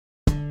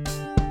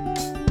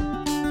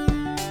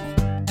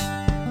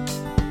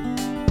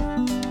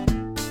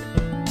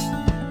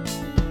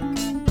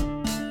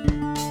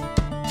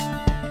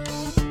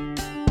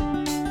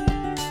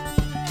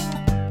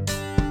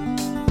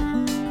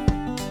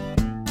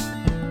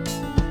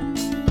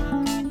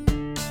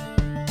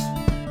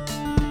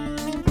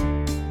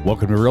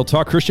Welcome to Real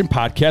Talk Christian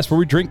Podcast, where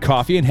we drink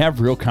coffee and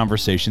have real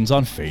conversations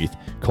on faith,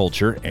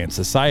 culture, and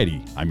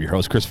society. I'm your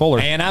host, Chris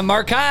Fuller. And I'm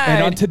Mark Hyde.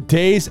 And on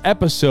today's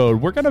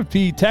episode, we're going to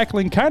be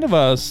tackling kind of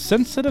a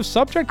sensitive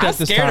subject at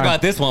this time. I'm scared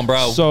about this one,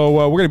 bro. So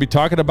we're going to be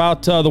talking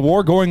about the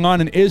war going on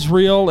in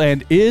Israel,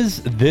 and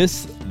is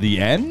this the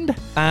end?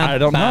 I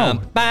don't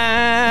know.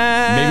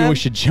 Maybe we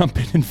should jump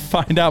in and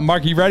find out.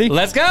 Mark, you ready?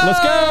 Let's go. Let's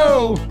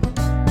go.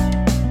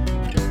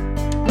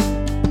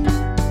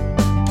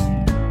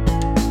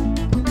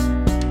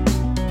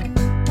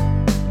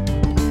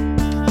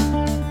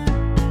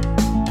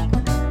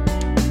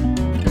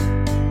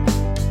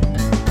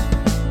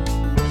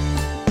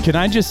 Can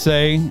I just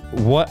say,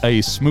 what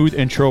a smooth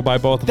intro by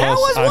both of us. That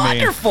was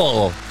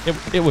wonderful.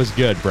 It was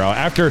good, bro.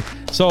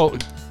 So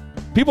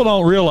people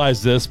don't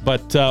realize this,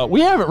 but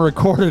we haven't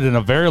recorded in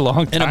a very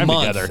long time in a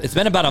month. Together. It's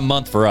been about a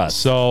month for us.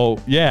 So,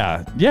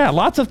 yeah,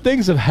 lots of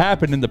things have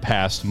happened in the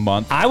past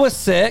month. I was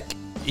sick.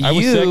 I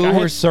was sick. I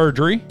had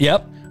surgery.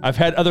 Yep. I've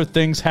had other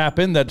things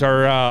happen that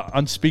are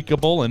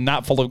unspeakable and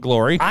not full of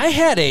glory. I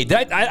had I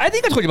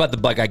think I told you about the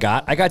bug I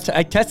got.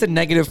 I tested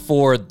negative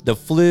for the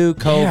flu,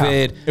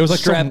 COVID, It was like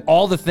strep,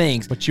 all the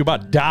things. But you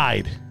about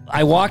died.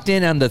 I walked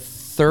in on the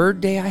third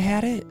day I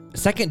had it.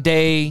 Second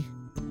day,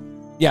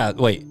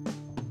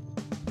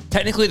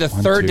 technically the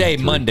third day,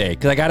 Monday,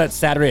 because I got it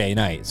Saturday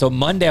night. So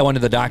Monday I went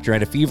to the doctor. I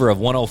had a fever of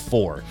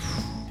 104,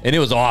 and it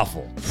was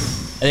awful.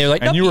 And they were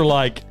like, and you were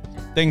like,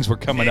 things were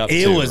coming up.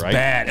 It was right?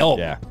 bad. Oh,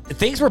 yeah.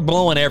 Things were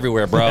blowing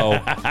everywhere, bro.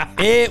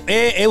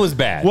 it was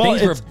bad. Well,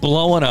 things were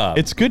blowing up.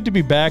 It's good to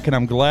be back, and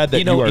I'm glad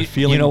that you are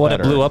feeling. You know what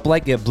better. it blew up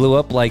like? It blew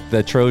up like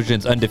the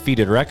Trojans'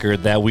 undefeated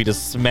record that we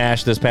just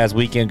smashed this past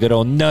weekend. Good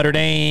old Notre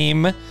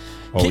Dame,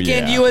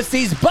 kicking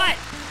USC's butt.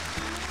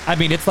 I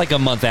mean, it's like a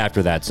month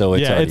after that, so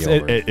it's already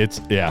over.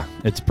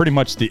 It's pretty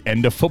much the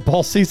end of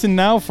football season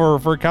now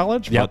for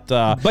college. Yep.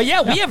 But we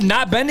have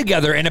not been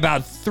together in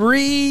about 4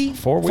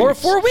 weeks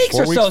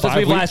or so since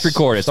we've last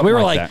recorded. So we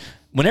were like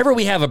whenever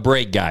we have a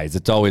break, guys,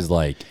 it's always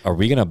like, are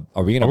we gonna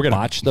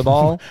botch the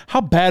ball?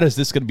 How bad is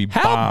this gonna be?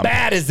 How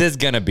bad is this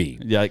gonna be?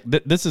 Yeah,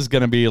 this is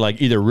gonna be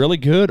like either really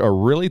good or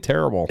really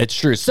terrible. It's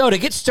true. So to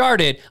get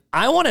started,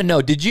 I want to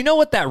know: did you know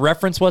what that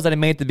reference was that I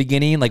made at the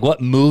beginning? Like what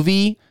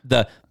movie?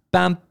 The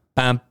bam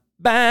bam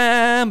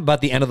bam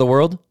about the end of the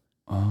world.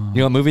 You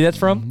know what movie that's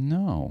from?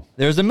 No.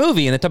 There's a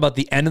movie and they talk about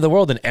the end of the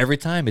world, and every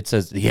time it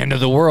says the end of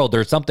the world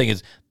or something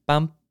is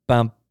bam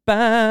bam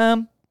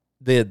bam.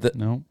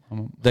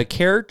 The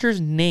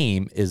character's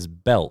name is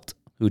Belt,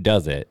 who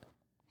does it.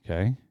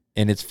 Okay.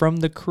 And it's from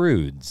The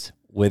Croods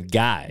with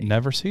Guy.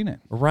 Never seen it.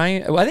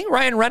 I think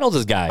Ryan Reynolds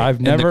is Guy. I've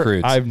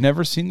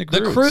never seen The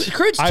Croods. The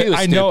Croods 2 is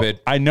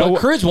stupid. I know. But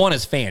Croods 1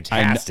 is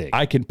fantastic.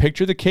 I can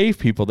picture the cave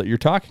people that you're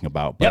talking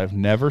about, but I've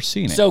never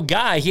seen it. So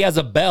Guy, he has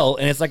a belt,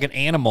 and it's like an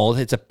animal.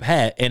 It's a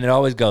pet, and it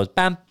always goes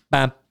bam,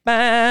 bam,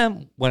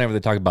 bam whenever they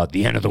talk about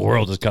the end of the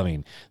world is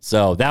coming.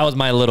 So that was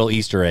my little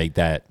Easter egg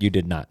that you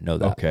did not know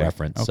that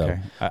reference. Okay.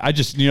 So I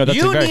just, that's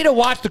you need to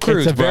watch The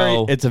Croods,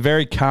 bro. It's a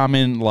very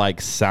common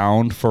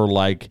sound for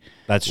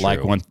that's true.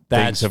 Like when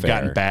things have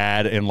gotten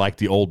bad in like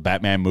the old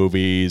Batman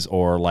movies,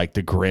 or like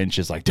the Grinch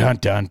is like dun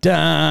dun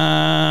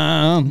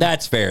dun.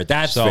 That's fair.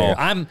 That's fair.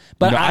 I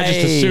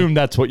just assumed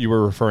that's what you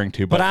were referring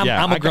to. But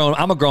I'm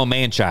a grown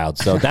man child,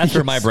 so that's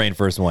where my brain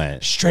first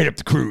went. Straight up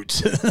The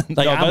Croods.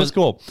 That was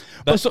cool.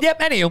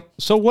 Anywho.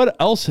 So what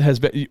else has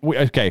been?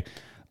 Okay.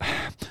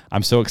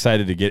 I'm so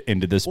excited to get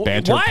into this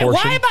banter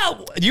portion.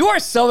 You are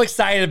so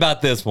excited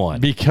about this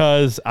one?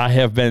 Because I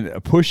have been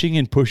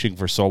pushing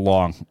for so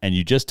long, and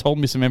you just told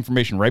me some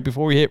information right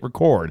before we hit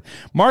record.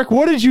 Mark,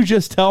 what did you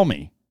just tell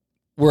me?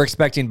 We're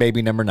expecting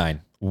baby number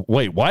 9.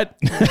 Wait, what?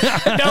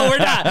 No, we're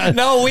not.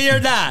 No, we are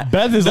not.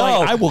 Beth is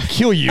like, I will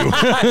kill you.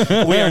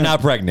 We are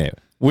not pregnant.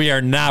 We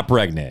are not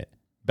pregnant.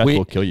 Beth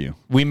will kill you.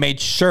 We made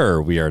sure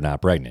we are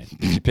not pregnant.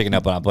 You're picking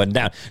up what I'm putting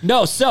down.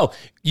 No, so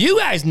you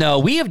guys know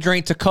we have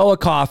drank Toccoa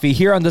coffee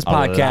here on this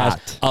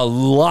podcast a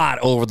lot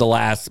over the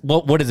last,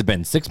 what has it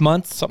been, 6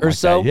 months something or like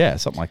so? That. Yeah,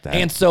 something like that.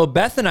 And so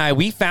Beth and I,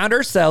 we found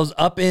ourselves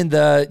up in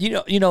the,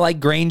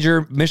 like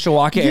Granger,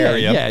 Mishawaka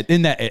area. Yeah,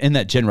 in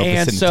that general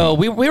vicinity. And so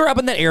we were up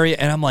in that area,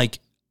 and I'm like,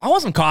 I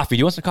want some coffee. Do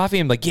you want some coffee?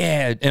 I'm like,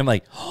 yeah. And I'm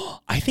like,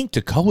 I think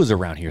Toccoa's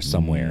around here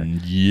somewhere.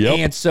 Yep.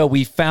 And so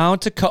we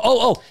found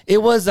Toccoa.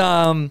 It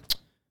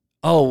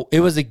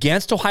was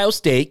against Ohio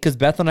State because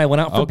Beth and I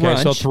went out for brunch.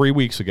 Okay, so 3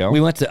 weeks ago.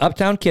 We went to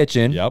Uptown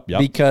Kitchen Yep.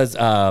 because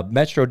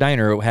Metro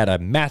Diner had a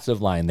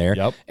massive line there.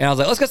 Yep. And I was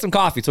like, let's get some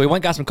coffee. So we went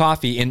and got some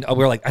coffee, and we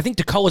were like, I think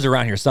Toccoa's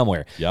around here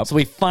somewhere. Yep. So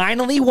we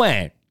finally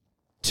went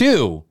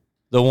to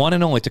the one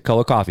and only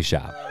Toccoa Coffee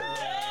Shop.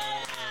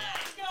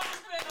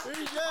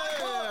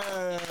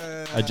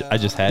 I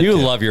just had You to.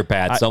 love your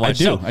pad so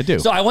much. I do.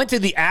 So I went to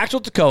the actual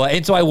Toccoa,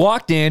 and so I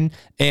walked in,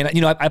 and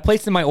I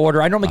placed in my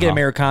order. I normally get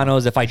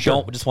Americanos if I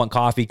don't just want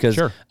coffee because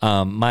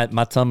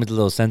my tummy is a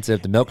little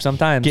sensitive to milk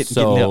sometimes.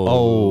 Getting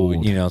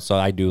old. So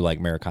I do like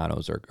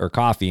Americanos or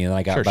coffee, and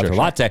I got a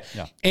latte.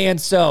 Yeah. And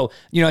so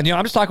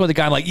I'm just talking with the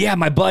guy. I'm like, yeah,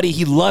 my buddy,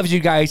 he loves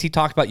you guys. He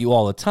talks about you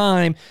all the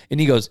time,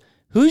 and he goes,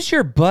 "Who's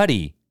your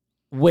buddy?"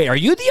 wait, are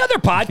you the other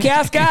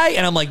podcast guy?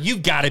 And I'm like,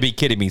 you've got to be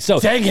kidding me. So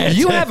dang it.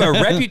 You have a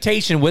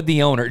reputation with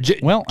the owner.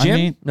 Well, Jim? I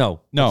mean, no,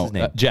 his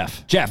name?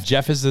 Jeff.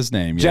 Jeff is his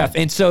name. Jeff.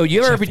 Yeah. And so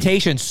you have a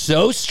reputation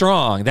so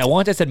strong that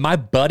once I said, my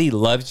buddy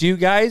loves you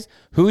guys.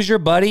 Who's your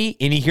buddy?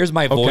 And he hears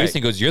my voice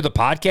and goes, you're the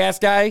podcast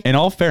guy? In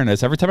all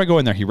fairness, every time I go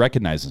in there, he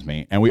recognizes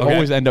me. And we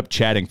always end up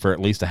chatting for at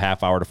least a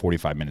half hour to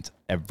 45 minutes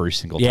every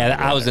single time. Yeah,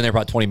 I was in there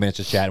about 20 minutes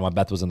just chatting while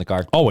Beth was in the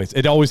car. Always.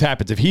 It always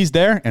happens. If he's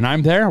there and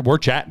I'm there, we're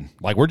chatting.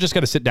 Like, we're just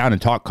going to sit down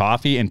and talk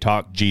coffee and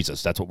talk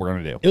Jesus. That's what we're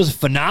going to do. It was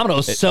phenomenal.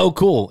 It was so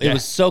cool. It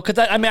was so,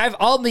 because I mean, I have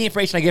all the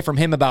information I get from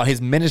him about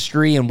his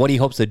ministry and what he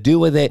hopes to do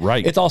with it.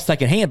 Right. It's all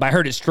secondhand, but I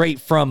heard it straight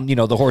from,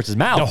 the horse's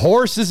mouth. The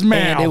horse's mouth.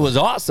 And it was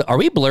awesome. Are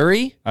we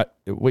blurry?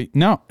 Wait,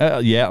 no.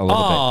 Yeah, a little bit.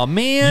 Oh,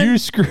 man. You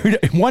screwed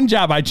it. One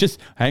job, I just,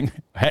 hang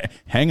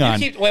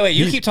on.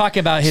 You keep talking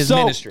about his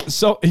ministry.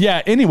 So,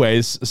 yeah,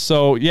 anyways,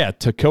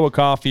 Toccoa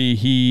Coffee,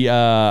 he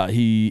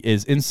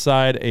is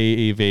inside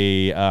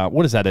a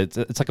what is that?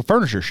 It's like a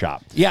furniture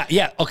shop.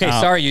 Yeah. Okay,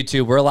 sorry,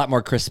 YouTube. We're a lot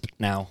more crisp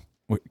now.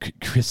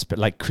 Crisp,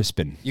 like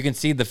crispin. You can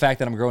see the fact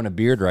that I'm growing a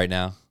beard right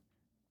now.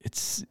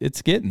 It's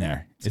getting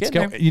there. It's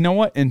getting there. You know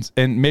what?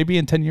 And maybe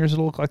in 10 years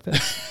it'll look like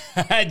this.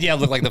 Yeah,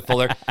 look like the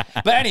Fuller.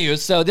 But anyway,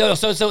 so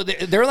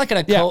they're like in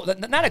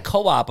a not a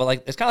co-op, but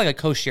like it's kind of like a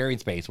co-sharing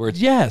space where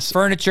it's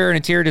furniture and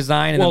interior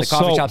design, and then the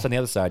coffee shop's on the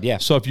other side. Yeah.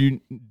 So if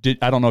you did,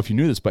 I don't know if you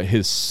knew this, but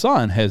his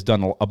son has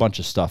done a bunch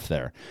of stuff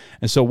there,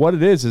 and so what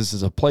it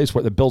is a place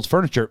where it builds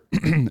furniture,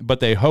 but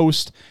they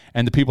host,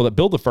 and the people that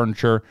build the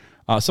furniture,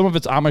 some of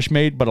it's Amish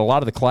made, but a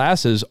lot of the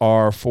classes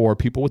are for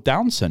people with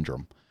Down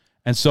syndrome.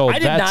 And so I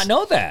did not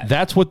know that.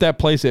 That's what that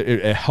place,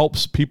 it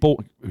helps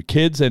people,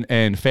 kids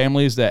and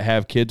families that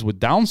have kids with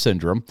Down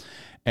syndrome.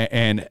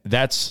 And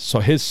so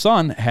his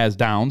son has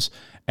Downs,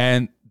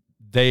 and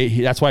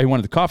that's why he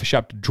wanted the coffee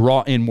shop to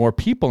draw in more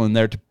people in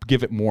there to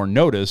give it more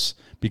notice,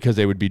 because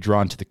they would be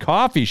drawn to the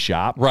coffee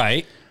shop.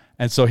 Right.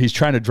 And so he's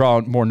trying to draw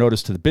more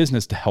notice to the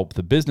business to help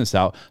the business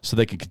out so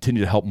they can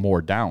continue to help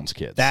more Downs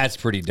kids. That's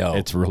pretty dope.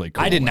 It's really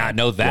cool. I did not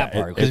know that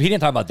part, because he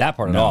didn't talk about that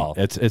part at all.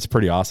 It's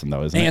pretty awesome,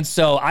 though, isn't it? And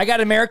so I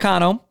got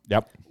Americano.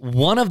 Yep.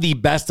 One of the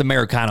best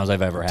Americanos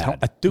I've ever had.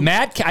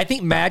 I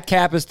think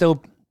Madcap is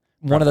still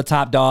one of the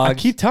top dogs. I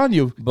keep telling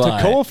you,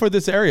 Toccoa for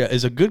this area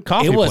is a good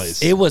coffee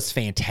place. It was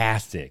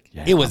fantastic.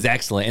 Yeah. It was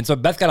excellent. And so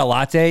Beth got a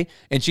latte,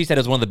 and she said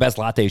it was one of the best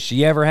lattes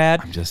she ever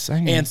had. I'm just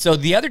saying. And so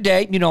the other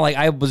day, like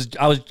I was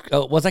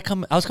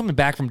coming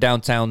back from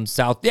downtown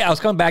South. Yeah, I was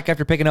coming back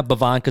after picking up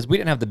Bavon, because we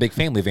didn't have the big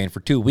family van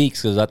for 2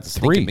 weeks because that's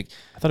 3.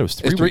 I thought it was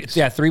 3 weeks.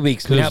 Yeah, 3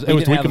 weeks. Because it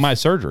was the week of my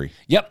surgery.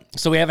 Yep.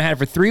 So we haven't had it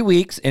for 3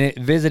 weeks, and it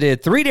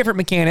visited 3 different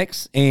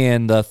mechanics.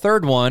 And the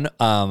third one,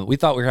 we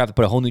thought we were going to have to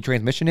put a whole new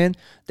transmission in.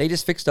 They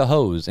just fixed a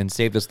hose and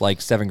saved us like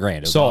 $7,000.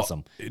 It was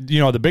awesome.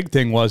 The big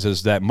thing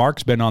is that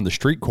Mark's been on the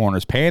street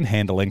corners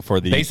panhandling for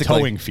the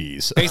towing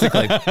fees.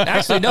 Basically.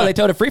 Actually, no, they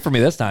towed it free for me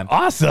this time.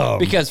 Awesome.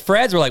 Because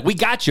Fred's were like, we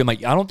got you. I'm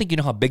like, I don't think you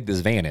know how big this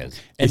van is.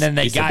 And then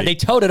they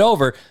towed it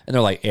over, and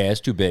they're like, yeah,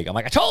 it's too big. I'm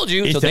like, I told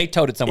you. So they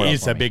towed it somewhere else.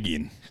 It's a big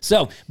one.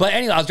 So, but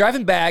anyway, I was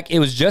driving back. It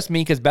was just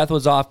me because Beth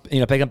was off,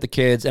 picking up the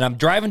kids. And I'm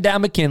driving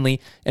down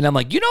McKinley, and I'm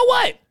like, you know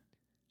what?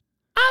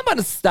 I'm going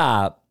to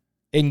stop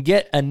and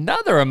get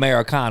another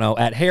Americano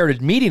at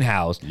Heritage Meeting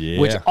House,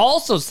 which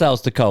also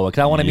sells Toccoa,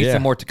 because I want to meet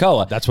some more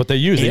Toccoa. That's what they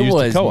use. It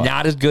was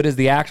not as good as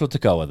the actual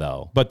Toccoa,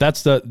 though. But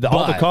that's all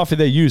the coffee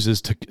they use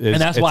is and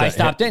that's why I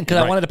stopped in, because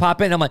I wanted to pop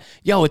in. And I'm like,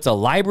 yo, it's a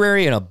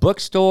library and a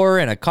bookstore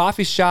and a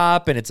coffee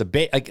shop, and it's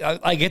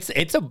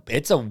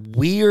it's a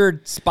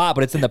weird spot,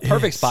 but it's in the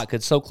perfect spot because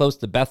it's so close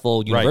to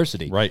Bethel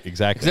University. Right,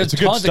 exactly. There's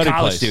tons of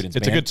college students.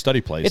 It's a good study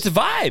place. It's a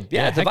vibe.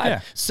 Yeah, it's a vibe.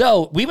 Yeah.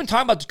 So we've been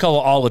talking about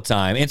Toccoa all the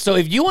time, and so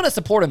if you want to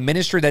support a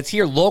ministry that's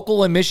here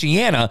local in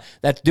Michiana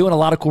that's doing a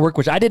lot of cool work,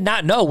 which I did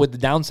not know, with the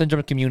Down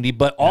syndrome community,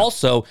 but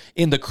also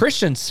in the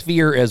Christian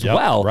sphere as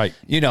well. Right.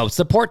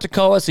 Support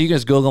Toccoa. So you can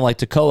just Google them, like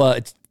Toccoa.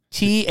 It's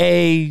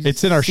TAC.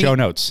 It's in our show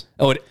notes.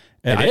 Oh, it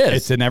is.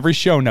 It's in every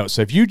show note.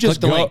 So if you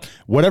just go,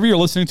 whatever you're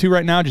listening to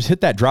right now, just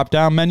hit that drop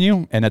down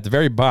menu, and at the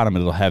very bottom,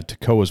 it'll have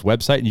Toccoa's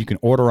website, and you can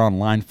order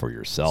online for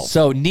yourself.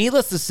 So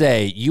needless to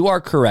say, you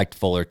are correct,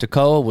 Fuller.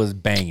 Toccoa was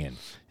banging.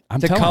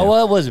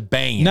 Toccoa was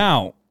banging.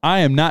 Now,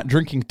 I am not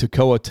drinking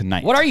Toccoa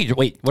tonight. What are you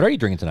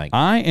drinking tonight?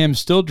 I am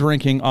still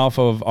drinking off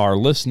of our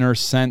listener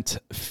sent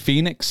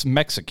Phoenix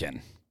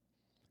Mexican.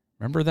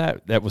 Remember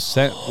that? That was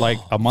sent like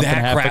a month and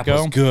a half ago. That crap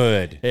was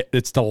good.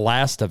 It's the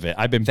last of it.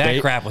 That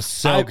crap was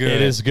so good.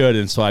 It is good,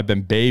 and so I've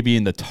been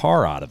babying the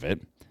tar out of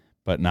it,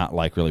 but not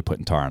like really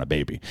putting tar on a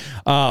baby.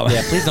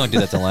 Yeah, please don't do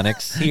that to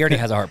Lennox. He already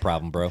has a heart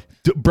problem, bro.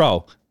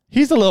 Bro.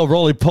 He's a little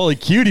roly-poly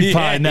cutie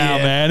pie now,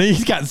 man.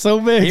 He's gotten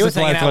so big. He was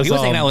hanging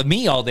out with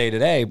me all day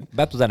today.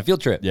 Beth was on a field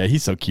trip. Yeah,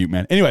 he's so cute,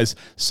 man. Anyways,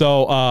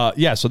 so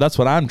that's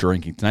what I'm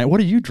drinking tonight. What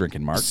are you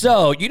drinking, Mark?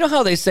 So, you know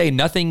how they say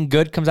nothing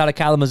good comes out of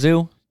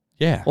Kalamazoo?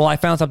 Yeah. Well, I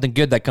found something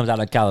good that comes out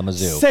of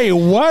Kalamazoo. Say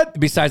what?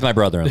 Besides my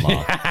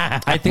brother-in-law.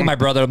 I think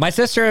my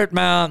sister,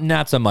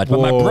 not so much, but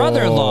my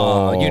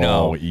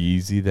brother-in-law,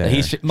 easy there.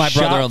 He's my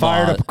brother-in-law.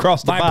 Fired up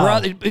across the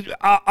brother,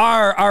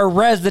 our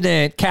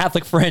resident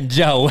Catholic friend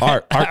Joe,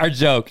 our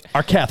joke,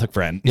 our Catholic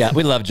friend. Yeah,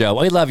 we love Joe.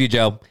 We love you,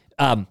 Joe.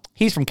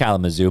 He's from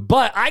Kalamazoo,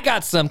 but I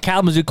got some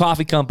Kalamazoo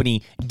Coffee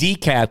Company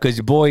decaf because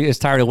your boy is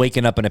tired of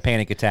waking up in a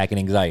panic attack and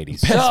anxiety.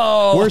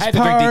 So worst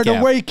part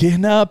of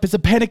waking up is a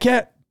panic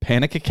attack.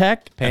 Panic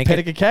attack?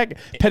 Panic attack?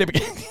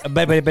 A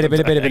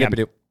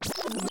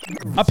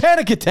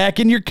panic attack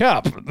in your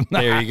cup.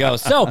 There you go.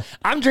 So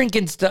I'm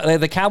drinking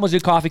the Kalamazoo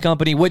Coffee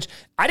Company, which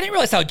I didn't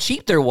realize how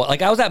cheap there was.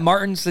 Like I was at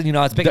Martin's and,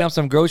 I was picking up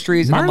some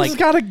groceries. And Martin's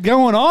got it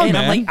going on, and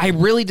man. I'm like, I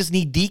really just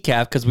need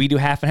decaf because we do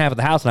half and half of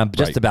the house and I'm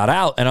just about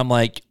out. And I'm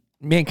like,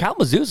 man,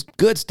 Kalamazoo's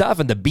good stuff.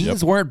 And the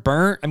beans weren't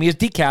burnt. I mean, it's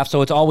decaf,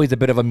 so it's always a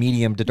bit of a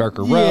medium to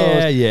darker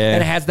roast. Yeah.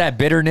 And it has that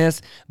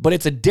bitterness, but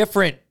it's a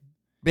different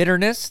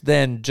bitterness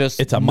than just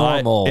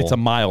normal. It's a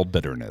mild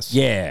bitterness.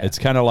 Yeah. It's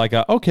kind of like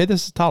okay,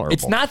 this is tolerable.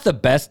 It's not the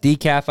best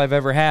decaf I've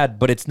ever had,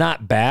 but it's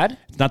not bad.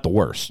 It's not the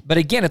worst. But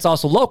again, it's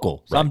also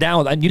local. So I'm down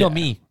with, and you know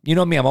me,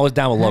 I'm always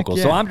down with local.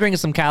 Yeah. So I'm drinking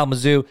some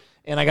Kalamazoo,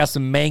 and I got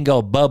some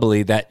mango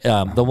bubbly that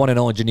the one and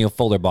only Janelle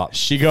Fuller bought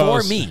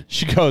for me.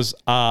 She goes,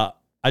 I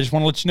just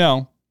want to let you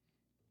know,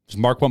 does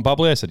Mark want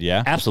bubbly? I said,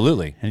 yeah.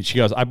 Absolutely. And she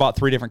goes, I bought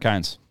 3 different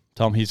kinds.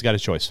 Tell him he's got a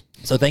choice.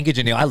 So thank you,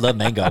 Janelle. I love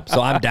mango, so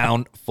I'm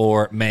down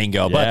for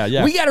mango. But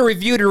yeah. we got a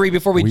review to read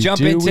before we jump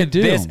into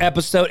this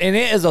episode, and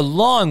it is a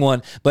long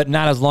one, but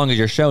not as long as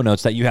your show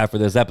notes that you have for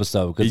this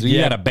episode because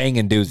you got a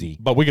banging doozy.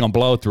 But we're gonna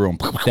blow through them.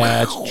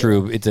 That's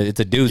true. It's a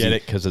doozy. Get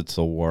it? Because it's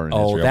a war in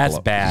Israel. Oh, that's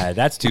bad.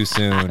 That's too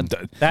soon.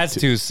 That's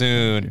too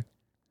soon.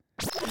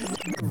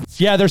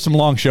 Yeah, there's some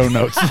long show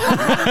notes.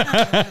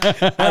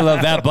 I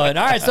love that button.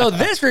 All right, so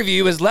this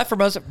review is left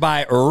from us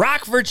by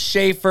Rockford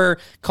Schaefer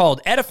called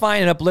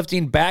Edifying and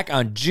Uplifting back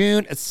on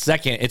June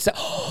 2nd. It's,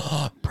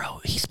 bro,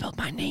 he spelled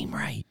my name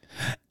right.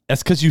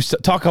 That's because you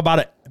talk about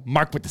it,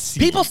 Mark with the C.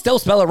 People still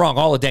spell it wrong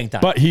all the dang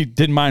time. But he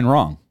did mine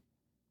wrong.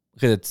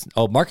 Because it's,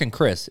 Mark and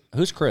Chris.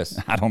 Who's Chris?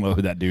 I don't know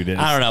who that dude is.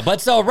 I don't know.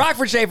 But so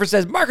Rockford Schaefer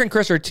says, Mark and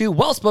Chris are 2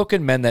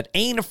 well-spoken men that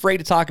ain't afraid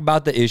to talk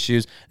about the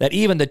issues that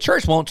even the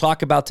church won't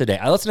talk about today.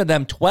 I listen to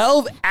them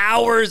 12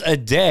 hours a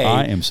day.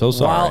 I am so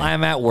sorry. While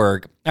I'm at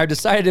work. I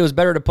decided it was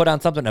better to put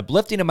on something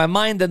uplifting in my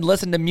mind than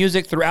listen to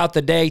music throughout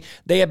the day.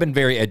 They have been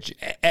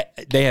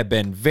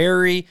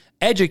very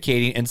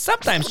educating and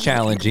sometimes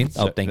challenging.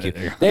 Oh, thank you.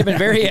 They've been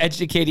very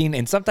educating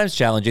and sometimes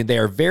challenging. They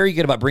are very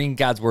good about bringing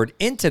God's word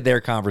into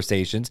their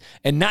conversations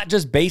and not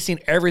just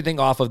basing everything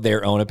off of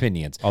their own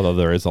opinions. Although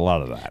there is a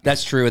lot of that.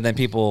 That's true. And then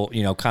people,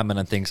 comment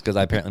on things because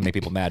I apparently make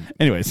people mad.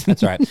 Anyways.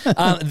 That's right.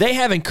 They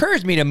have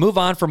encouraged me to move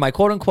on from my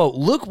quote unquote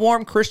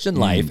lukewarm Christian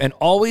life and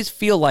always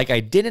feel like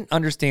I didn't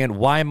understand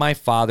why my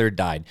father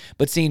died.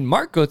 But seeing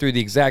Mark go through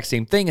the exact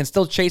same thing and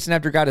still chasing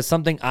after God is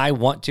something I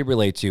want to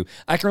relate to.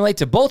 I can relate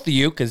to both of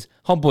you because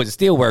homeboy's a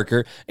steel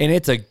worker, and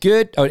it's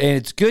good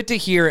to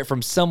hear it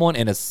from someone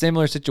in a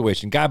similar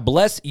situation. God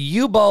bless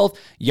you both.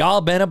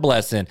 Y'all been a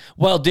blessing.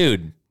 Well,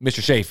 dude,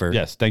 Mr. Schaefer.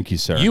 Yes, thank you,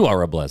 sir. You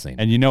are a blessing.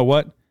 And you know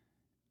what?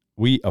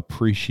 We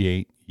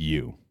appreciate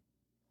you.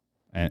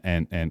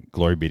 And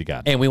glory be to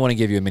God. And we want to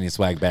give you a mini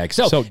swag bag.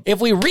 So if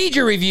we read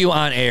your review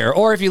on air,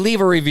 or if you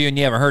leave a review and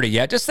you haven't heard it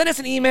yet, just send us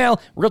an email,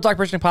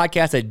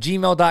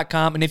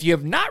 realtalkpodcast@gmail.com. And if you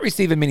have not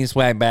received a mini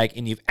swag bag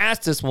and you've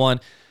asked us one,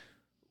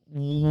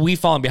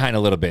 we've fallen behind a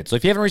little bit. So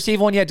if you haven't received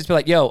one yet, just be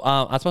like, yo,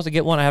 I'm supposed to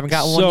get one. I haven't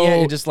gotten one yet.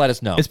 And just let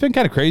us know. It's been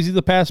kind of crazy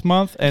the past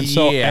month. And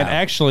and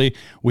actually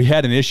we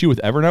had an issue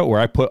with Evernote where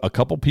I put a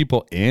couple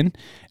people in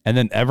and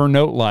then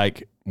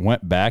Evernote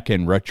went back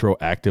and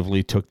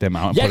retroactively took them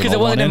out. Yeah, because it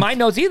wasn't in my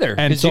notes either.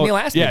 And so,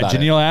 Janelle asked me about it.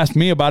 Janelle asked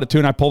me about it too,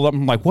 and I pulled up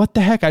and I'm like, what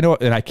the heck? I know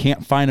it, and I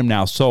can't find them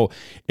now. So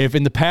if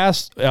in the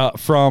past,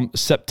 from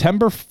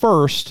September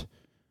 1st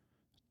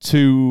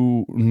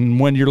to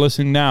when you're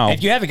listening now,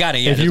 if you haven't got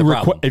it yet,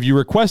 if you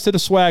requested a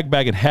swag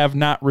bag and have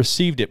not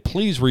received it,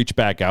 please reach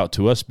back out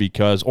to us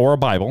or a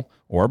Bible,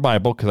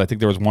 because I think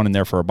there was one in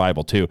there for a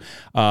Bible too.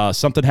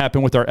 Something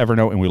happened with our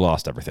Evernote and we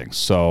lost everything.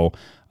 So,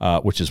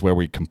 which is where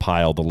we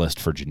compile the list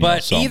for Janelle.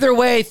 But either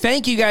way,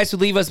 thank you guys who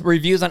leave us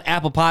reviews on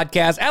Apple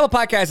Podcasts. Apple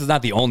Podcasts is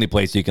not the only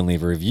place you can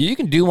leave a review. You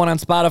can do one on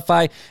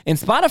Spotify. And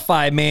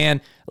Spotify,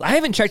 man, I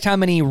haven't checked how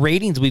many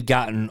ratings we've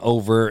gotten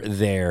over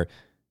there.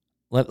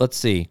 Let's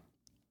see.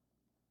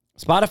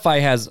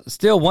 Spotify has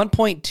still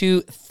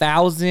 1.2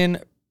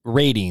 thousand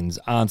ratings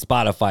on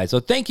Spotify. So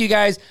thank you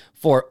guys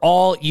for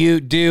all you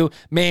do.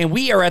 Man,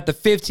 we are at the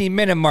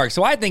 15-minute mark,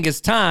 so I think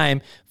it's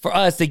time for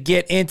us to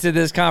get into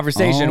this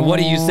conversation. What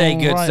do you say,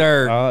 good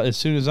sir? As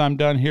soon as I'm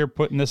done here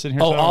putting this in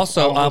here. Oh,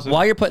 also,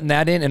 while you're putting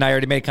that in, and I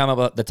already made a comment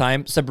about the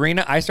time,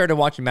 Sabrina, I started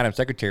watching Madam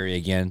Secretary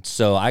again,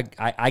 so I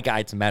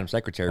got some Madam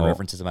Secretary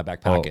references in my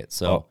back pocket.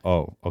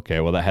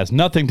 Okay. Well, that has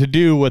nothing to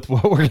do with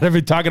what we're going to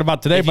be talking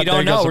about today. If you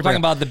don't know, we're talking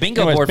about the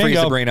bingo board for you,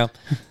 Sabrina.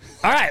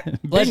 All right,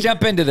 let's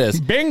jump into this.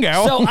 Bingo.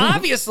 So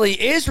obviously,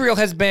 Israel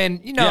has been,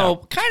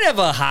 kind of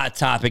a hot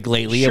topic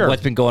lately of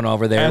what's been going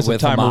over there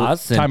with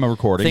Hamas. Time of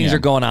recording. Things are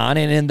going on.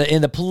 And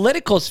in the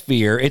political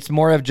sphere, it's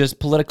more of just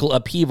political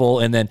upheaval.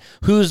 And then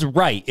who's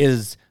right?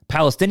 Is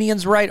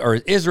Palestinians right or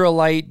is Israel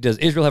right? Does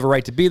Israel have a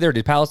right to be there?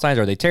 Do Palestinians,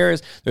 are they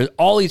terrorists? There's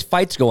all these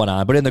fights going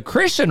on. But in the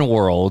Christian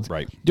world,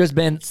 there's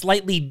been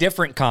slightly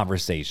different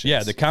conversations.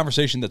 Yeah, the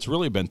conversation that's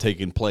really been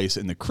taking place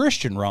in the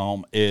Christian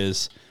realm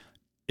is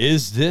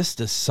this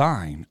the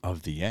sign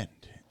of the end?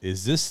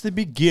 Is this the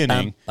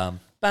beginning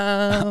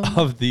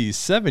of the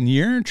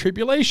 7-year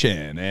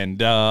tribulation? And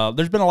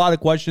there's been a lot of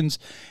questions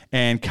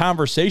and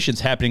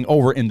conversations happening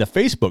over in the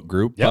Facebook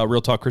group,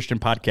 Real Talk Christian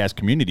Podcast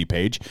community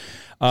page.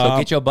 So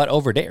get your butt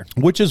over there.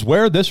 Which is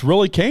where this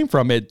really came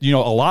from. A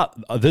lot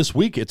this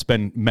week, it's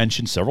been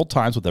mentioned several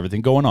times with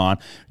everything going on.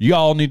 You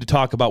all need to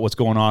talk about what's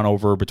going on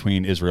over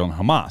between Israel and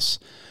Hamas.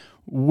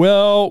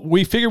 Well,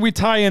 we figured we'd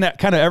tie in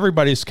kind of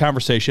everybody's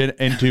conversation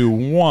into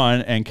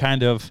one and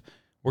kind of,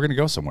 we're going to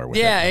go somewhere with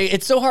it. Yeah,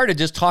 it's so hard to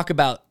just talk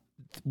about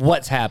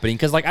what's happening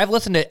because I've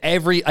listened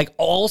to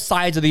all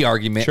sides of the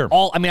argument. Sure.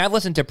 I've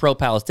listened to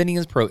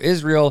pro-Palestinians,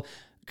 pro-Israel,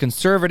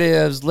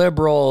 conservatives,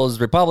 liberals,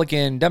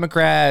 Republican,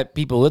 Democrat,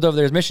 people who lived over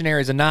there as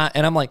missionaries and not.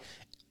 And I'm like,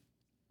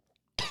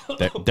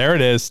 there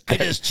it is. I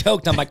just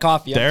choked on my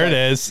coffee. There it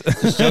is.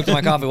 Just choked on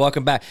my coffee.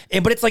 Welcome back.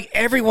 But it's like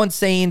everyone's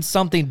saying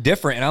something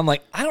different. And I'm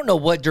like, I don't know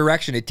what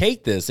direction to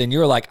take this. And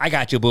you're like, I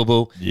got you,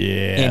 boo-boo.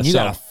 Yeah. And you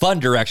got a fun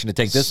direction to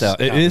take this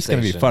out. It is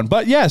going to be fun.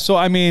 But yeah, so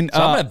I mean,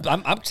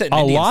 I'm sitting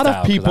a lot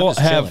of people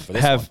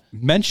have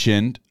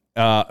mentioned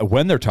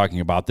when they're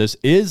talking about this,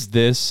 is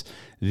this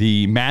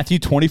the Matthew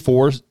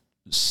 24,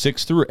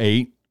 6 through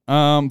 8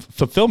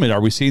 fulfillment?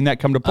 Are we seeing that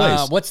come to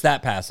place? What's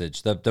that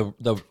passage?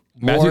 The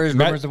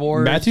rumors of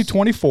wars? Matthew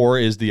 24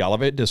 is the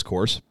Olivet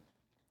Discourse,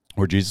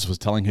 where Jesus was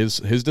telling his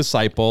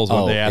disciples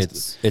when they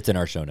asked. It's in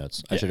our show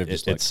notes. I should have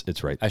just looked.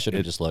 It's right. I should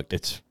have just looked.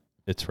 It's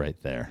right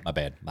there. My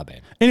bad.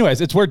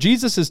 Anyways, it's where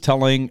Jesus is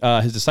telling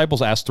his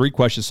disciples asked 3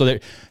 questions. So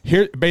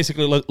here,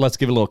 basically, let's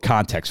give a little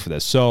context for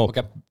this. So,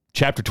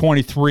 chapter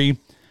 23,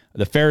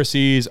 the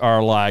Pharisees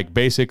are like,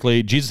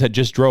 basically, Jesus had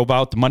just drove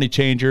out the money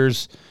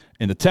changers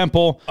in the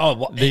temple.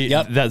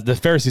 The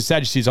Pharisees,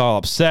 Sadducees all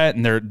upset,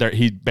 and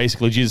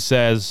Jesus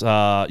says,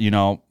 I'm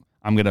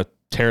going to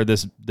tear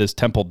this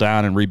temple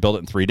down and rebuild it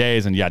in 3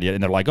 days, and yada yada.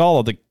 And they're like,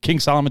 the King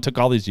Solomon took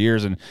all these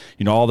years, and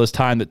all this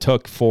time that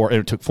took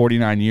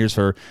 49 years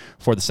for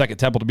the second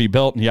temple to be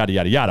built, and yada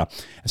yada yada.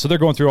 And so they're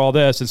going through all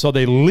this, and so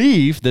they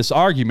leave this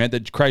argument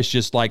that Christ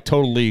just like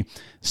totally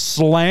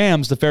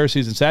slams the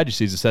Pharisees and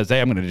Sadducees and says, "Hey,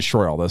 I'm going to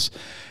destroy all this,"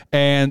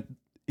 and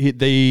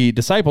the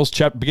disciples,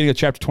 beginning of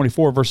chapter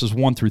 24, verses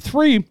 1 through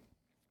 3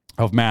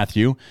 of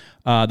Matthew,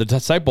 the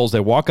disciples, they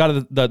walk out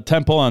of the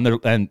temple, and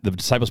the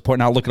disciples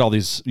pointing out, look at all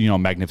these,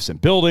 magnificent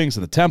buildings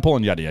in the temple,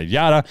 and yada, yada,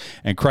 yada.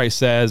 And Christ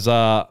says,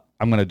 I'm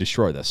going to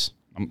destroy this.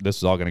 This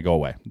is all going to go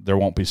away. There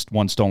won't be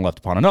one stone left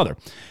upon another.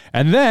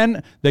 And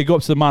then they go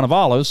up to the Mount of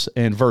Olives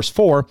in verse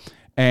 4,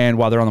 and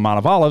while they're on the Mount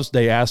of Olives,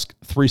 they ask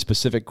 3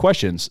 specific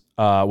questions.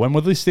 When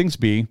will these things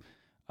be?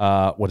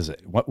 What is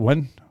it?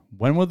 When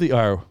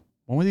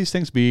will these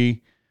things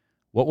be?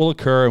 What will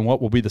occur, and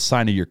what will be the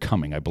sign of your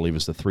coming? I believe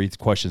is the 3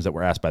 questions that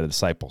were asked by the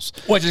disciples.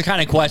 Which is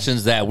kind of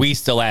questions that we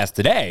still ask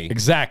today.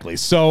 Exactly.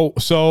 So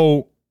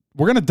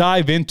we're going to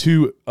dive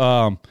into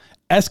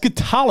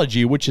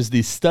eschatology, which is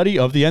the study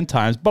of the end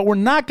times, but we're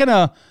not going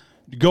to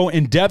go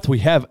in depth. We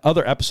have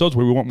other episodes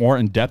where we went more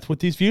in depth with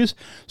these views.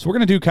 So we're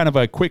going to do kind of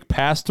a quick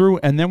pass through,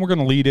 and then we're going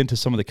to lead into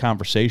some of the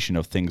conversation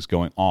of things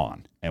going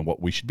on and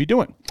what we should be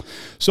doing.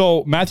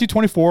 So Matthew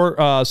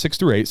 24, 6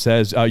 through 8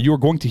 says, you are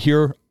going to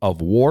hear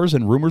of wars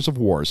and rumors of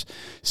wars.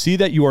 See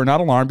that you are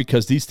not alarmed,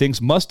 because these things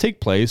must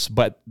take place,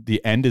 but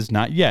the end is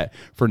not yet.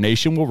 For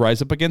nation will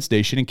rise up against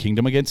nation and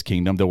kingdom against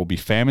kingdom. There will be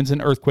famines and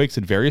earthquakes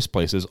in various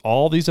places.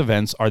 All these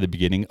events are the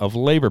beginning of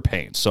labor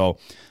pains. So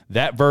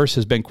that verse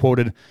has been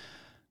quoted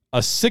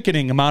a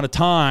sickening amount of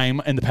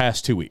time in the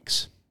past 2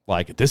 weeks.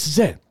 Like, this is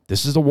it.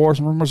 This is the wars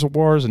and rumors of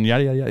wars and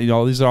yada, yada,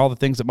 yada. These are all the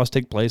things that must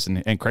take place,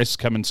 and Christ is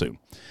coming soon.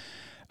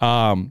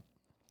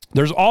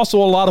 There's also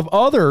a lot of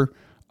other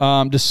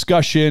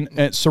discussion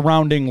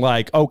surrounding,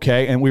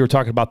 and we were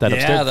talking about that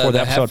upstairs before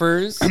the episode.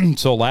 Heifers.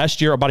 So last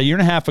year, about a year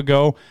and a half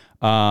ago,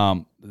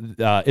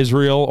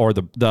 Israel, or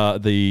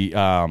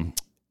the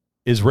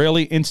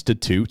Israeli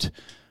Institute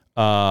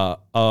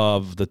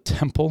of the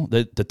Temple,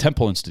 the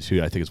Temple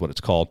Institute, I think is what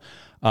it's called.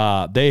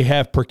 They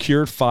have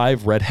procured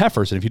 5 red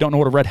heifers. And if you don't know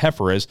what a red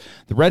heifer is,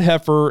 the red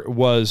heifer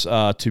was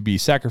to be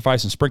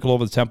sacrificed and sprinkled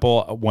over the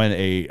temple when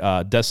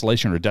a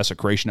desolation or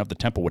desecration of the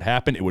temple would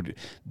happen.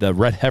 The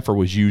red heifer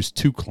was used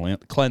to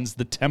cleanse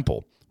the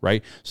temple,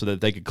 right? So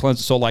that they could cleanse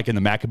it. So like in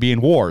the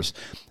Maccabean Wars,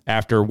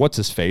 after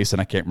what's-his-face,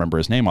 and I can't remember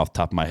his name off the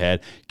top of my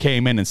head,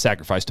 came in and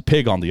sacrificed a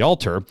pig on the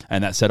altar,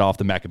 and that set off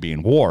the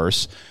Maccabean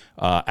Wars.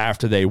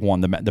 After they won,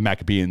 the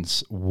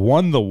Maccabeans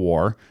won the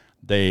war,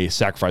 they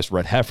sacrificed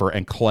red heifer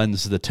and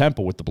cleansed the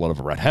temple with the blood of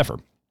a red heifer.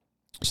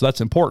 So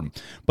that's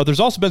important. But there's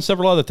also been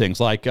several other things,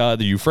 like the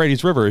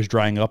Euphrates River is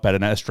drying up at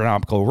an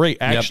astronomical rate.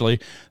 Actually,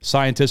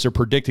 scientists are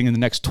predicting within the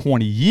next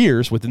 20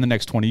 years,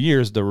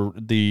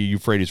 the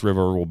Euphrates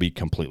River will be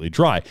completely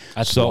dry.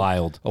 That's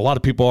wild. A lot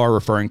of people are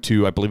referring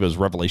to, I believe it was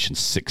Revelation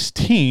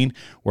 16,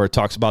 where it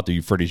talks about the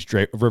Euphrates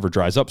River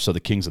dries up so the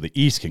kings of the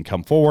east can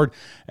come forward.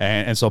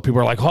 And so people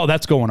are like, oh,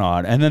 that's going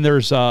on. And then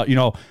there's,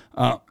 the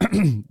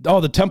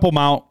Temple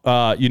Mount,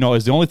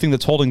 is the only thing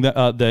that's holding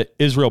the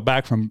Israel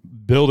back from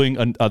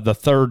building the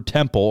third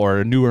temple or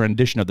a newer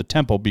rendition of the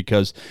temple,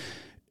 because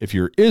if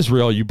you're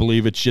Israel, you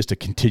believe it's just a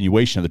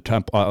continuation of the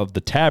temple of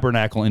the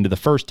tabernacle into the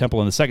first temple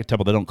and the second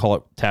temple. They don't call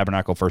it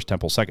tabernacle, first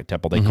temple, second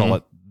temple. They call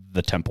it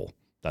the temple.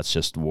 That's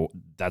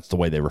the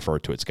way they refer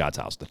to it. It's God's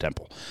house, the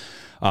temple.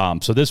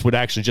 So this would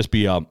actually just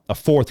be a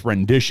fourth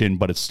rendition,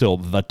 but it's still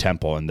the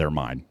temple in their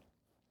mind.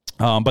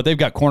 But they've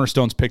got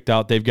cornerstones picked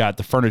out. They've got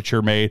the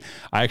furniture made.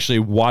 I actually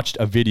watched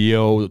a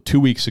video 2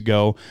 weeks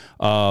ago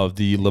of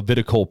the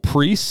Levitical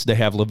priests. They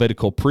have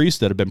Levitical priests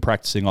that have been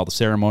practicing all the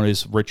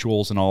ceremonies,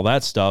 rituals, and all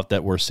that stuff,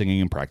 that were singing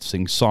and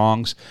practicing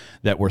songs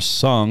that were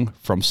sung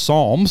from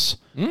Psalms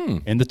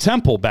in the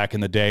temple back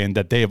in the day, and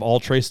that they have all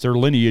traced their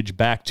lineage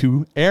back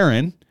to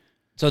Aaron.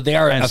 So they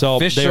are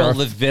official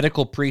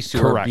Levitical priests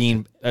who are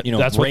being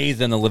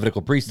raised in the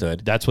Levitical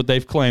priesthood. That's what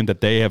they've claimed,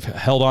 that they have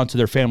held on to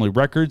their family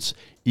records,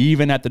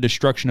 even at the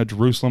destruction of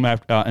Jerusalem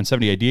in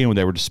 70 AD, when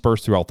they were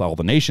dispersed throughout all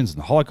the nations in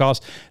the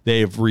Holocaust. They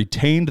have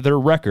retained their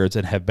records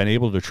and have been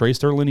able to trace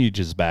their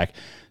lineages back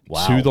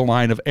to the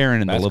line of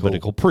Aaron and the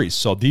Levitical priests.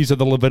 So these are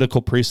the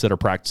Levitical priests that are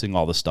practicing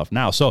all this stuff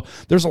now. So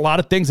there's a lot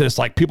of things that it's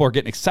like people are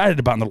getting excited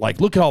about, and they're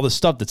like, look at all this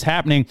stuff that's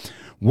happening.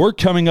 We're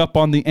coming up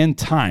on the end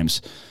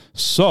times.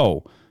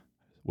 So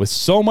with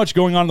so much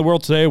going on in the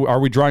world today, are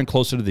we drawing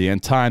closer to the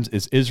end times?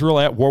 Is Israel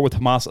at war with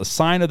Hamas a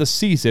sign of the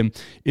season?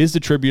 Is the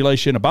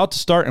tribulation about to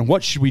start? And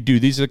what should we do?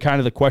 These are kind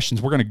of the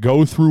questions we're going to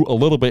go through a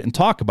little bit and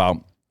talk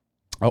about.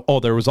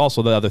 Oh, there was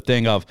also the other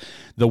thing of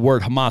the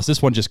word Hamas.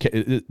 This one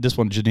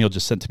Janelle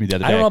just sent to me the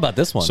other day. I don't know about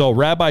this one. So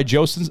Rabbi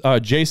Jason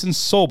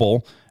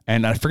Sobel,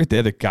 and I forget the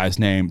other guy's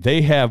name,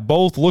 they have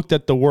both looked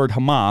at the word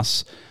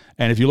Hamas.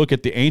 And if you look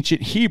at the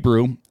ancient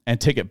Hebrew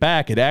and take it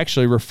back, it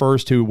actually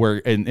refers to where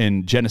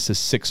in Genesis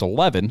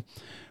 6:11,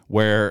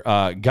 where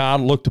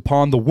God looked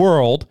upon the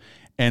world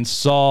and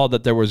saw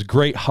that there was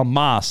great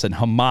Hamas, and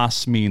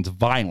Hamas means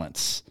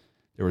violence.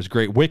 There was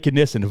great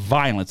wickedness and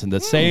violence, and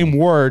the same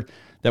word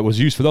that was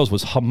used for those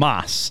was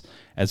Hamas.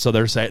 And so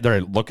they're saying,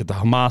 look at the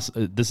Hamas.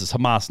 This is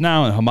Hamas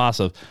now, and Hamas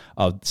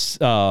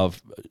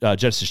of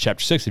Genesis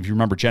chapter 6. If you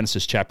remember,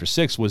 Genesis chapter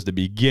 6 was the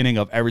beginning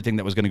of everything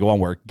that was going to go on,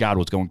 where God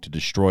was going to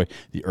destroy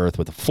the earth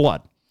with a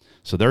flood.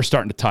 So they're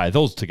starting to tie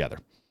those together.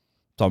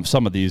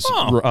 Some of these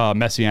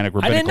messianic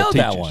rabbinical teachings. I didn't know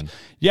that one.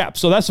 Yeah,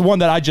 so that's the one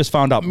that I just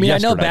found out yesterday. I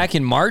know back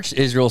in March,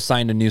 Israel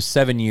signed a new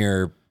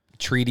 7-year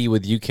treaty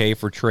with UK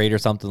for trade or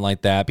something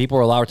like that. People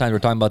were a lot of times we're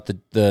talking about the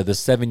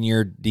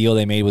 7-year deal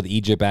they made with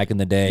Egypt back in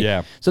the day.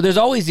 Yeah. So there's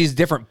always these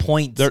different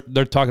points.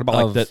 They're talking about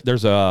like that.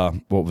 There's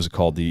what was it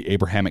called? The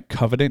Abrahamic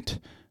Covenant.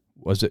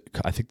 Was it?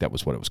 I think that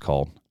was what it was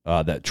called.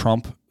 That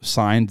Trump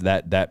signed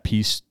that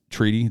peace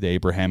treaty, the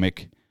Abrahamic.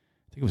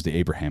 I think it was the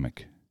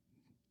Abrahamic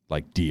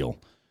deal,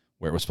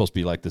 where it was supposed to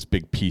be like this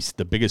big peace,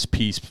 the biggest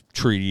peace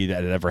treaty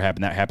that had ever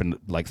happened. That happened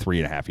like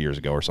 3.5 years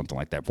ago or something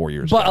like that, 4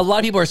 years ago. But a lot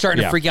of people are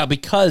starting to freak out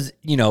because,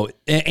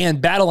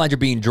 and battle lines are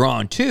being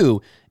drawn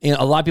too. And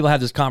a lot of people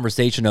have this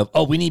conversation of,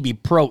 we need to be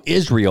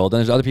pro-Israel. Then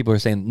there's other people who are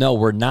saying, no,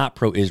 we're not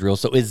pro-Israel.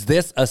 So is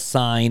this a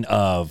sign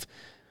of,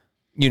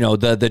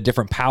 the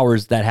different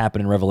powers that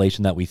happen in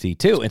Revelation that we see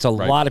too? And so a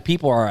lot of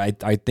people are,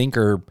 I think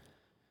are,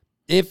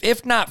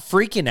 if not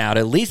freaking out,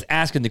 at least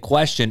asking the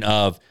question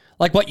of,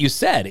 like what you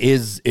said,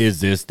 is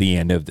this the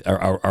end of?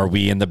 Are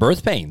we in the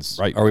birth pains?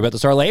 Right? Are we about to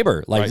start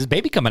labor? Is this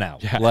baby coming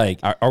out? Yeah. Like,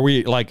 are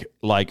we like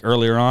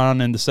earlier on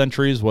in the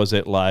centuries? Was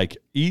it like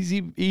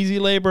easy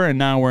labor, and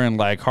now we're in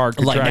like hard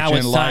contraction? Like now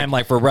it's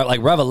time for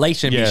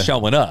Revelation be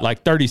showing up,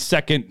 like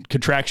 30-second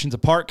contractions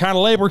apart kind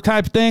of labor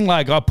type thing.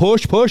 Like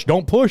push,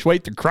 don't push,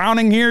 wait the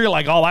crowning here,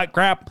 like all that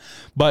crap.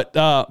 But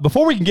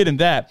before we can get in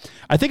that,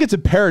 I think it's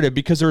imperative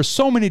because there are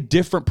so many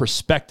different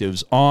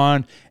perspectives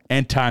on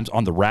end times,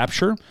 on the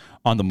rapture,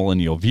 on the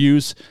millennial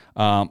views.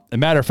 As a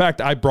matter of fact,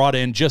 I brought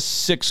in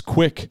just 6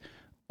 quick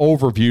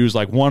overviews,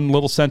 like one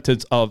little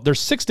sentence of, there's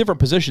 6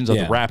 different positions of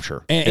the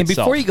rapture. And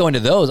before you go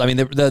into those, I mean,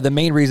 the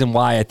main reason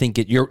why I think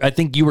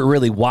you were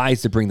really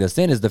wise to bring this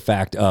in is the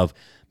fact of,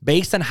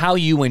 based on how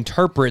you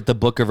interpret the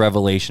book of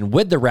Revelation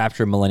with the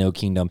rapture of millennial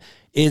kingdom,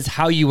 is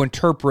how you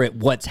interpret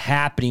what's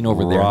happening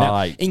over there.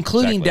 Now,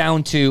 including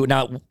down to,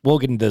 now we'll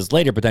get into this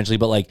later potentially,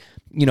 but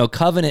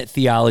covenant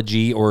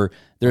theology, or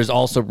there's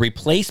also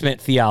replacement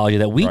theology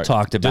that we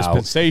talked about.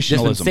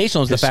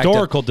 Dispensationalism.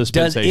 Historical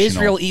dispensationalism. Does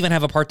Israel even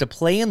have a part to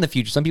play in the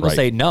future? Some people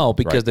say no,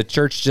 because the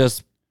church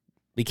just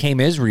became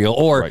Israel,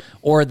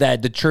 or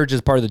that the church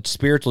is part of the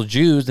spiritual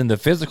Jews, and the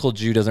physical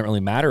Jew doesn't really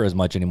matter as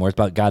much anymore. It's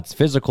about God's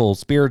physical,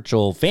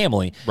 spiritual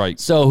family. Right.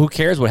 So who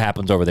cares what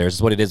happens over there?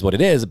 It's what it is, what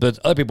it is. But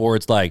other people where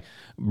it's like,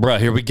 bruh,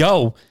 here we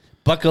go.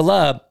 Buckle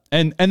up.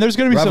 And there's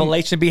going to be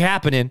revelation be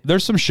happening.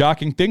 There's some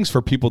shocking things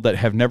for people that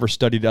have never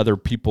studied other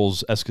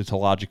people's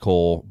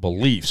eschatological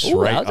beliefs.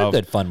 Ooh, right? That's a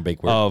good fun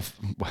big word. Well,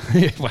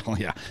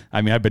 yeah.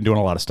 I mean, I've been doing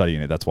a lot of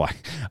studying it. That's why.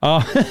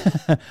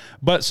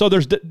 But so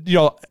there's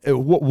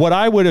what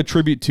I would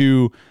attribute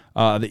to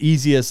the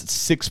easiest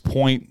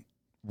 6-point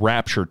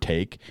rapture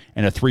take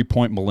and a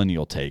 3-point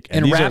millennial take.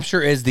 And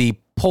rapture is the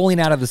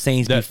pulling out of the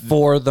saints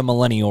before the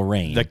millennial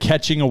reign. The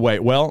catching away.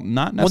 Well,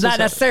 not necessarily. Well, not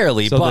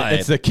necessarily, so but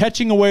it's the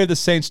catching away of the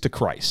saints to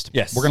Christ.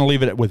 Yes. We're going to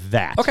leave it with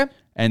that. Okay.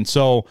 And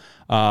so,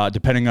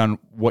 depending on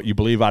what you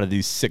believe out of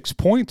these 6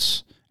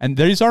 points, and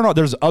there's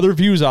other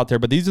views out there,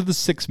 but these are the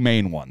 6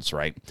 main ones,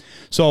 right?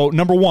 So,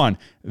 number one,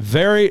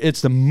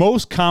 it's the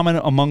most common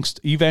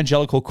amongst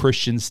evangelical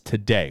Christians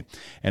today.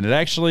 And it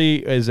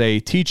actually is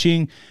a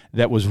teaching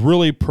that was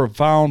really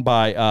profound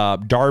by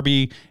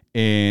Darby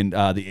in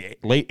the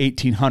late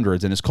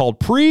 1800s, and it's called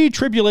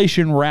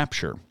pre-tribulation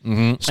rapture.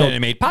 Mm-hmm. So, and it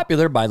made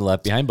popular by the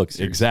Left Behind books.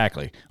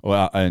 Exactly.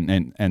 Well,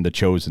 and the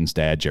Chosen's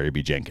dad, Jerry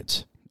B.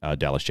 Jenkins.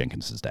 Dallas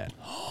Jenkins' dad,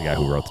 the guy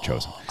who wrote The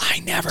Chosen.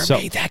 I never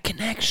made that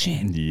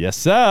connection. Yes,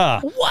 sir.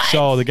 What?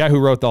 So the guy who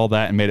wrote all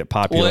that and made it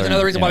popular. Well, that's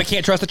another reason why we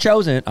can't trust The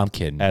Chosen. I'm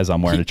kidding. As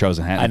I'm wearing a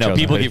Chosen hat. I know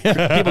people give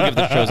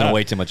The Chosen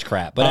way too much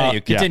crap. But anyway,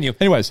 continue. Yeah.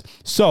 Anyways,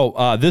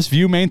 so this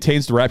view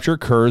maintains the rapture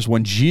occurs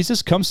when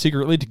Jesus comes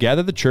secretly to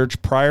gather the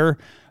church prior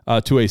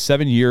to a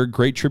 7-year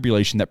great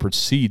tribulation that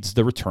precedes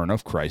the return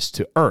of Christ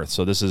to earth.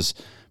 So this is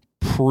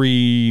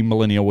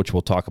pre-millennial, which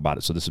we'll talk about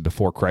it. So this is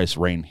before Christ's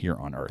reign here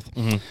on earth.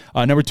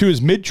 Mm-hmm. Number 2 is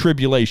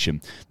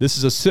mid-tribulation.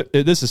 This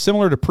is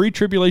similar to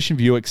pre-tribulation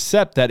view,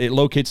 except that it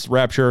locates the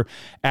rapture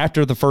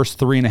after the first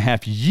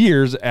 3.5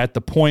 years at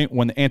the point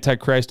when the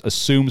Antichrist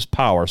assumes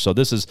power. So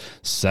this is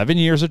 7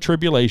 years of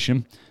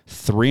tribulation,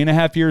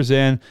 3.5 years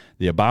in,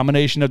 the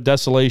abomination of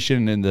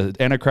desolation, and the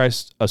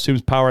Antichrist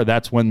assumes power.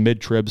 That's when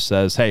mid-trib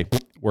says, hey,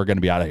 we're going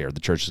to be out of here.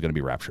 The church is going to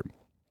be raptured.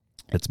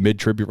 It's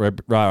mid-trib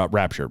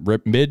rapture.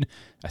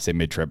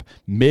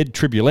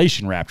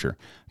 Mid-tribulation rapture.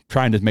 I'm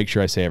trying to make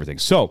sure I say everything.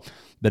 So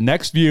the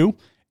next view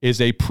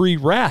is a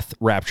pre-wrath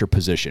rapture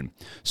position.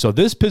 So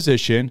this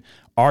position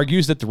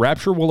argues that the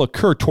rapture will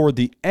occur toward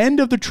the end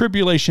of the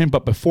tribulation,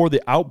 but before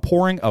the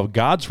outpouring of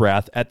God's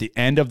wrath at the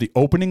end of the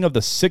opening of the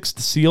 6th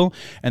seal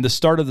and the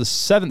start of the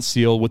 7th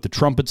seal with the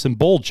trumpets and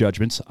bowl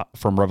judgments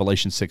from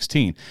Revelation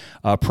 16,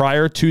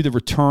 prior to the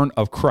return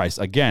of Christ.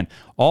 Again,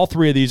 all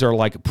 3 of these are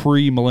like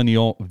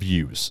pre-millennial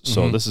views.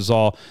 So this is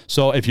all.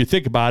 So if you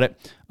think about it,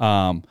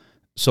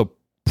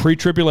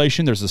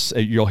 pre-tribulation,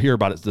 you'll hear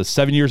about it, the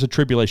 7 years of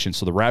tribulation.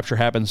 So the rapture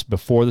happens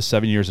before the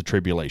 7 years of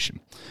tribulation.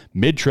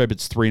 Mid-trib,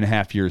 it's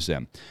 3.5 years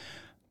in.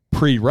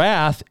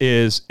 Pre-wrath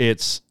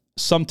it's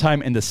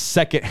sometime in the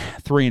second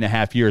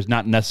 3.5 years,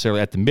 not necessarily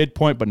at the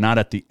midpoint, but not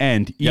at the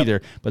end either.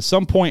 Yep. But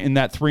some point in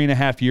that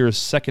 3.5 years,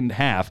 second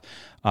half,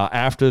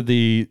 after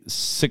the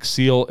 6th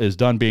seal is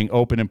done being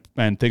opened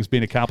and things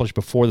being accomplished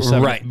before the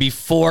 7th. Right.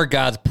 Before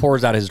God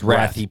pours out his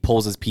wrath, he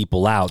pulls his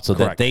people out so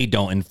that they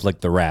don't inflict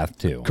the wrath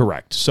too.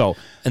 Correct. So,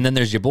 and then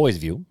there's your boy's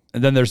view.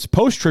 And then there's the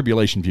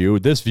post-tribulation view.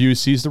 This view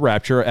sees the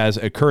rapture as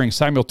occurring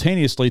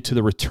simultaneously to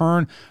the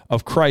return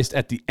of Christ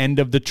at the end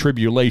of the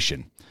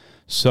tribulation.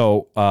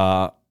 So,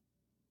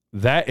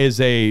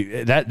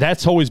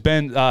 that's always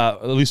been,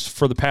 at least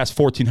for the past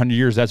 1,400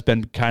 years, that's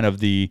been kind of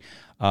the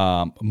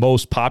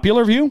most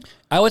popular view.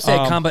 I would say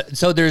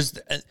so there's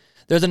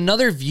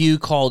another view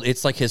called,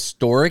 it's like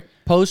historic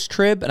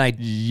post-trib, and I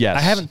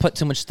haven't put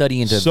too much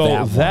study into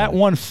that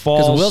one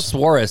falls, because Will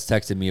Suarez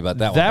texted me about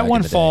that one. That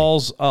one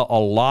falls a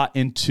lot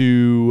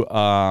into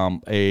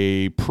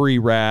a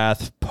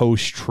pre-wrath,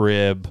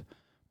 post-trib,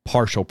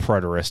 partial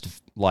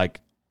preterist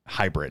like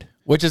hybrid.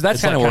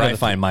 That's kind of where I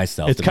find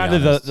myself. It's kind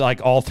of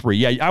like all 3.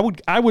 Yeah,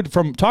 I would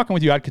from talking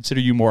with you, I'd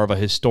consider you more of a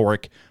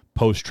historic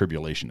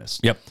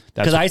post-tribulationist. Yep.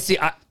 Because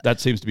that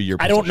seems to be your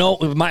position. I don't know.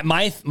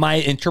 My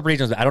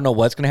interpretation is I don't know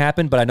what's going to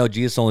happen, but I know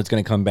Jesus only is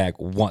going to come back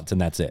once, and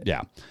that's it.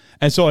 Yeah.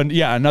 And so,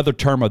 another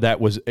term of that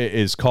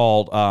is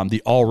called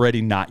the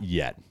already not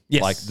yet.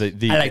 Yes. Like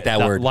I like that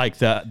word. Like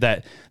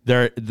that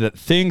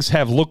things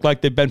have looked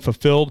like they've been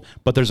fulfilled,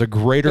 but there's a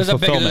greater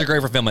fulfillment. There's a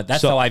greater fulfillment.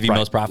 That's how I view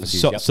most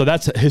prophecies. So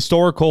that's a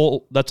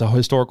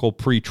historical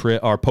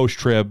pre-trib or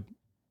post-trib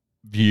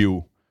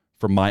view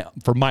from my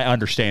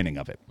understanding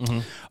of it.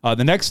 Mm-hmm.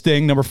 The next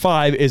thing, number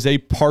 5, is a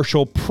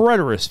partial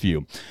preterist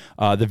view.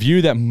 The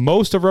view that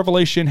most of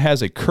Revelation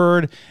has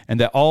occurred and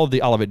that all of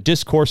the Olivet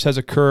Discourse has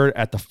occurred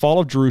at the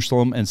fall of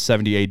Jerusalem in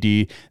 70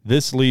 AD.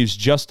 This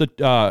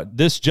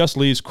just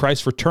leaves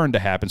Christ's return to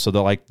happen. So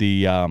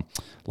they're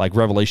like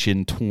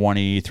Revelation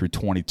 20 through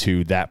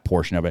 22, that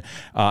portion of it.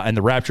 And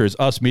the rapture is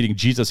us meeting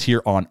Jesus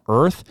here on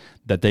earth.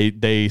 That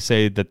they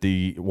say that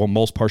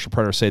most partial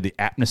preterists say the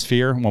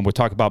atmosphere. When we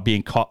talk about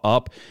being caught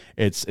up,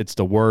 it's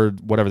the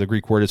word, whatever the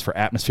Greek word is for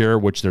atmosphere,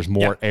 which there's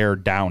more air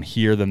down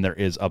here than there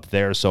is up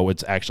there. So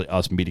it's actually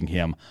us meeting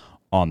him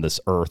on this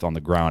earth, on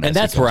the ground. And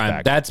that's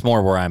that's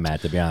more where I'm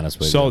at, to be honest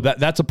with you. So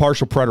that's a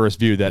partial preterist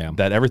view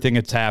that everything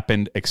has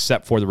happened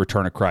except for the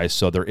return of Christ.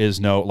 So there is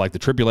no, like, the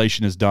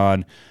tribulation is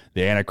done.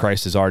 The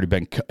Antichrist has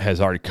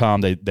already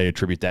come. They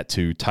attribute that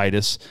to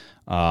Titus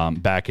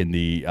back in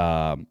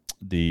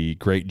the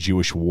great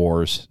Jewish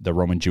wars, the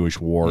Roman Jewish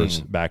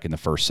wars back in the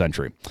 1st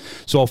century.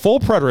 So a full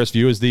preterist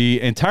view is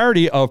the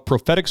entirety of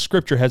prophetic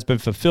scripture has been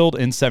fulfilled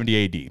in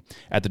 70 AD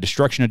at the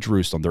destruction of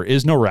Jerusalem. There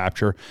is no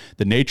rapture.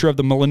 The nature of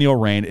the millennial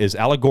reign is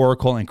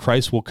allegorical, and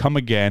Christ will come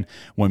again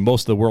when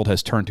most of the world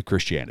has turned to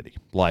Christianity.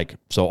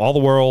 So all the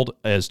world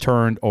has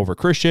turned over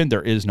Christian.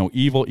 There is no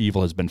evil.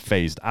 Evil has been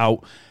phased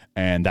out,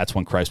 and that's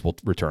when Christ will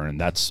return, and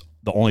that's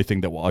the only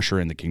thing that will usher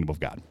in the kingdom of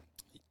God.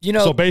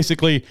 So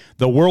basically,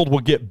 the world will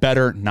get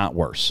better, not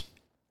worse.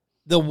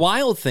 The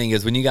wild thing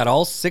is when you got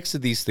all 6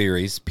 of these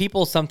theories,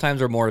 people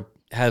sometimes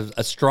have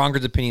a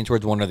stronger opinion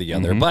towards one or the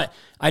other. But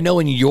I know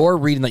in your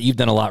reading that you've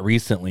done a lot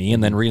recently,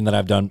 and then reading that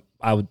I've done,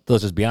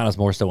 let's just be honest,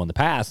 more so in the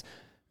past,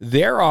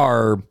 there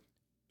are,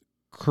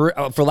 for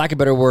lack of a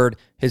better word,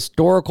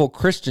 historical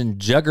Christian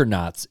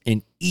juggernauts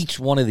in each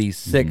one of these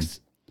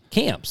 6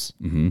 camps.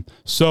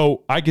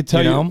 So I could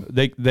tell you,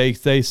 they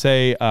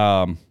say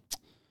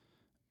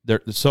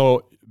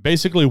so.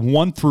 Basically,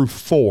 1 through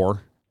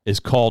 4 is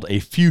called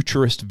a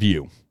futurist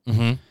view.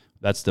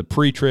 That's the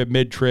pre-trib,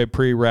 mid-trib,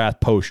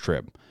 pre-wrath,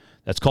 post-trib.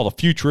 That's called a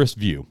futurist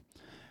view.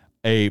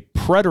 A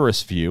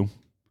preterist view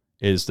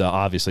is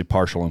obviously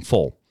partial and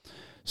full.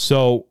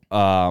 So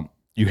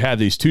you have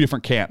these 2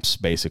 different camps,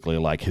 basically,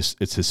 like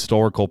it's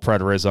historical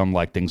preterism,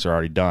 like things are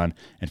already done,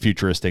 and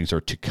futurist things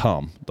are to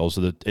come. Those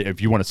are if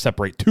you want to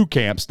separate 2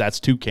 camps, that's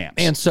 2 camps.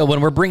 And so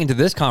when we're bringing to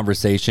this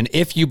conversation,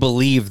 if you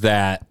believe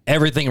that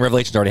everything in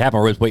Revelation's already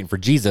happened, we're just waiting for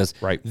Jesus,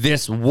 right?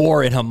 This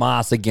war in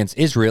Hamas against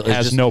Israel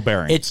has no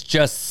bearing. It's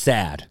just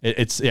sad.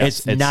 It's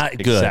not good.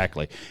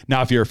 Exactly.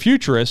 Now, if you're a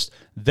futurist,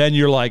 then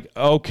you're like,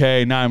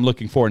 okay, now I'm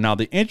looking forward. Now,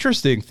 the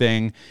interesting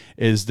thing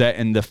is that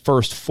in the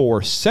first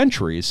 4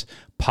 centuries,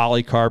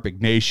 Polycarp,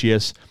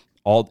 Ignatius,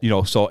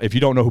 so if you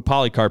don't know who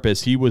Polycarp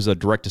is, he was a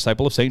direct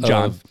disciple of St.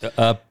 John.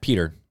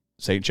 Peter.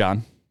 St.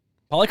 John.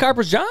 Polycarp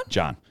was John?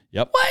 John.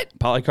 Yep. What?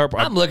 Polycarp.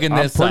 I'm looking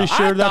this up. I'm pretty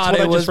sure that's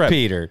what I just read.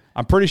 Peter.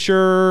 I'm pretty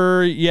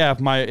sure, yeah,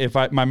 if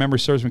my memory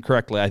serves me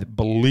correctly, I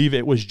believe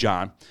it was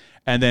John.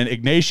 And then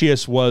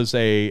Ignatius was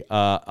a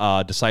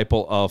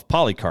disciple of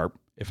Polycarp,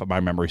 if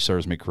my memory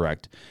serves me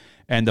correct.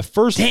 And the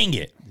first... Dang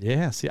it.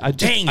 Yeah, see, I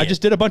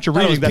just did a bunch of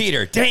reading.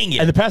 Peter, dang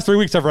it. And the past 3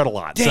 weeks, I've read a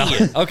lot. Dang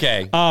it.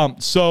 Okay.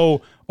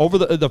 So over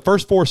the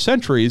first 4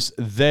 centuries,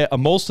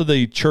 most of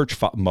the church,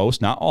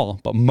 not all,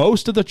 but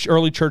most of the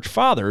early church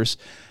fathers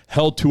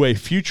held to a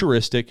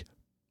futuristic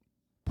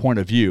point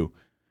of view.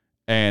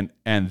 And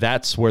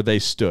that's where they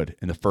stood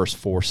in the first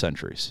 4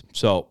 centuries.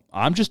 So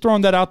I'm just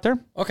throwing that out there.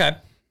 Okay.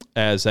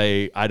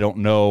 I don't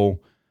know.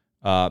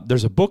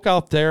 There's a book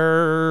out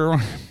there.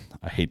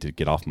 I hate to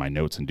get off my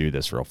notes and do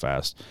this real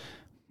fast.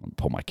 I'll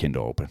pull my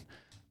Kindle open.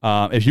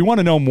 If you want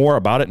to know more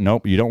about it,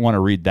 nope, you don't want to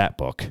read that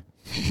book.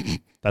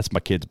 That's my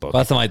kid's book.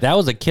 Well, that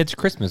was a kid's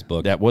Christmas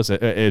book. That was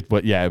it's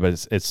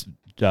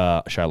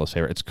Shiloh's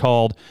favorite. It's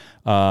called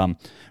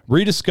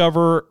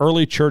Rediscover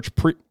Early Church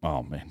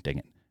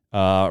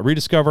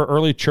Rediscover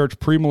Early Church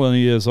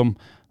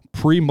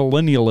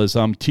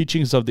Premillennialism,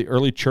 Teachings of the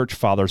Early Church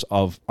Fathers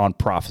on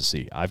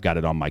Prophecy. I've got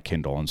it on my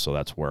Kindle, and so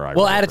that's where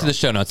we'll add it to the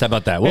show notes. How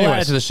about that? We'll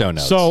add it to the show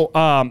notes. So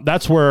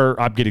that's where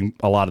I'm getting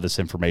a lot of this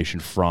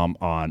information from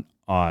on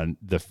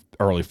the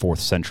early 4th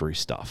century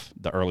stuff,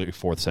 the early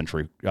 4th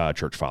century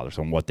church fathers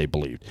and what they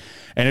believed.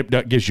 And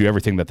it gives you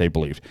everything that they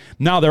believed.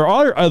 Now, there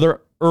are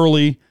other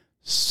early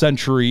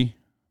century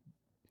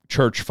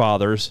church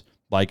fathers,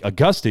 like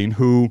Augustine,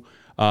 who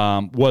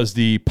was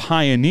the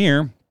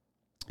pioneer.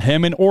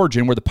 Him and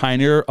Origen were the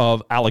pioneer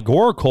of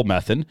allegorical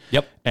method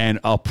and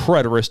a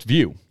preterist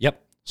view.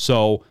 Yep.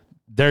 So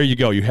there you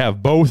go. You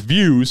have both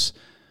views,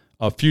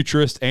 a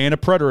futurist and a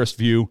preterist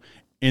view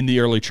in the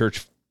early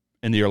church.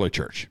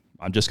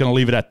 I'm just going to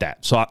leave it at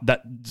that. So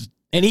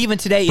and even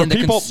today in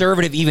the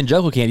conservative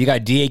evangelical camp, you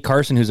got D.A.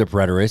 Carson, who's a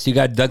preterist. You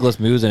got Douglas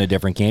Moo in a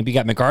different camp. You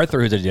got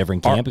MacArthur, who's in a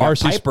different camp. You got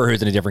Piper,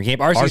 who's in a different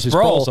camp. R.C.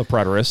 Sproul's a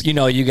preterist.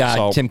 You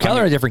got Tim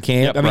Keller in a different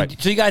camp. Right.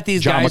 So you got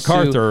these John guys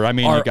MacArthur.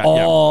 You got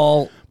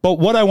all... But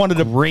what I wanted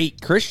to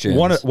great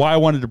Christians. Why I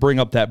wanted to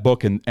bring up that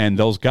book and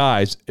those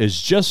guys is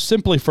just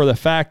simply for the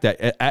fact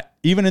that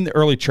even in the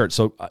early church,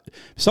 so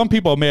some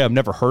people may have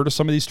never heard of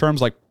some of these terms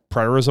like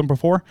preterism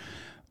before,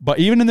 but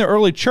even in the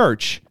early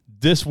church,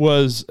 this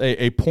was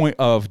a point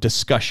of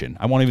discussion.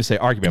 I won't even say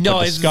argument,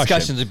 but discussion.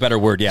 Discussion's a better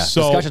word, yeah.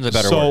 Discussion's a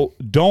better word. So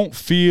don't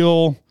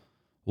feel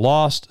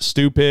lost,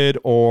 stupid,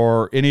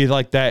 or any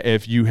like that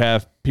if you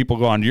have people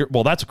going,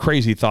 well, that's a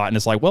crazy thought. And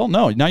it's like, well,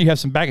 no, now you have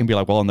some back and be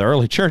like, well, in the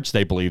early church,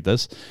 they believe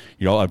this.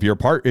 If you're a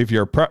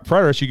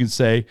preterist, you can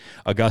say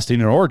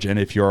Augustine and Origen.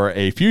 If you're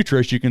a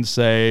futurist, you can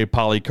say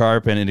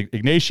Polycarp and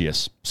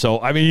Ignatius.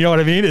 So, I mean, you know what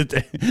I mean?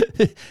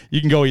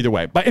 You can go either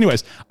way. But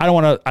anyways, I don't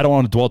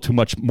want to dwell too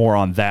much more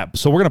on that.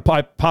 So we're going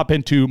to pop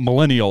into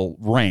millennial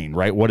reign,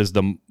 right? What is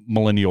the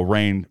millennial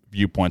reign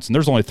viewpoints? And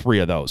there's only 3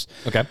 of those.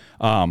 Okay.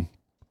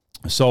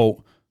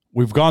 So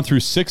we've gone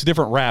through 6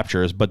 different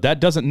raptures, but that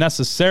doesn't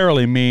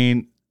necessarily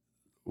mean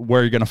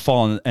where you're going to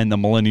fall in the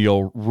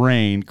millennial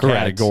reign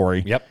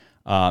category. Yep.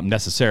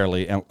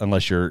 Necessarily,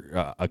 unless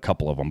you're a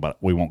couple of them, but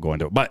we won't go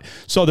into it. But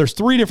so there's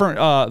three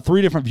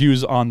different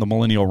views on the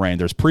millennial reign.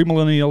 There's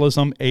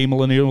premillennialism,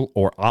 amillennial,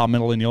 or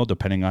amillennial,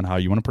 depending on how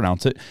you want to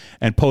pronounce it,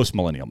 and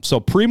postmillennium. So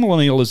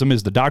premillennialism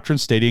is the doctrine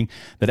stating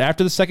that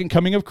after the second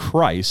coming of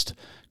Christ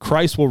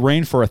will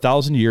reign for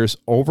 1,000 years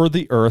over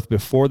the earth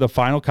before the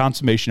final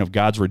consummation of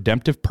God's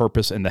redemptive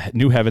purpose in the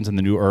new heavens and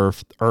the new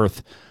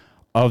earth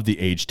of the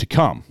age to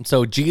come.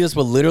 So Jesus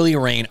will literally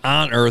reign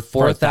on earth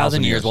for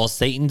 1,000 years while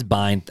Satan's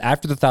bind.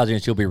 After the 1,000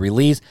 years, he'll be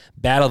released.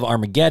 Battle of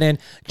Armageddon.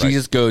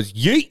 Jesus goes,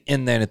 yeet,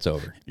 and then it's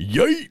over.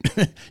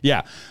 Yeet.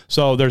 Yeah.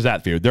 So there's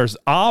that view. There's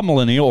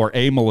amillennial or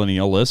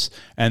amillennialists,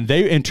 and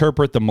they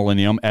interpret the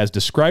millennium as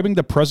describing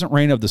the present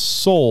reign of the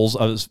souls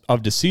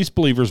of deceased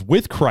believers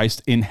with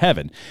Christ in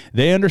heaven.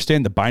 They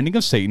understand the binding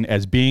of Satan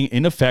as being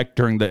in effect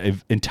during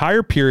the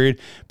entire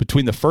period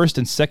between the first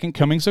and second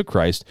comings of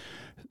Christ,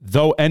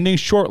 though ending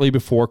shortly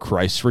before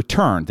Christ's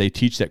return. They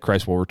teach that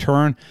Christ will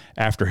return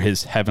after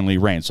his heavenly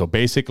reign. So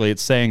basically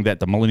it's saying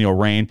that the millennial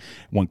reign,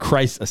 when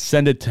Christ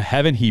ascended to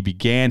heaven, he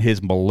began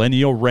his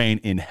millennial reign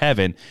in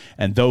heaven,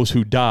 and those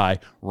who die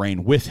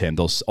reign with him.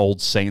 Those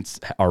old saints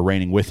are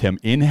reigning with him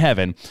in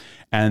heaven,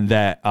 and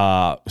that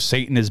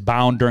Satan is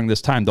bound during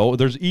this time. Though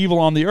there's evil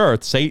on the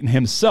earth, Satan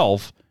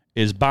himself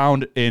is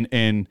bound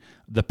in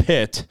the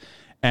pit,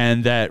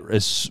 and that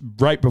is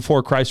right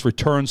before Christ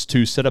returns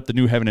to set up the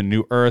new heaven and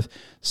new earth.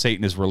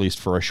 Satan is released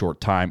for a short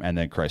time, and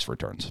then Christ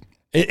returns.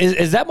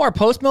 Is that more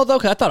post-mill, though?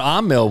 Because I thought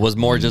on-mill was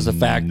more just a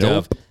fact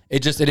of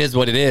it is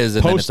what it is,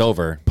 and then it's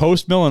over.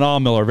 Post-mill and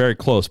on-mill are very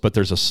close, but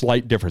there's a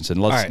slight difference. And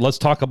let's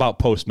talk about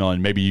post-mill,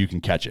 and maybe you can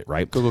catch it,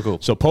 right? Cool.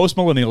 So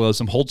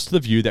post-millennialism holds to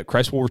the view that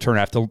Christ will return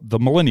after the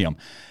millennium.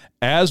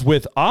 As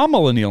with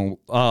amillennialism,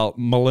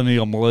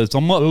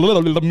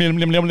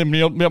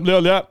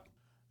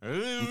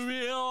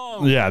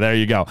 yeah, there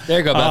you go. There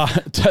you go,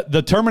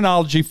 the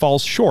terminology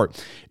falls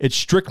short. It's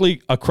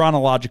strictly a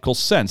chronological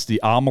sense. The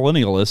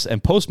amillennialists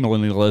and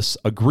postmillennialists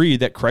agree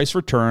that Christ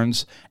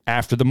returns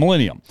after the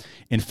millennium.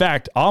 In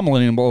fact,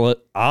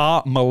 amillennialists,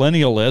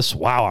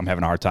 wow, I'm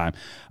having a hard time,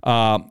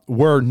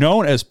 were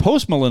known as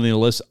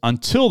postmillennialists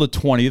until the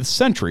 20th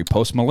century.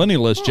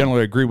 Postmillennialists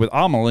generally agree with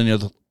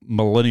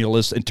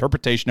amillennialists'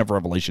 interpretation of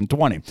Revelation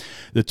 20.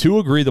 The two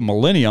agree the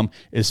millennium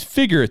is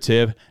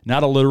figurative,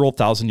 not a literal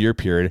 1,000-year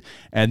period,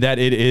 and that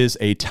it is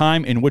a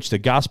time in which the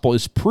gospel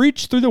is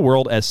preached through the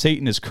world as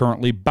Satan is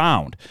currently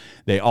bound.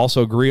 They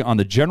also agree on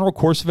the general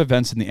course of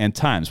events in the end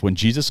times. When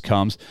Jesus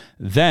comes,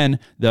 then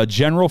the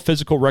general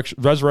physical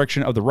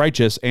resurrection of the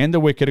righteous and the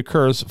wicked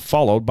occurs,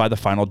 followed by the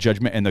final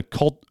judgment and the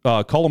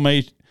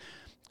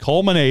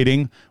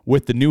culminating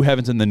with the new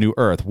heavens and the new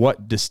earth.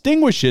 What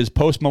distinguishes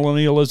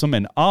postmillennialism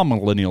and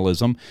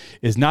amillennialism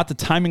is not the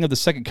timing of the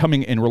second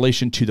coming in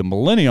relation to the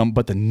millennium,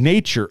 but the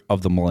nature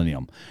of the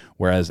millennium.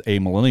 Whereas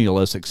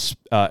amillennialists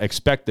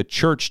expect the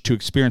church to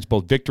experience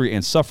both victory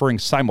and suffering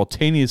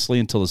simultaneously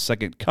until the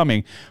second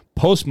coming,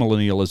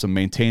 postmillennialism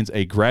maintains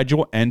a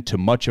gradual end to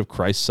much of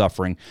Christ's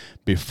suffering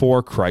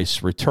before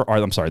Christ's return.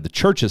 The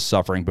church's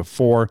suffering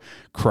before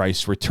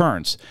Christ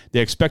returns. They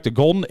expect a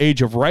golden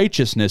age of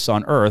righteousness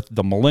on earth,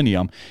 the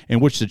millennium,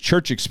 in which the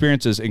church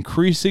experiences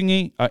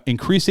increasing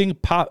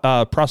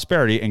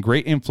prosperity and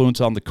great influence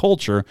on the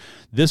culture.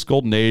 This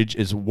golden age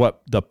is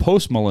what the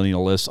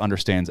postmillennialist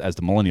understands as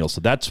the millennial.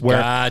 So that's where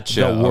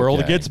the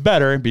world gets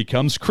better and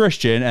becomes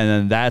Christian, and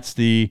then that's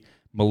the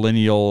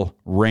millennial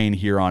reign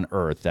here on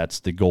earth. That's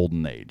the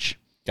golden age.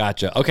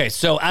 Gotcha. Okay,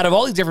 so out of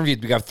all these different views,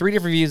 we got 3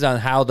 different views on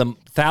how the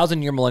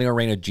 1,000-year millennial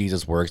reign of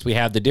Jesus works. We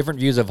have the different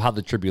views of how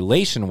the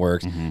tribulation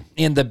works,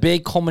 and the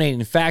big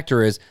culminating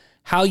factor is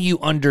how you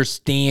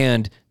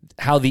understand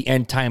how the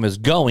end time is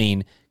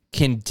going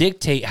can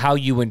dictate how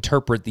you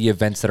interpret the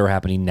events that are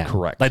happening now.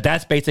 Correct. Like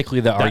that's basically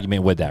the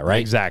argument with that,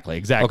 right?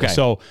 Exactly. Okay.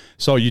 So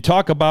you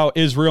talk about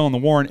Israel and the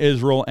war in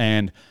Israel,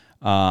 and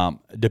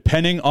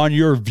depending on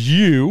your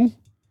view,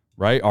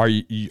 right? Are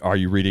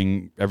you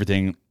reading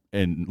everything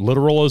in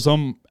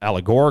literalism,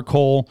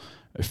 allegorical,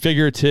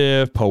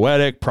 figurative,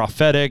 poetic,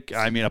 prophetic?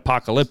 I mean,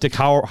 apocalyptic.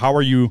 How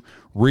are you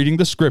reading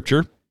the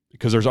scripture?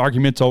 Because there's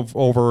arguments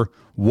over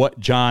what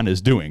John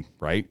is doing,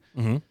 right?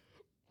 Mm-hmm.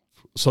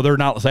 So they're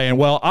not saying,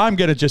 well, I'm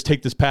going to just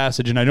take this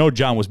passage, and I know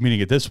John was meaning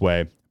it this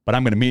way, but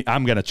I'm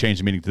going to change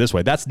the meaning to this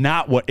way. That's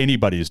not what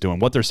anybody is doing.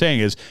 What they're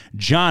saying is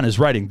John is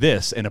writing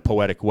this in a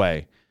poetic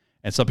way.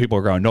 And some people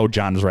are going, no,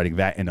 John is writing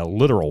that in a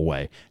literal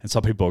way. And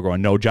some people are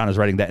going, no, John is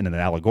writing that in an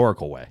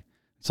allegorical way.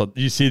 So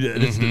you see,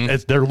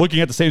 they're looking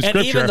at the same scripture.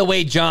 And even the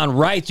way John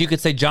writes, you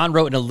could say John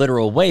wrote in a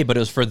literal way, but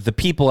it was for the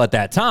people at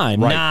that time,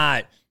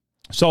 not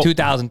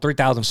 2,000,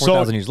 3,000,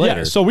 4,000 years later.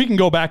 Yeah, so we can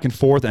go back and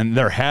forth, and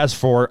there has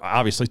for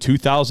obviously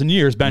 2,000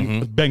 years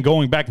been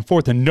going back and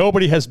forth, and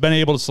nobody has been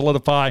able to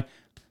solidify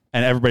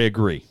and everybody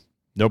agree.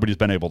 Nobody's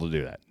been able to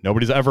do that.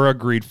 Nobody's ever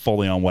agreed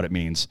fully on what it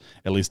means,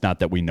 at least not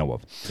that we know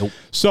of. Nope.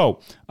 So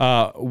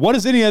what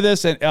does any of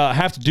this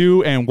have to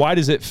do, and why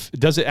does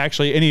it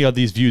actually, any of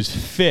these views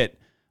fit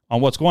on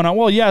what's going on?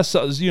 Well, yes,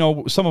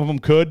 some of them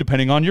could,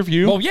 depending on your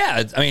view. Well,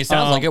 yeah. I mean, it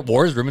sounds like it.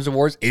 Wars, rumors of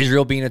wars,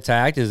 Israel being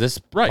attacked. Is this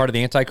part of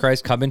the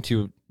Antichrist coming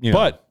to,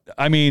 But,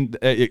 I mean,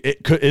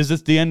 is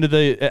this the end of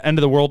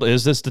the world?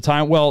 Is this the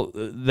time? Well,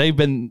 they've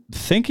been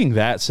thinking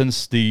that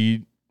since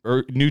the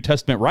New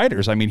Testament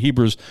writers. I mean,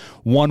 Hebrews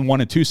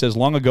 1:1-2 says,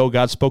 long ago,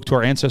 God spoke to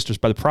our ancestors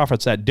by the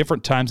prophets at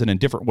different times and in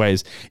different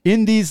ways.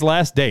 In these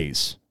last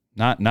days,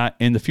 not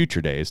in the future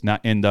days, not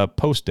in the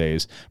post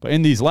days, but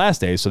in these last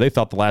days. So they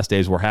thought the last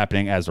days were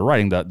happening as they're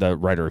writing, the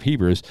writer of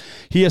Hebrews.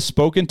 He has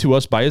spoken to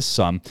us by his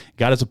Son.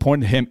 God has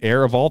appointed him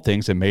heir of all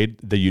things and made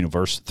the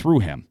universe through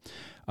him.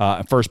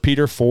 1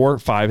 Peter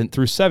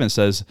 4:5-7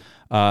 says,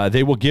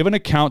 they will give an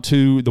account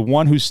to the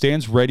one who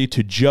stands ready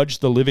to judge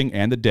the living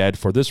and the dead.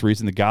 For this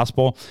reason, the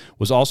gospel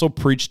was also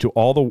preached to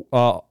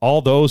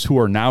all those who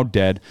are now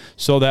dead,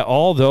 so that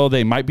although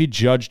they might be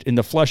judged in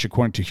the flesh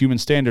according to human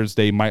standards,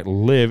 they might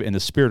live in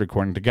the spirit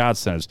according to God's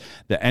standards.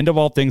 The end of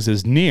all things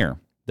is near.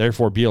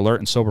 Therefore, be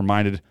alert and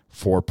sober-minded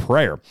for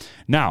prayer.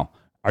 Now,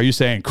 are you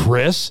saying,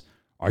 Chris,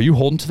 are you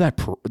holding to that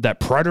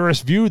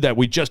preterist view that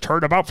we just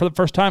heard about for the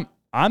first time?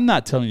 I'm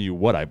not telling you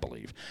what I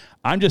believe.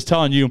 I'm just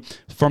telling you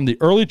from the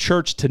early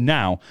church to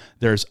now,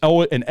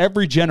 in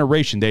every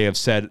generation they have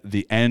said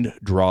the end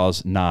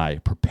draws nigh.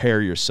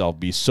 Prepare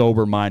yourself, be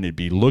sober-minded,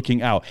 be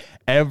looking out.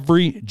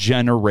 Every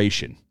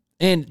generation.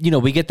 And,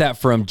 we get that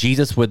from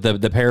Jesus with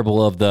the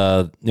parable of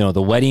the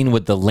wedding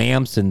with the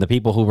lamps and the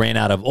people who ran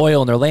out of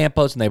oil in their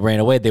lampposts and they ran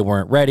away. They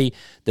weren't ready.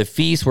 The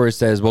feast where it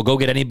says, well, go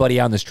get anybody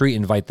on the street,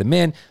 invite them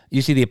in.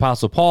 You see the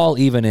Apostle Paul,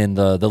 even in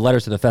the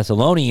letters to the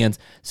Thessalonians,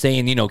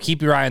 saying,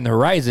 keep your eye on the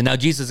horizon. Now,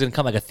 Jesus is going to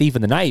come like a thief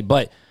in the night,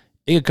 but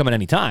it could come at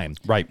any time.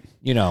 Right.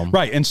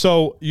 Right. And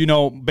so,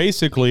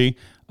 basically,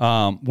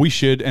 we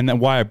should, and then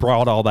why I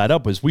brought all that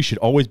up is we should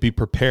always be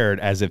prepared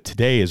as if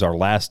today is our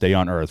last day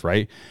on earth,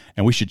 right?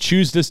 And we should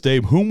choose this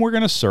day whom we're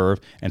going to serve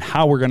and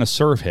how we're going to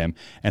serve him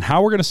and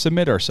how we're going to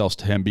submit ourselves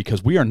to him,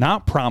 because we are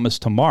not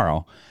promised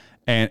tomorrow.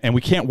 And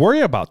we can't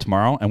worry about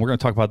tomorrow, and we're going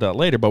to talk about that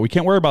later, but we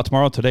can't worry about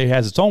tomorrow. Today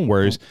has its own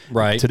worries.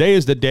 Right. Today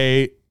is the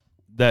day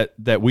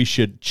that we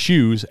should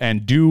choose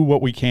and do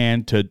what we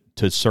can to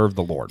serve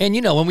the Lord. And,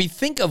 when we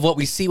think of what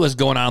we see what's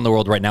going on in the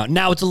world right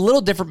now it's a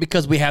little different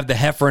because we have the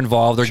heifer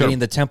involved. They're getting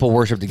the temple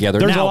worship together.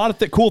 There's a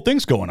lot of cool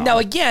things going on. Now,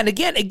 again,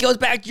 it goes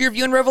back to your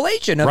view in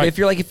Revelation. Right. If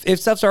you're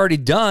if stuff's already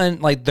done,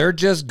 they're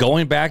just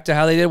going back to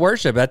how they did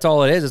worship. That's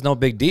all it is. It's no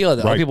big deal.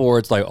 Other people where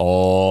it's like,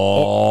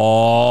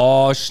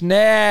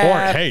 snap.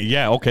 Or, hey,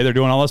 yeah, okay, they're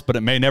doing all this, but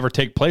it may never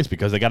take place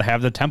because they got to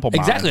have the temple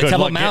mount. Exactly, the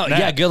temple mount.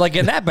 Yeah, good luck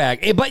getting that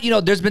back. But,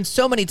 there's been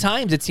so many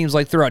times, it seems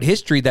like throughout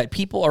history, that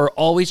people are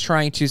always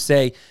trying to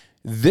say,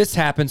 this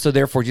happened, so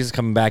therefore Jesus is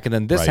coming back, and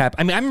then this happened.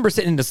 I mean, I remember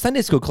sitting in a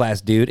Sunday school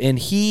class, dude, and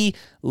he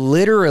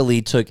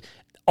literally took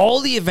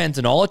all the events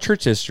in all of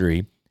church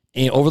history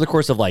over the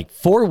course of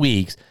 4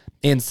 weeks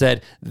and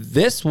said,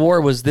 this war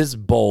was this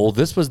bowl,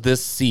 this was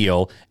this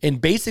seal, and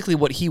basically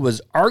what he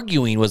was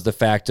arguing was the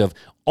fact of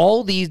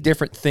all these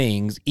different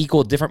things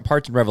equal different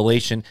parts in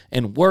Revelation,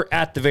 and we're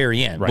at the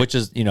very end, which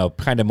is,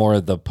 kind of more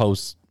of the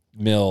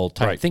post-mill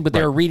type thing, but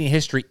they were reading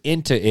history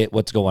into it,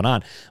 what's going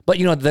on. But,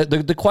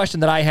 the question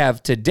that I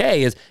have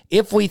today is,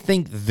 if we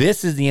think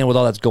this is the end with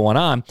all that's going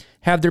on,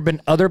 have there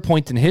been other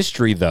points in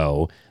history,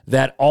 though,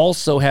 that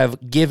also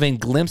have given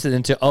glimpses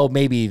into,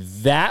 maybe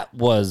that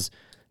was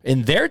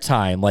in their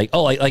time, I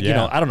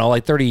don't know,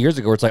 30 years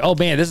ago, it's oh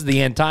man, this is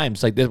the end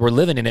times. We're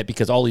living in it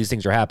because all these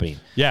things are happening.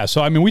 Yeah.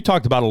 So, I mean, we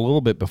talked about it a little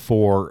bit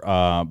before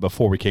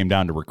we came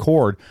down to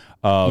record,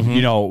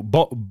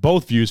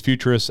 both views,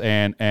 futurists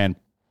and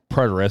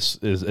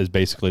preterists is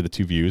basically the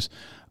two views,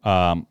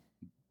 that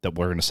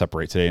we're going to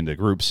separate today into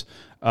groups,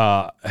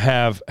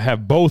 have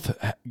both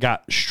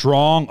got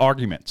strong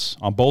arguments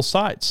on both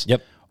sides.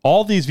 Yep.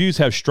 All these views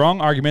have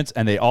strong arguments,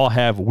 and they all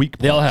have weak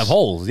points. They all have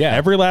holes, yeah.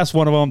 Every last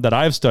one of them that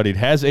I've studied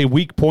has a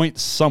weak point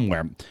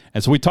somewhere.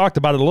 And so we talked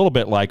about it a little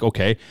bit,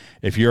 okay,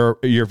 if you're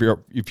a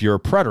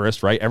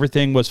preterist, right,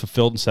 everything was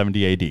fulfilled in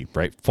 70 AD,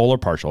 right, full or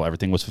partial,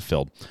 everything was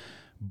fulfilled.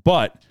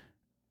 But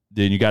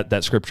then you got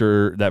that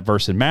scripture, that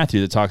verse in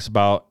Matthew that talks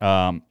about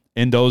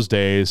in those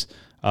days,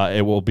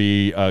 it will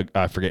be a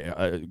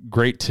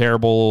great,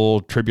 terrible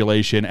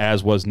tribulation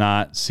as was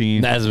not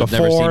seen as before.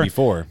 Never seen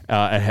before.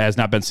 It has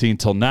not been seen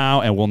till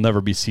now and will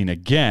never be seen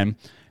again.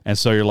 And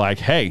so you're like,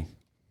 hey,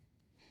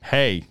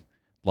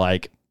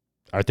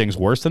 are things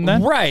worse than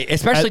that? Right,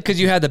 especially because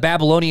you had the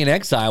Babylonian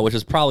exile, which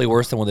is probably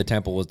worse than when the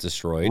temple was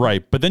destroyed.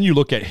 Right, but then you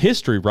look at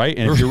history, right?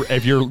 And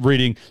if you're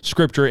reading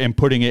scripture and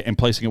putting it and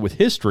placing it with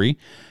history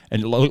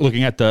and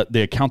looking at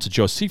the accounts of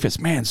Josephus,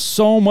 man,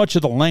 so much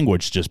of the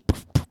language just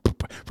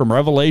from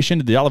Revelation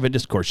to the Olivet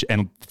Discourse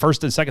and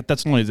 1st and 2nd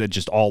Thessalonians, it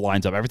just all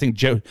lines up. Everything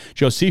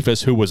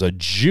Josephus, who was a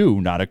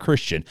Jew, not a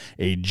Christian,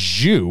 a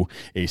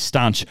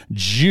staunch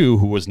Jew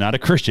who was not a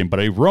Christian, but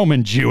a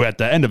Roman Jew at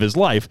the end of his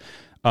life,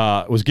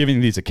 was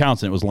giving these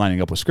accounts, and it was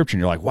lining up with Scripture. And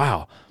you're like,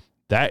 wow,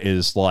 that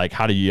is like,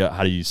 how do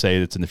you say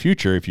it's in the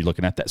future if you're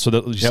looking at that? So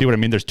you see what I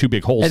mean? There's two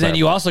big holes. And then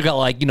you also got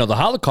like, the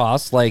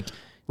Holocaust, like.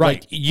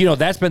 Right. Like,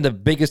 that's been the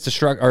biggest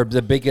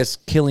the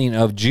biggest killing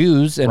of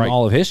Jews in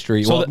all of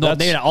history. So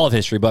maybe not all of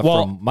history, but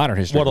from modern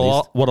history. What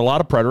a lot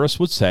of preterists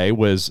would say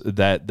was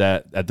that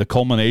at the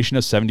culmination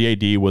of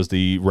 70 AD was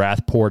the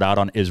wrath poured out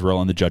on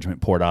Israel and the judgment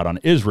poured out on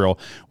Israel,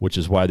 which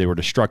is why they were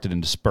destructed and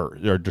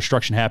dispersed. Their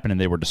destruction happened and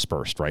they were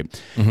dispersed, right?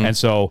 Mm-hmm. And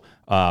so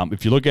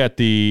if you look at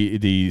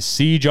the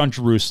siege on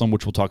Jerusalem,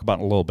 which we'll talk about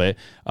in a little bit,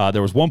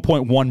 there was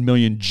 1.1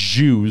 million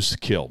Jews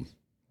killed.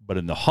 But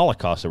in the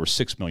Holocaust, there were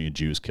 6 million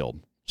Jews killed.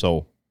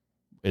 So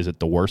is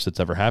it the worst that's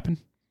ever happened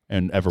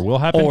and ever will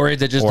happen? Or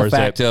is it just the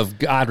fact of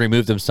God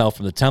removed himself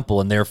from the temple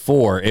and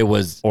therefore it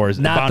was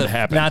not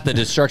the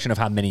destruction of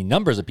how many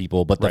numbers of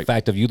people, but the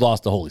fact of you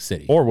lost the holy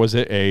city? Or was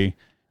it a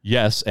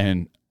yes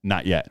and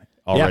not yet,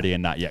 already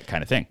and not yet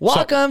kind of thing?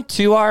 Welcome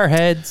to our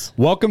heads.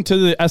 Welcome to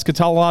the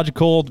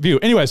eschatological view.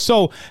 Anyway,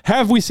 so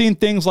have we seen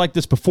things like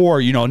this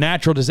before?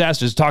 Natural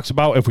disasters. It talks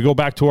about, if we go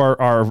back to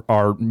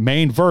our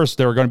main verse,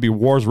 there are going to be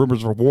wars,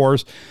 rumors of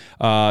wars.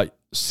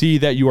 See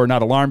that you are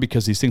not alarmed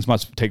because these things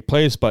must take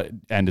place,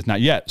 and it's not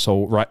yet.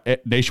 So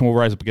nation will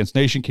rise up against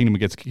nation, kingdom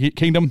against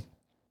kingdom.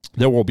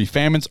 There will be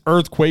famines,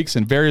 earthquakes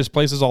in various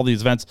places, all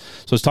these events.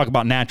 So let's talk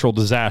about natural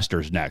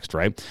disasters next,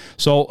 right?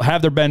 So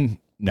have there been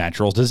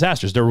natural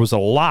disasters? There was a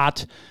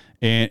lot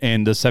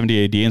in the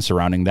 70 AD and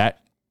surrounding that,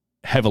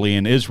 heavily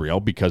in Israel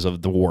because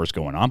of the wars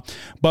going on.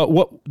 But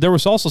there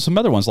was also some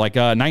other ones like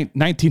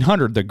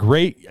 1900, the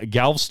Great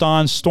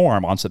Galveston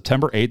Storm on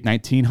September 8,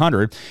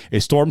 1900.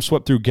 A storm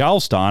swept through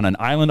Galveston, an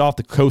island off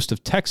the coast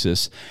of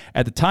Texas.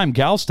 At the time,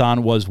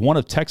 Galveston was one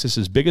of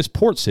Texas's biggest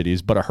port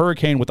cities, but a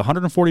hurricane with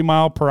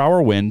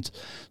 140-mile-per-hour winds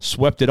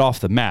swept it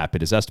off the map.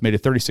 It is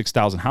estimated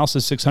 36,000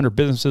 houses, 600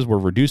 businesses were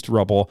reduced to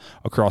rubble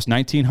across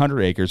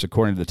 1,900 acres,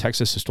 according to the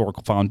Texas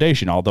Historical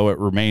Foundation. Although it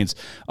remains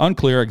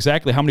unclear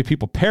exactly how many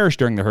people perished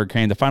during the hurricane,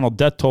 the final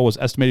death toll was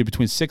estimated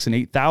between 6,000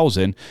 and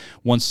 8,000,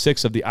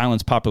 1/6 of the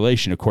island's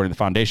population, according to the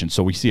foundation.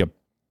 So we see a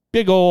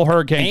big old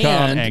hurricane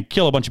come and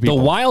kill a bunch of people.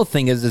 The wild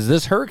thing is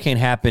this hurricane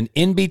happened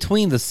in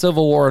between the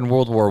Civil War and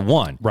World War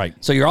I. Right.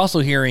 So you're also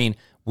hearing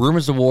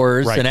rumors of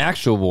wars and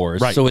actual wars.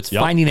 Right. So it's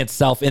finding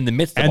itself in the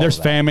midst of and there's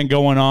famine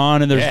going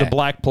on, and there's the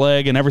Black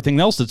Plague and everything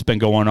else that's been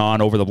going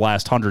on over the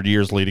last 100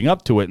 years leading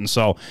up to it. And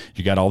so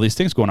you got all these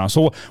things going on.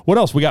 So what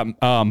else? We got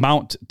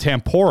Mount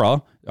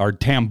Tambora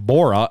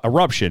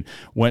eruption.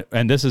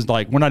 And this is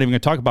like, we're not even going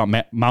to talk about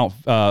Mount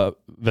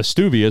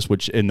Vesuvius,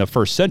 which in the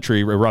first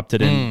century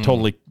erupted and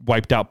totally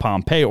wiped out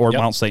Pompeii or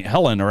Mount St.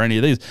 Helen or any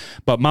of these.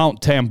 But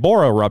Mount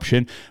Tambora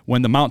eruption,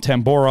 when the Mount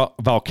Tambora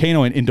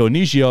volcano in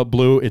Indonesia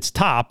blew its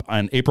top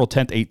on April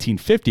 10th,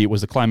 1850, it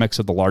was the climax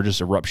of the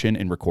largest eruption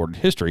in recorded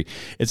history.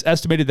 It's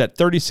estimated that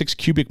 36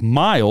 cubic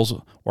miles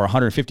or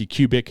 150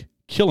 cubic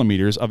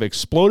kilometers of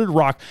exploded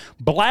rock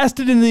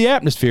blasted into the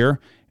atmosphere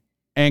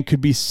and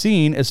could be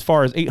seen as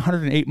far as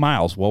 808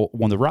 miles. Well,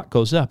 when the rock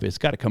goes up, it's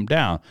got to come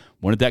down.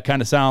 Wouldn't that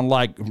kind of sound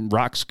like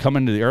rocks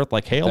coming to the earth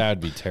like hail?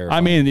 That'd be terrible.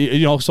 I mean,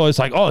 so it's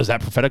like, is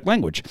that prophetic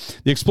language?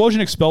 The explosion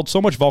expelled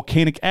so much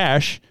volcanic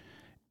ash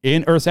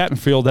in Earth's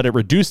atmosphere that it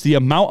reduced the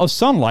amount of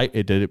sunlight.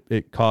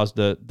 It caused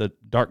the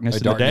darkness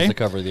of the day to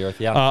cover the earth.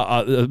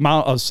 The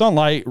amount of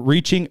sunlight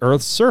reaching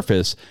Earth's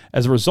surface.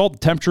 As a result, the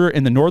temperature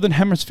in the northern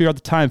hemisphere at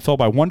the time fell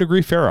by 1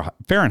 degree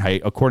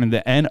Fahrenheit, according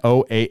to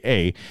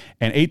NOAA,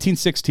 and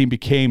 1816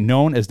 became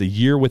known as the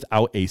year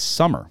without a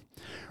summer.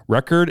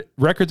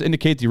 Records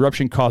indicate the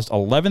eruption caused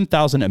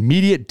 11,000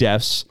 immediate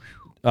deaths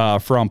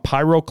from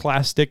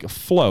pyroclastic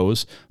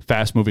flows,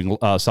 fast-moving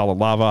solid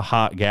lava,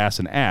 hot gas,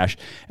 and ash,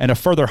 and a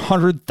further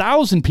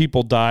 100,000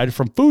 people died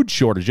from food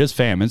shortages,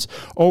 famines,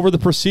 over the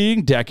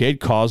preceding decade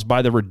caused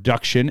by the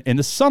reduction in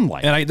the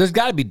sunlight. And there's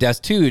got to be deaths,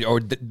 too,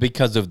 or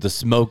because of the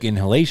smoke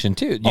inhalation,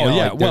 too.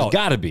 There's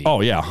got to be.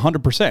 Oh, yeah,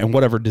 100%. And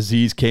whatever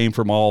disease came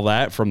from all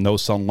that, from no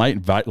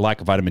sunlight, lack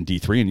of vitamin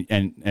D3,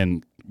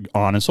 and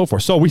on and so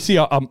forth. So we see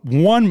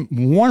one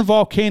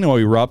volcano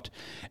erupt,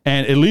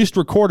 and at least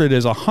recorded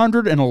as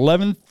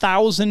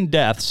 111,000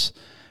 deaths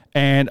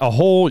and a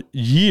whole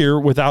year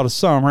without a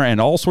summer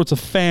and all sorts of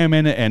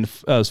famine and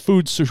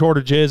food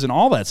shortages and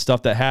all that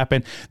stuff that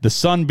happened. The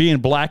sun being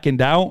blackened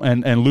out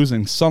and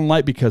losing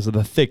sunlight because of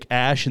the thick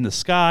ash in the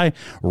sky,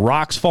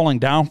 rocks falling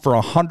down for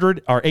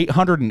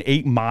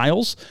 808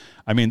 miles.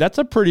 I mean, that's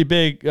a pretty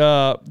big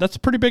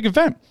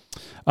event.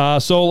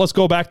 So let's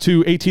go back to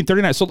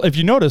 1839. So if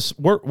you notice,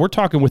 we're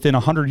talking within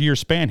 100-year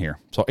span here.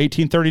 So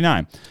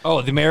 1839.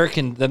 Oh,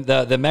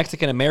 the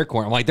Mexican American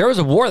War. I'm like, there was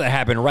a war that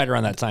happened right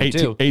around that time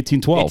too.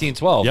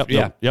 1812.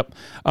 Yep.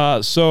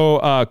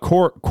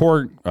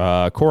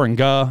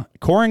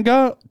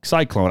 Coringa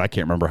cyclone. I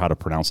can't remember how to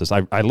pronounce this.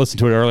 I listened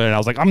to it earlier and I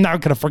was like, I'm not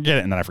going to forget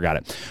it, and then I forgot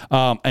it.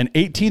 In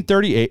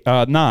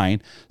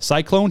 1839,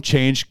 cyclone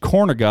changed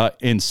Coringa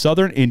in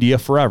southern India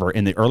forever.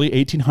 In the early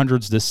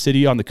 1800s, this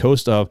city on the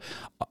coast of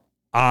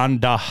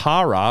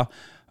Andhra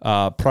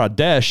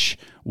Pradesh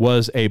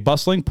was a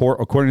bustling port,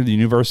 according to the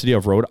University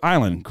of Rhode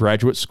Island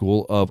Graduate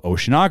School of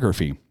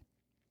Oceanography.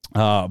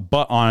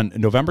 But on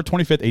November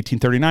 25th,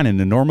 1839, an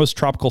enormous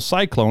tropical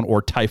cyclone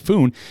or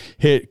typhoon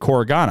hit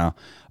Corregana,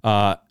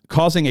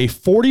 causing a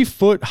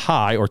 40-foot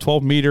high or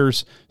 12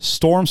 meters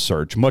storm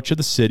surge. Much of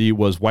the city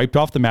was wiped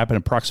off the map and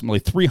approximately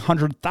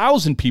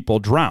 300,000 people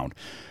drowned.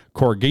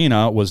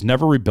 Corregana was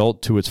never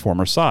rebuilt to its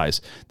former size.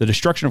 The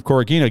destruction of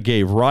Corregana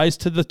gave rise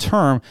to the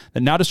term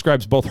that now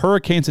describes both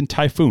hurricanes and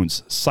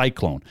typhoons,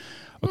 cyclone.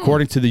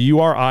 According to the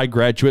URI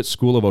Graduate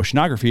School of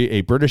Oceanography,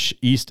 a British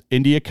East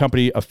India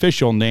Company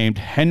official named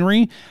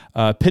Henry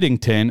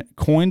Piddington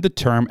coined the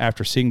term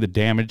after seeing the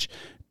damage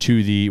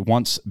to the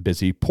once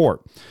busy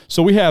port.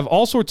 So we have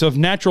all sorts of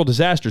natural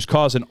disasters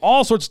causing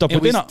all sorts of stuff.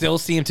 And we still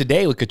see them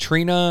today with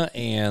Katrina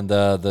and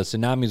the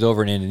tsunamis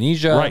over in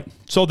Indonesia. Right.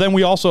 So then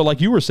we also,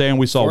 like you were saying,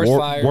 we saw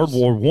World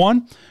War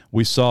I.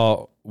 We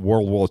saw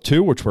World War II,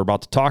 which we're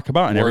about to talk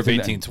about. And War of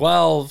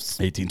 1812.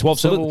 1812.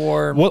 Civil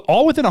War.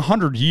 All within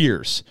 100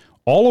 years,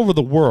 all over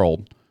the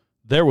world,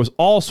 there was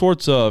all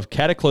sorts of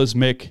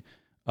cataclysmic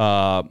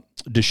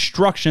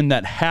destruction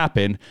that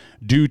happened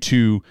due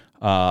to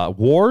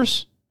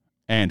wars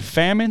and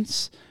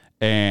famines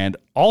and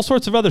all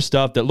sorts of other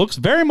stuff that looks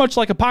very much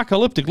like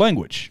apocalyptic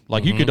language.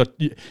 Like you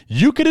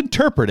could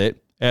interpret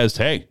it as,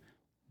 hey,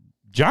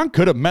 John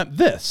could have meant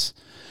this.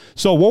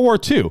 So World War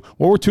II. World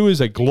War II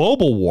is a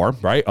global war,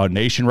 right? A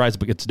nation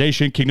rises against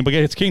nation, kingdom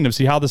against kingdom.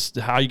 See how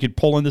you could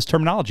pull in this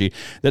terminology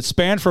that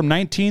spanned from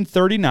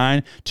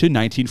 1939 to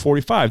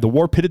 1945. The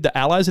war pitted the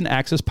Allies and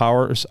Axis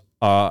powers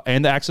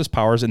in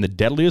the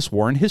deadliest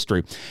war in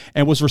history,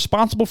 and was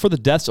responsible for the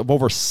deaths of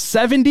over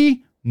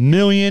 70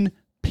 million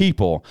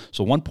people.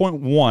 So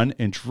 1.1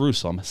 in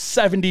Jerusalem,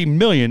 70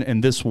 million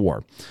in this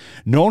war.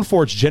 Known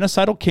for its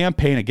genocidal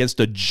campaign against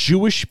the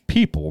Jewish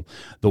people,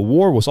 the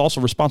war was also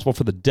responsible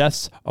for the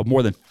deaths of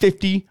more than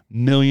 50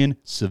 million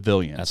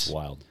civilians. That's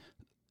wild.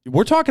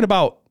 We're talking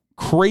about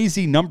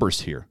crazy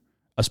numbers here,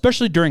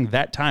 especially during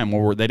that time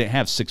where they didn't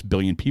have 6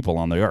 billion people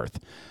on the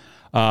earth.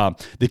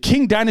 The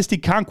Qing Dynasty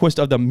conquest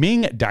of the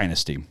Ming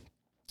Dynasty.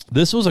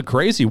 This was a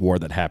crazy war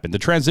that happened. The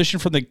transition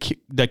from the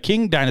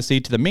Qing Dynasty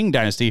to the Ming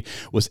Dynasty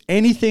was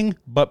anything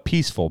but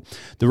peaceful.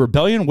 The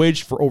rebellion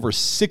waged for over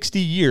 60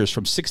 years,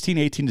 from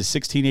 1618 to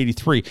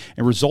 1683,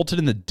 and resulted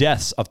in the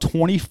deaths of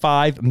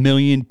 25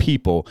 million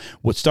people.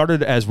 What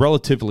started as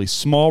relatively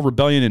small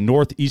rebellion in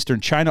northeastern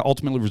China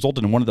ultimately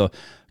resulted in one of the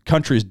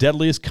country's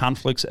deadliest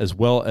conflicts, as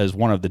well as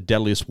one of the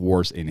deadliest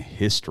wars in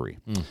history.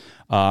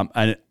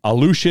 A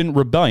Lushan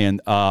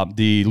rebellion.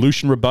 The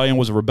Lushan rebellion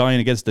was a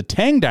rebellion against the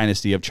Tang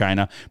Dynasty of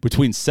China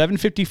between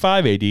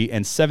 755 AD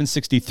and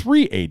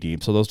 763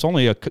 AD. So that's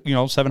only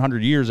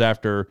 700 years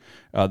after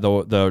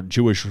the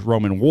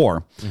Jewish-Roman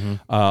War.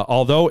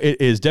 Although it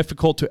is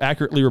difficult to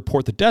accurately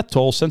report the death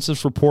toll,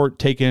 census report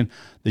taken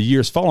the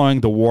years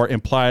following the war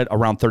implied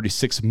around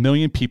 36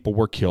 million people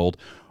were killed,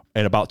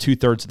 and about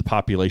 2/3 of the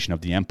population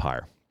of the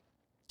empire.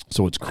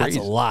 So it's crazy.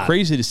 That's a lot.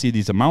 Crazy to see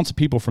these amounts of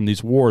people from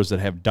these wars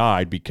that have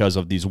died because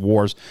of these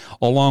wars,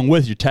 along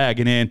with you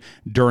tagging in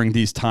during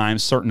these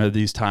times, certain of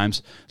these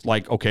times,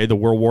 like, okay, the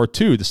World War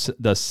II,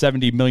 the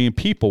 70 million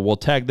people, will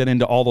tag that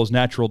into all those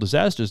natural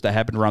disasters that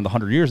happened around the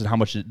 100 years and how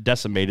much it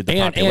decimated the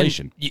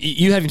population. And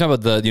you haven't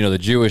talked about the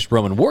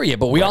Jewish-Roman War yet,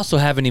 but we also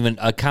haven't even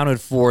accounted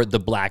for the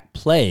Black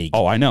Plague.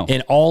 Oh, I know.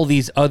 And all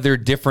these other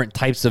different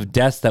types of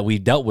deaths that we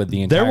dealt with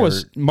the entire...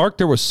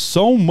 There was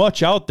so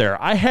much out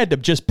there. I had to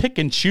just pick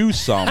and choose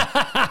some.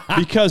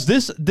 Because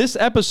this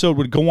episode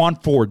would go on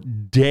for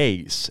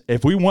days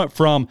if we went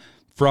from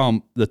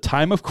the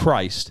time of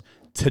Christ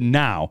to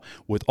now,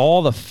 with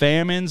all the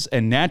famines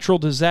and natural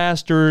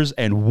disasters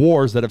and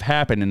wars that have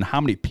happened and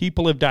how many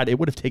people have died. It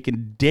would have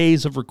taken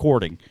days of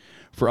recording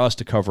for us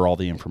to cover all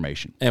the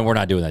information. And we're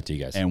not doing that to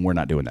you guys. And we're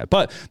not doing that.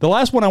 But the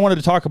last one I wanted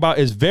to talk about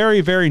is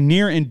very, very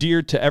near and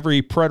dear to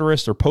every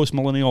preterist or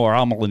post-millennial or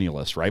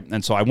amillennialist, right?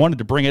 And so I wanted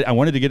to bring it. I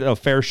wanted to get a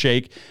fair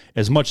shake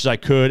as much as I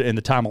could in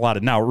the time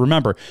allotted. Now,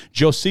 remember,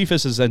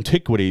 Josephus's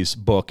Antiquities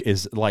book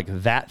is like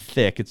that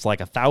thick. It's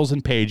like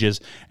 1,000 pages,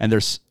 and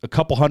there's a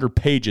couple hundred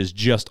pages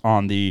just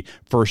on the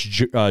first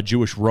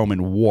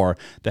Jewish-Roman war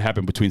that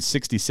happened between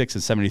 66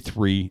 and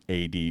 73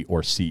 AD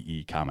or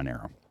CE, Common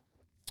Era.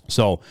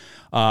 So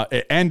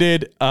it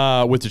ended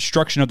with the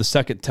destruction of the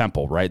Second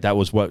Temple, right? That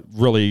was what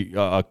really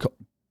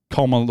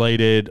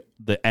culminated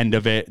the end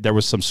of it. There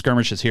was some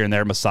skirmishes here and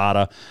there.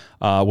 Masada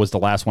was the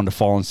last one to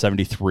fall in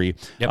 73.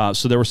 Yep.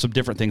 So there were some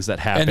different things that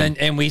happened.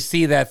 And we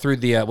see that through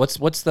the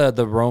what's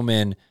the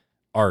Roman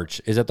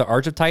arch? Is that the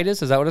Arch of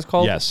Titus? Is that what it's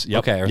called? Yes. Yep.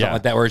 Okay, or something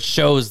like that, where it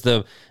shows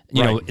the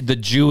the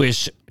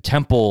Jewish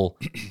temple.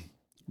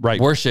 Right.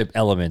 Worship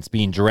elements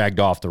being dragged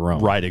off the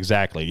Rome. Right,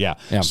 exactly. Yeah.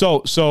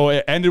 So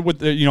it ended with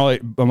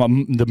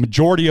the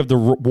majority of the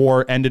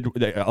war ended,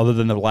 other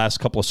than the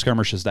last couple of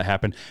skirmishes that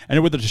happened,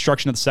 ended with the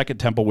destruction of the Second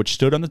Temple, which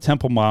stood on the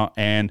Temple Mount,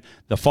 and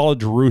the fall of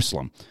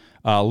Jerusalem.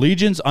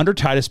 Legions under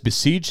Titus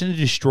besieged and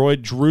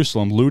destroyed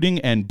Jerusalem, looting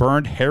and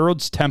burned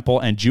Herod's temple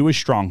and Jewish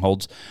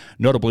strongholds,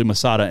 notably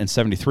Masada in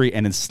 73,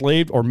 and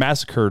enslaved or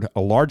massacred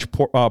a large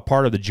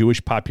part of the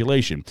Jewish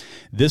population.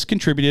 This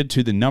contributed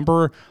to the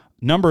number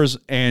numbers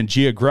and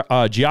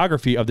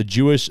geography of the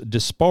Jewish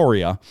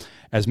diaspora,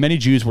 as many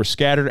Jews were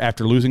scattered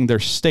after losing their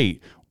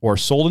state or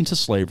sold into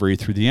slavery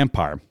through the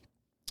empire.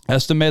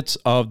 Estimates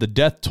of the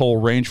death toll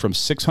range from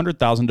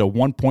 600,000 to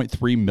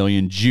 1.3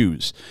 million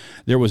Jews.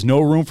 There was no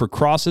room for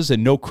crosses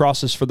and no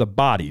crosses for the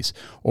bodies.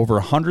 Over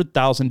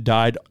 100,000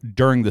 died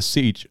during the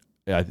siege.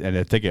 And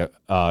I think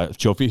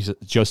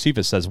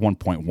Josephus says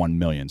 1.1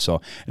 million.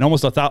 So, and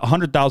almost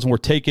 100,000 were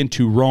taken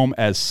to Rome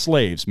as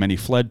slaves. Many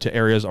fled to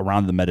areas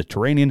around the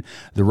Mediterranean.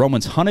 The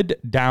Romans hunted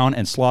down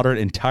and slaughtered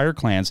entire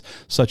clans,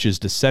 such as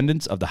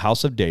descendants of the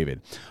house of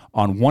David.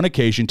 On one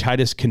occasion,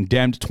 Titus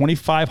condemned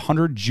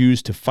 2,500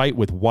 Jews to fight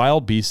with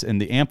wild beasts in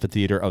the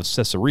amphitheater of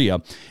Caesarea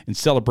in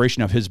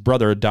celebration of his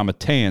brother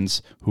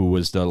Domitian's, who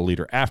was the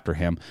leader after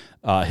him,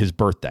 his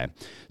birthday.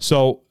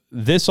 So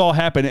this all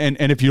happened,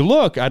 and if you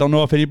look, I don't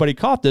know if anybody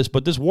caught this,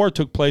 but this war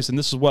took place, and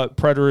this is what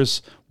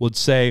preterists would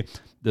say,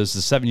 there's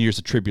the 7 years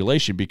of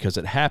tribulation, because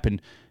it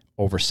happened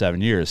over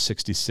 7 years,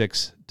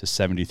 66 to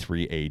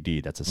 73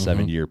 AD. That's a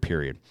 7-year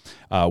period.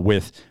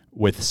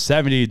 With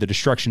 70, the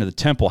destruction of the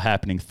temple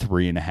happening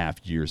 3.5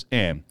 years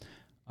in.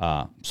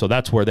 So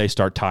that's where they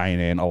start tying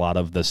in a lot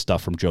of the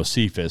stuff from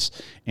Josephus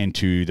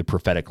into the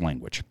prophetic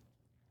language.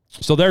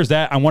 So there's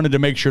that. I wanted to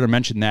make sure to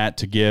mention that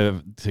to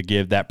give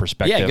that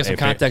perspective. Yeah, get some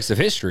context of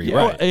history. Yeah,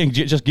 right. And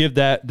just give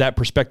that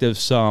perspective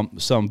some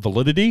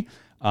validity.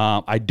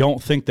 I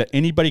don't think that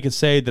anybody can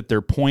say that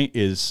their point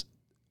is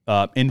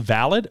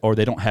invalid or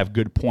they don't have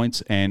good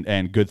points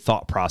and good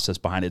thought process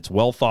behind it. It's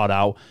well thought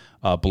out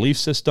belief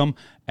system.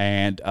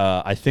 And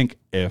I think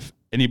if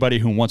anybody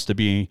who wants to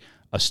be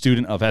a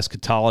student of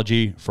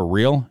eschatology for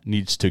real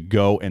needs to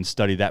go and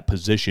study that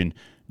position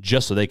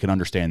just so they can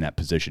understand that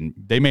position.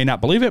 They may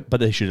not believe it,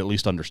 but they should at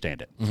least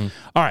understand it. Mm-hmm.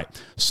 All right.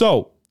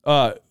 So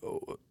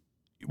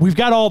we've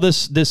got all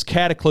this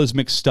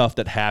cataclysmic stuff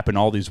that happened,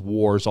 all these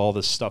wars, all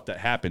this stuff that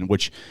happened,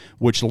 which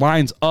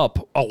lines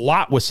up a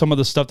lot with some of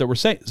the stuff that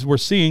we're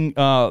seeing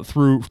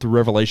through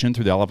Revelation,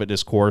 through the Olivet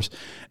Discourse,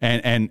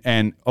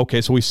 and okay,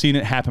 so we've seen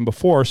it happen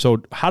before.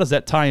 So how does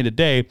that tie in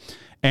today?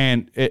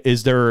 And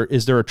is there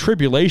a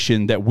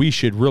tribulation that we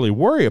should really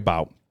worry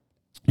about?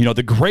 You know,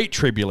 the Great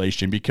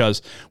Tribulation,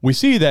 because we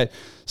see that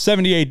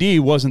 70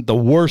 AD wasn't the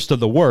worst of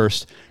the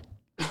worst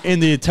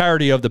in the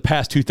entirety of the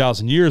past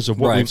 2,000 years of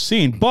what we've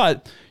seen.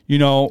 But, you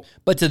know...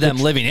 But to them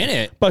living in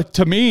it. But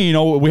to me, you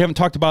know, we haven't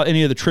talked about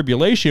any of the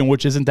tribulation,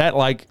 which isn't that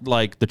like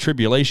the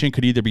tribulation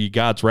could either be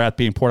God's wrath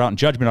being poured out in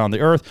judgment on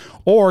the earth,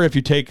 or if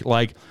you take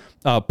like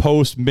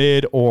post,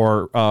 mid,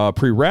 or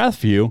pre-wrath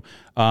view,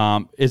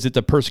 is it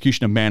the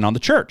persecution of man on the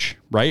church,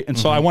 right? And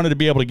so I wanted to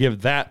be able to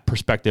give that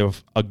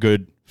perspective a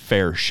good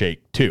fair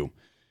shake too.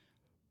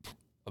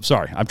 I'm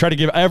sorry. I'm trying to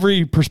give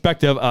every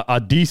perspective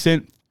a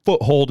decent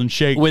foothold and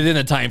shake within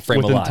the time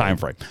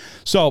frame.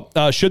 So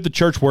should the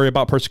church worry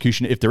about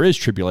persecution if there is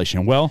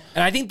tribulation? Well,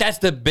 and I think that's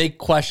the big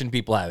question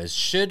people have is,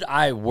 should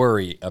I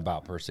worry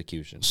about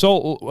persecution?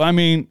 So, I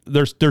mean,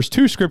 there's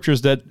two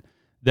scriptures that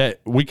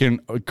we can,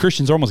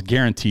 Christians are almost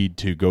guaranteed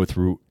to go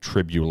through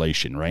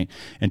tribulation, right?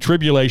 And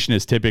tribulation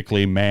is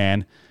typically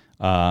man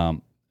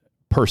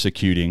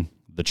persecuting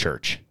the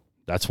church.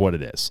 That's what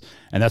it is.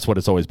 And that's what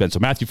it's always been. So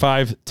Matthew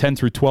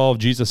 5:10-12,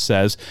 Jesus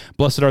says,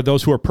 "Blessed are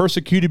those who are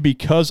persecuted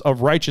because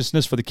of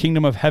righteousness, for the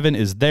kingdom of heaven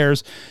is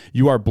theirs.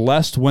 You are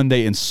blessed when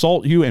they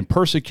insult you and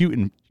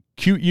persecute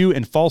you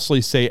and falsely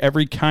say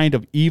every kind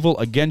of evil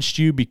against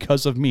you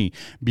because of me.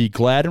 Be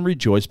glad and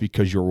rejoice,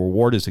 because your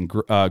reward is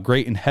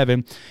great in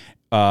heaven.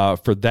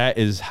 For that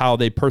is how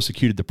they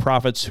persecuted the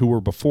prophets who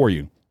were before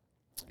you."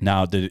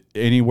 Now, did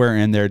anywhere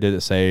in there did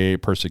it say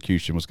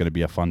persecution was going to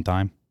be a fun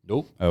time?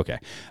 Nope. Okay.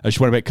 I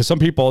just want to make, because some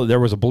people, there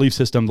was a belief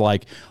system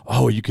like,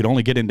 oh, you could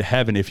only get into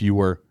heaven if you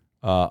were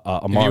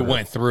a martyr. You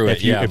went through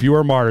it, If you were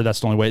a martyr, that's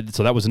the only way.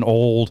 So that was an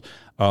old,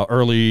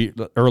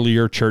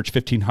 earlier church,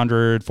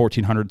 1500,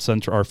 1400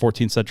 century, or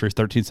 14th century,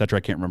 13th century,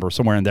 I can't remember,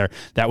 somewhere in there.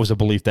 That was a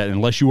belief that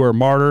unless you were a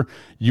martyr,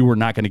 you were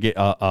not going to get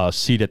a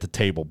seat at the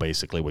table,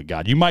 basically, with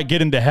God. You might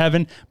get into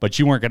heaven, but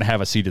you weren't going to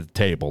have a seat at the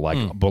table, like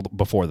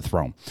before the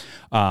throne.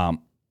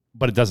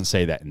 But it doesn't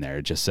say that in there.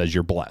 It just says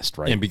you're blessed,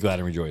 right? And be glad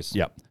and rejoice.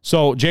 Yep.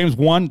 So James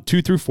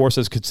 1:2-4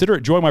 says, "Consider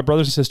it joy, my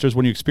brothers and sisters,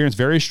 when you experience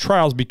various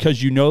trials,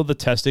 because you know the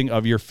testing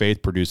of your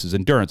faith produces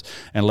endurance.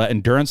 And let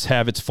endurance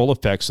have its full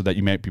effect, so that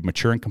you may be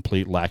mature and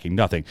complete, lacking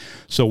nothing."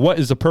 So what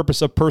is the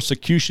purpose of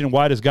persecution?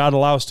 Why does God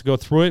allow us to go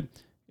through it?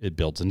 It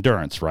builds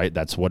endurance, right?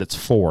 That's what it's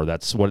for.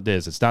 That's what it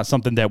is. It's not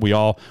something that we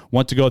all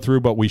want to go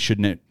through, but we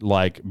shouldn't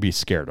be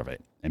scared of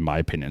it, in my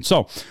opinion.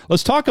 So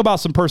let's talk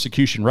about some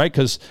persecution, right?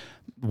 Because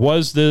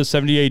was the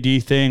 70 AD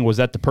thing, was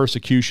that the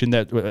persecution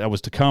that was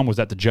to come? Was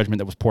that the judgment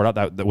that was poured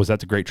out? Was that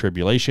the Great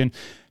Tribulation?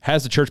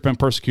 Has the church been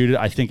persecuted?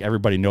 I think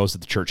everybody knows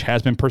that the church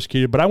has been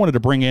persecuted, but I wanted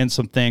to bring in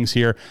some things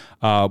here.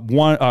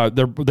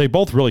 They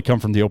both really come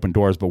from the Open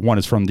Doors, but one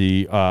is from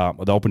the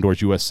Open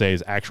Doors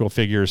USA's actual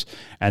figures,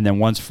 and then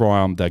one's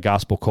from the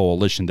Gospel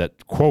Coalition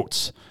that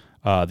quotes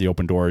the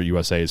Open Door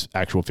USA's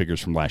actual figures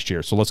from last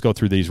year. So let's go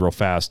through these real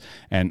fast,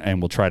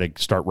 and we'll try to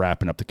start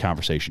wrapping up the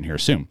conversation here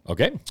soon.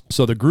 Okay.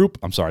 So the group,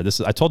 I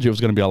told you it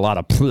was going to be a lot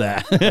of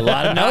a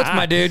lot of notes,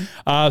 my dude.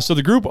 So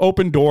the group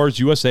Open Doors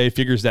USA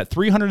figures that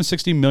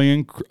 360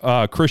 million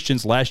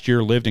Christians last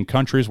year lived in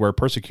countries where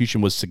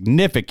persecution was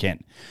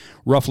significant.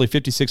 Roughly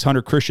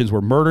 5,600 Christians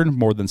were murdered,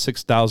 more than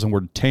 6,000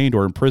 were detained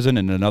or imprisoned,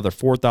 and another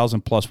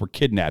 4,000 plus were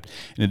kidnapped.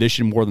 In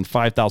addition, more than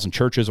 5,000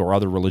 churches or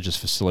other religious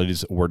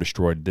facilities were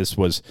destroyed. This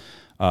was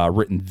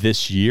written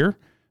this year,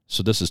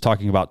 so this is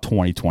talking about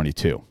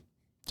 2022.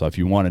 So if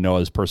you want to know,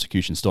 is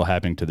persecution still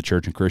happening to the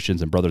church and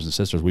Christians and brothers and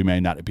sisters? We may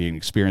not be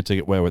experiencing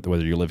it,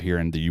 whether you live here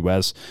in the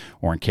U.S.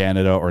 or in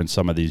Canada or in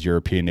some of these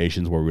European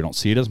nations where we don't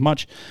see it as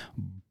much,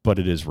 but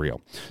it is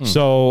real.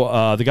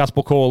 So the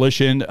Gospel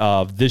Coalition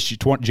of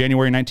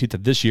January 19th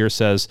of this year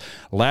says,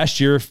 last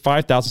year,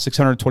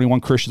 5,621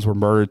 Christians were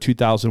murdered,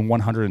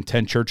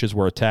 2,110 churches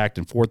were attacked,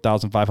 and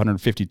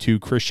 4,552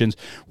 Christians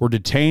were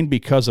detained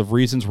because of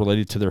reasons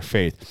related to their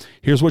faith.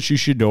 Here's what you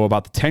should know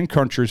about the 10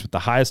 countries with the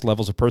highest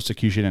levels of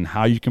persecution and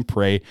how you can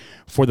pray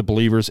for the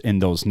believers in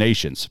those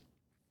nations.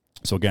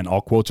 So again, all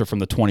quotes are from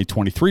the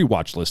 2023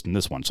 watch list in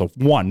this one. So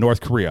 1,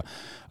 North Korea.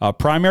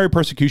 Primary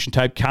persecution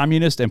type,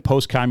 communist and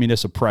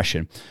post-communist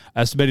oppression.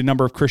 Estimated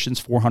number of Christians,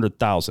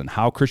 400,000.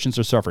 How Christians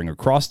are suffering.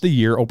 Across the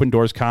year, Open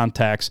Doors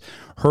contacts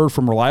heard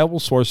from reliable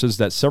sources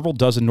that several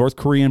dozen North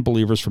Korean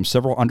believers from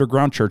several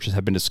underground churches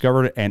have been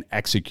discovered and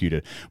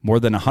executed.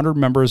 More than 100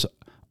 members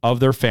of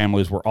their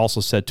families were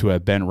also said to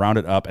have been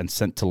rounded up and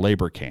sent to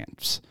labor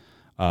camps.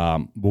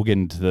 We'll get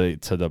into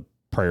the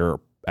prayer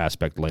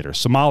aspect later.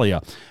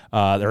 Somalia,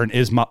 they're an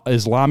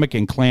Islamic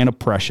and clan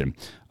oppression.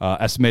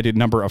 Estimated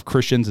number of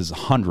Christians is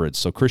hundreds.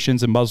 So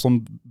Christians of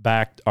Muslim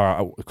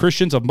background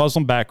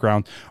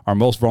are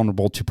most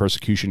vulnerable to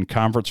persecution.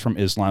 Converts from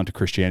Islam to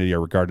Christianity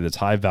are regarded as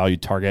high-value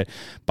target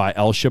by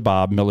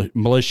al-Shabaab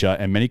militia,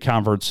 and many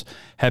converts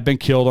have been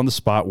killed on the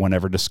spot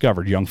whenever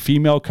discovered. Young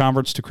female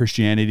converts to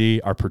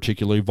Christianity are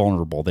particularly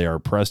vulnerable. They are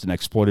oppressed and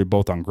exploited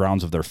both on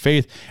grounds of their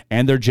faith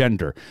and their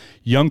gender.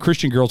 Young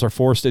Christian girls are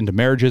forced into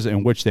marriages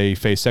in which they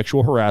face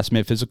sexual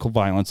harassment, physical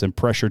violence, and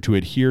pressure to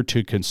adhere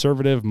to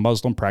conservative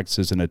Muslim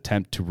practices in an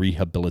attempt to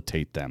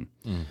rehabilitate them.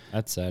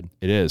 That's sad.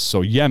 It is.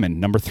 So Yemen,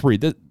 number 3.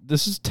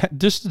 This is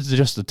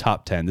just the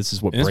top 10. This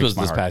is what breaks my heart. This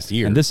was this past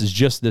year. And this is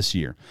just this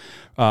year.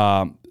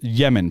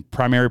 Yemen,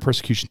 primary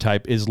persecution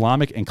type,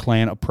 Islamic and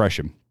clan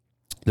oppression.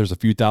 There's a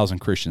few thousand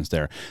Christians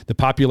there. The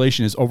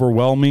population is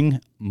overwhelming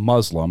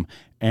Muslim,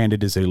 and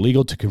it is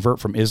illegal to convert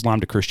from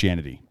Islam to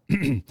Christianity.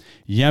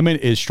 Yemen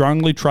is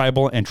strongly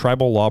tribal, and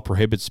tribal law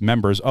prohibits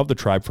members of the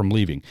tribe from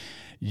leaving.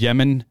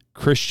 Yemen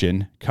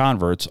Christian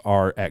converts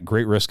are at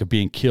great risk of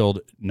being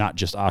killed, not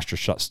just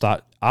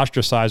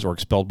ostracized or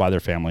expelled by their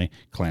family,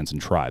 clans,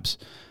 and tribes.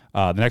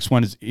 The next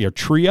one is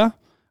Eritrea.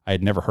 I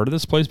had never heard of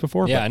this place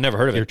before. Yeah, I never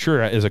heard of it.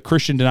 Eritrea is a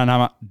Christian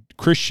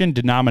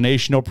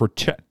denominational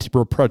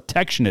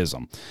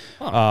protectionism.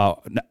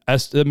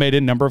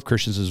 Estimated number of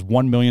Christians is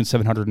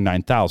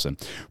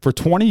 1,709,000. For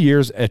 20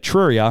 years,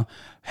 Eritrea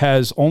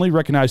has only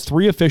recognized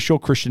 3 official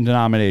Christian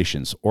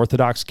denominations,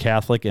 Orthodox,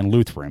 Catholic, and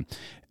Lutheran,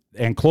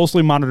 and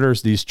closely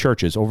monitors these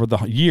churches. Over the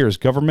years,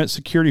 government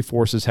security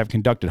forces have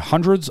conducted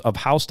hundreds of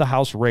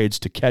house-to-house raids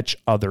to catch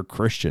other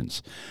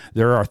Christians.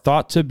 There are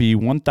thought to be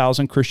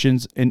 1,000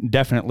 Christians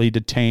indefinitely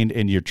detained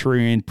in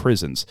Eritrean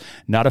prisons,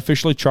 not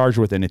officially charged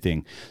with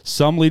anything.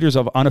 Some leaders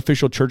of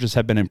unofficial churches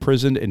have been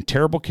imprisoned in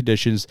terrible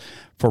conditions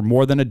for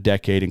more than a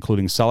decade,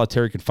 including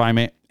solitary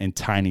confinement and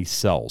tiny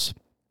cells.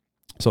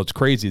 So it's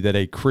crazy that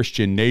a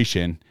Christian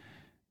nation,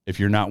 if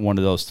you're not one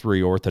of those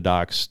 3,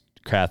 Orthodox,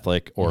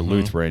 Catholic, or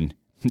Lutheran,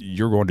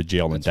 you're going to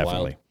jail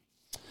indefinitely.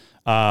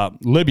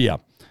 Libya,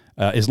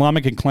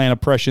 Islamic and clan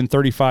oppression,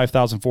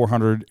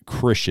 35,400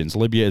 Christians.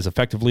 Libya is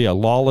effectively a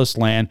lawless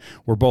land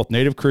where both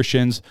native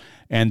Christians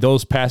and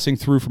those passing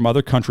through from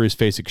other countries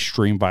face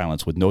extreme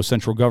violence. With no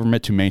central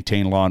government to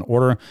maintain law and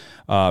order,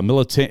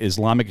 militant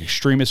Islamic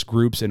extremist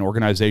groups and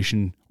organized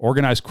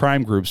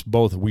crime groups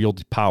both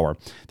wield power.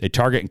 They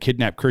target and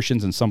kidnap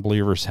Christians, and some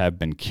believers have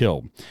been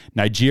killed.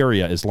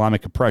 Nigeria,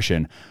 Islamic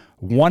oppression,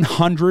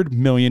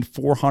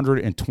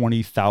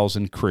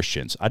 100,420,000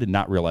 Christians. I did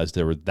not realize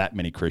there were that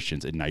many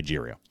Christians in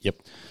Nigeria.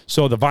 Yep.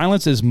 So the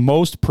violence is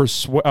most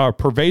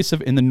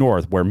pervasive in the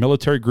north, where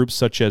military groups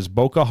such as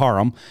Boko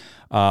Haram,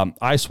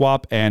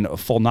 ISWAP, and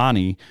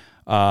Fulani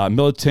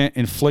militant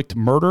inflict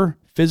murder,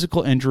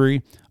 physical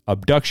injury,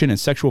 abduction, and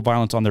sexual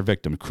violence on their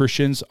victims.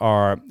 Christians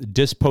are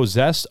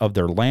dispossessed of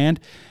their land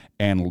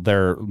and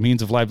their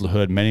means of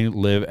livelihood. Many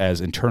live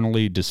as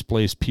internally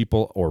displaced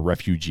people or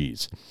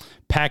refugees.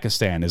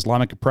 Pakistan,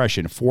 Islamic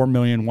oppression,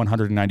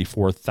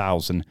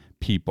 4,194,000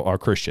 people are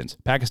Christians.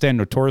 Pakistan,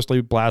 notorious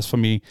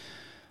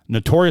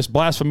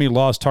blasphemy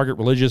laws target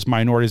religious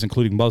minorities,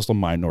 including Muslim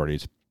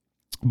minorities.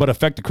 but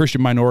affect the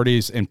Christian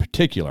minorities in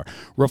particular.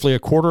 Roughly a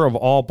quarter of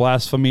all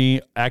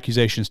blasphemy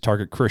accusations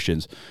target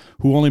Christians,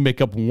 who only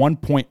make up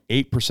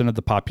 1.8% of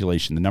the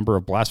population. The number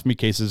of blasphemy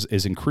cases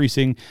is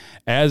increasing,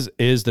 as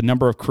is the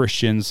number of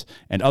Christians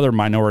and other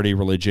minority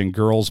religion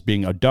girls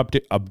being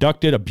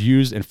abducted,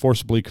 abused, and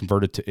forcibly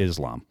converted to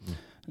Islam.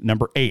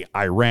 Number 8,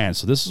 Iran.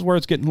 So this is where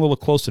it's getting a little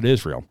closer to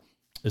Israel.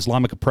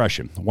 Islamic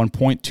oppression,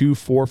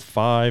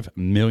 1.245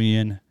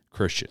 million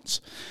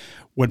Christians.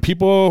 When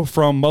people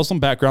from Muslim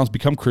backgrounds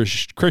become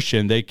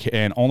Christian, they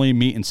can only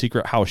meet in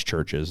secret house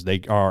churches.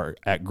 They are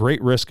at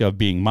great risk of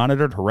being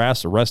monitored,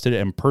 harassed, arrested,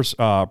 and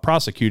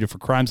prosecuted for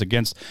crimes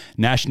against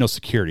national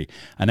security,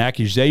 an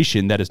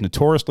accusation that is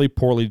notoriously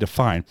poorly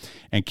defined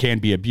and can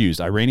be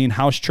abused. Iranian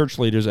house church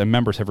leaders and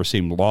members have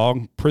received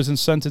long prison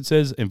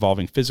sentences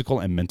involving physical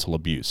and mental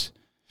abuse.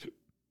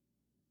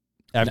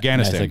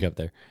 Afghanistan. Nice up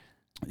there.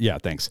 Yeah,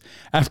 thanks.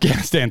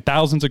 Afghanistan,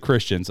 thousands of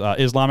Christians,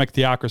 Islamic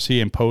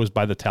theocracy imposed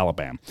by the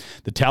Taliban.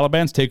 The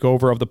Taliban's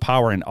takeover of the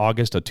power in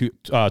August of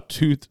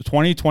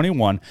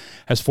 2021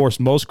 has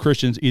forced most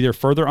Christians either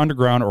further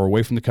underground or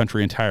away from the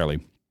country entirely.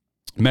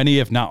 Many,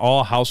 if not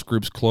all, house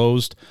groups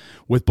closed,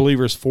 with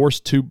believers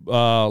forced to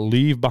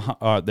leave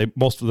behind.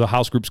 Most of the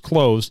house groups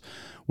closed,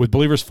 with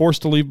believers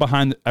forced to leave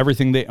behind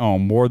everything they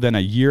own. More than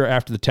a year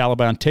after the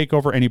Taliban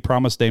takeover, any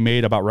promise they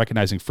made about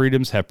recognizing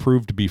freedoms have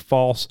proved to be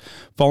false.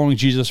 Following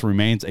Jesus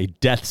remains a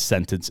death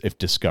sentence if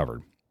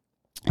discovered.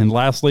 And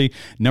lastly,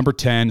 number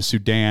 10,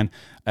 Sudan,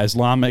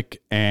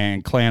 Islamic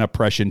and clan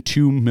oppression,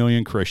 2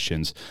 million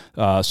Christians.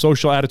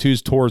 Social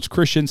attitudes towards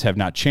Christians have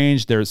not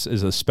changed. This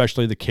is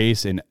especially the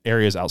case in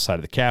areas outside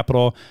of the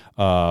capital,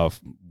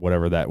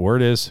 whatever that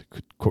word is,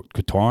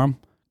 Qatarim,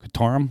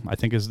 I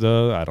think is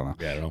I don't know.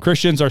 Yeah, I don't know.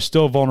 Christians are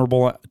still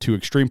vulnerable to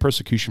extreme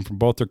persecution from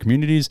both their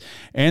communities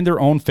and their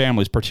own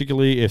families,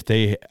 particularly if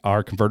they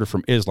are converted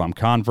from Islam.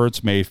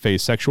 Converts may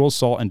face sexual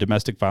assault and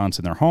domestic violence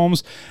in their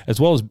homes, as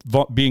well as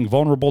being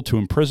vulnerable to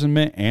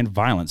imprisonment and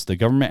violence. The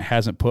government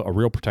hasn't put a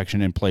real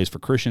protection in place for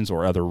Christians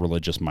or other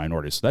religious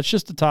minorities. So that's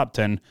just the top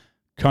 10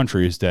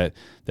 countries that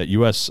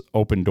U.S.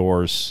 Open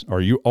Doors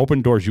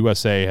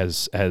USA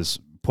has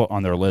put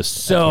on their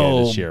list.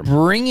 So this year.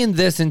 Bringing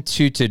this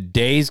into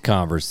today's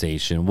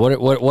conversation,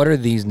 what are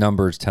these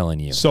numbers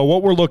telling you? So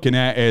what we're looking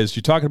at is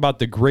you're talking about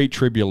the Great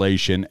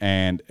Tribulation,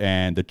 and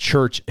the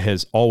church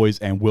has always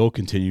and will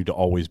continue to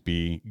always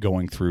be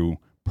going through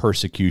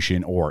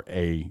persecution or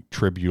a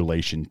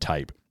tribulation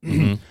type.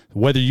 Mm-hmm.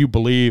 Whether you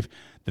believe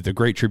that the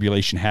Great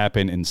Tribulation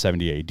happened in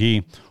 70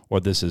 AD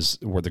or this is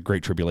where the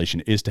Great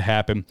Tribulation is to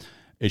happen,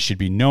 it should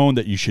be known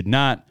that you should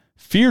not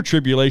fear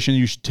tribulation.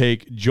 You should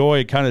take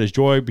joy, count it as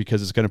joy,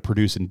 because it's going to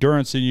produce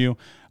endurance in you.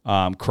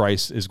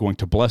 Christ is going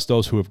to bless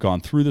those who have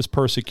gone through this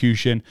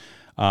persecution.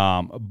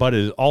 But it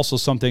is also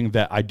something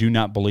that I do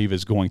not believe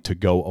is going to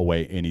go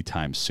away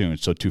anytime soon.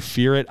 So to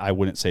fear it, I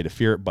wouldn't say to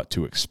fear it, but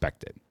to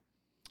expect it.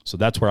 So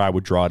that's where I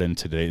would draw it in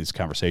today's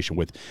conversation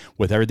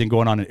with everything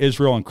going on in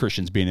Israel and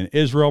Christians being in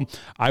Israel.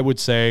 I would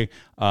say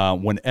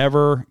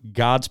whenever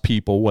God's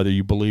people, whether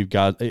you believe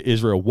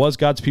Israel was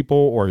God's people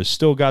or is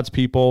still God's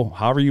people,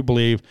 however you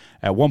believe,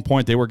 at one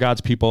point they were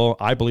God's people.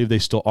 I believe they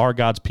still are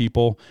God's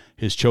people,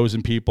 his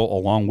chosen people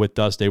along with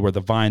us. They were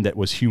the vine that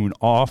was hewn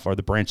off, or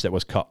the branch that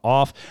was cut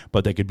off,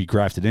 but they could be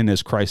grafted in,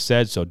 as Christ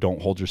said. So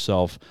don't hold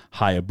yourself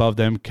high above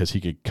them, because he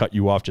could cut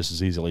you off just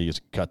as easily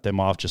as cut them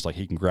off, just like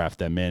he can graft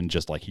them in,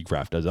 just like he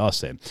grafted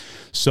us in.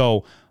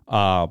 So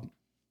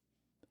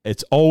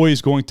it's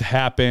always going to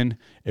happen.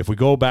 If we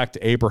go back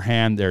to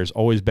Abraham, there's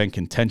always been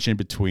contention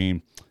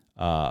between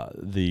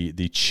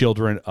the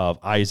children of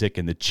Isaac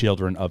and the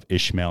children of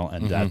Ishmael,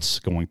 and that's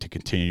going to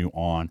continue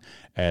on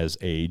as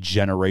a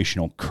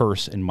generational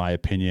curse, in my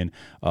opinion,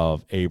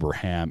 of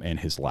Abraham and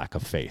his lack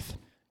of faith.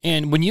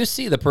 And when you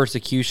see the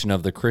persecution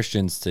of the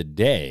Christians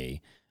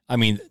today, I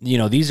mean,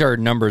 these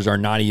numbers are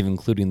not even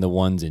including the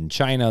ones in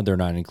China. They're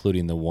not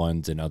including the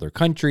ones in other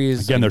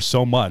countries. Again, there's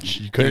so much.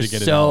 You couldn't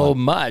get it so all.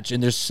 much,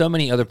 and there's so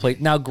many other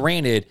places. Now,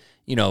 granted,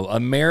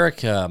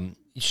 America,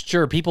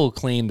 sure, people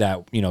claim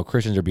that,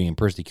 Christians are being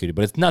persecuted,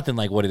 but it's nothing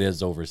like what it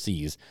is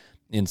overseas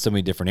in so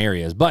many different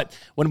areas. But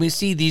when we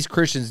see these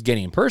Christians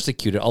getting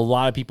persecuted, a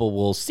lot of people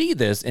will see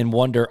this and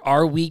wonder,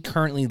 are we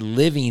currently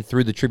living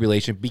through the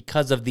tribulation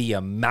because of the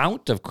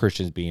amount of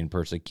Christians being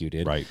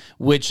persecuted? Right.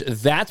 Which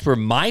that's where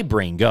my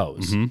brain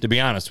goes, to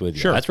be honest with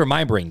you. Sure. That's where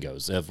my brain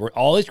goes. If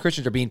all these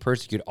Christians are being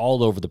persecuted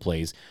all over the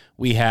place,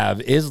 we have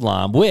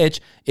Islam,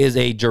 which is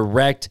a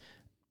direct,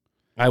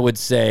 I would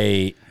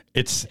say,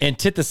 it's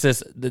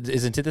antithesis.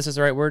 Is antithesis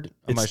the right word?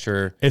 I'm not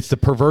sure. It's the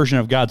perversion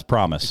of God's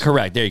promise.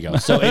 Correct. There you go.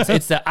 So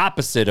it's the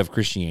opposite of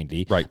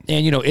Christianity. Right.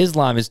 And,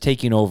 Islam is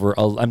taking over.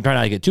 I'm trying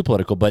not to get too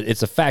political, but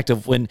it's a fact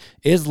of when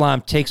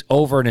Islam takes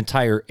over an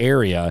entire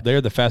area. They're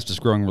the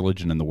fastest growing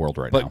religion in the world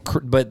right now.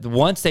 But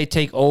once they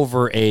take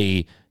over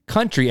a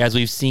country, as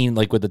we've seen,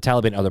 like with the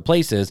Taliban and other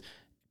places,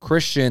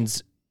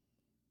 Christians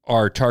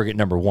are target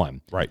number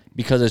one, right?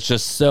 Because it's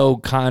just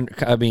so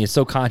it's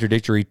so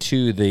contradictory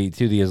to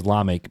the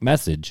Islamic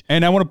message.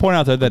 And I want to point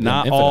out that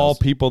not all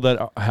people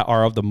that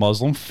are of the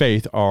Muslim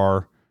faith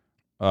are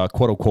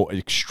quote unquote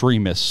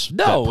extremists.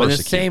 No, in the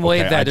same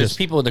way that there's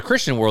people in the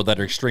Christian world that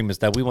are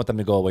extremists that we want them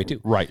to go away too.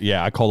 Right.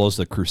 Yeah. I call those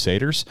the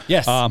Crusaders.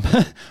 Yes. So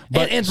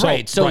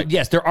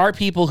yes, there are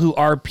people who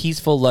are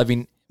peaceful,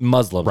 loving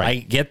Muslim. Right. I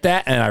get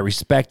that and I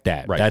respect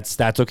that. Right.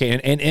 That's okay.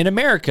 And in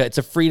America, it's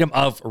a freedom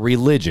of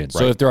religion.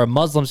 So if there are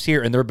Muslims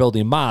here and they're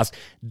building mosques,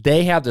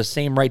 they have the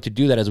same right to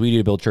do that as we do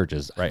to build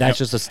churches. Right. That's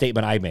just a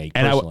statement I make.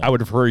 And I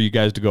would refer you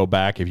guys to go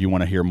back if you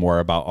want to hear more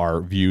about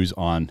our views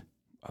on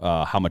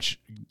how much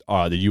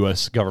the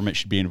U.S. government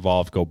should be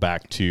involved. Go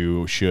back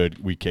to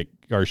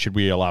should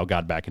we allow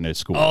God back into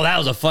school? Oh, that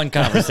was a fun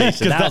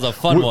conversation. That was a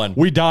fun one.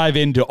 We dive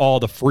into all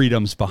the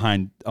freedoms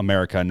behind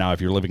America. Now, if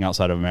you're living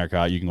outside of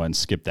America, you can go ahead and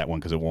skip that one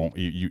because it won't.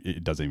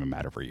 It doesn't even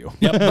matter for you.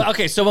 Yep. But,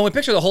 okay, so when we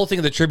picture the whole thing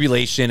of the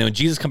tribulation and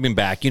Jesus coming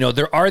back,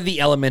 there are the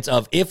elements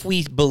of if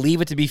we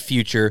believe it to be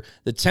future,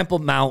 the Temple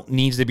Mount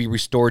needs to be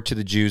restored to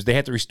the Jews. They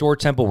have to restore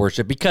temple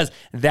worship because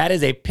that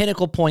is a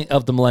pinnacle point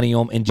of the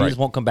millennium, and Jesus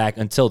won't come back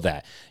until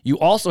that. You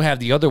also have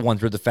the other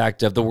ones where the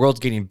fact of the world's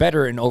getting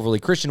better and overly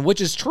Christian, which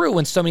is true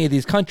in so many of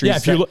these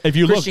countries. Yeah, if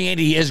you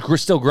Christianity is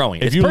still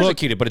growing. It's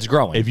persecuted, but it's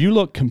growing. If you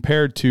look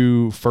compared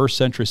to first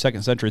century,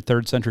 second century,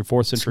 third century,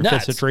 fourth century,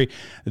 fifth century,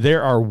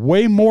 there are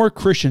way more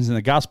Christians, and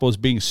the gospel is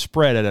being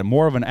spread at a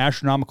more of an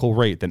astronomical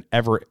rate than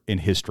ever in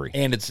history.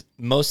 And it's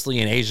mostly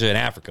in Asia and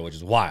Africa, which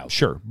is wild.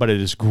 Sure, but it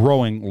is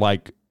growing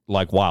like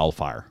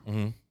wildfire.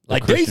 Mm-hmm.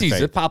 Like daisies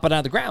that popping out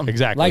of the ground.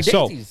 Exactly. Like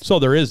daisies. So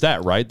there is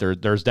that, right?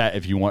 There's that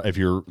if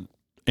you're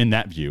in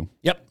that view.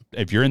 Yep.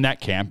 If you're in that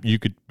camp, you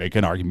could make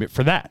an argument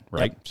for that,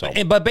 right?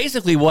 Yep. But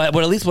basically, what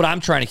at least what I'm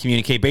trying to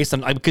communicate based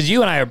on, because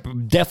you and I are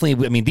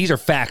definitely, these are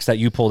facts that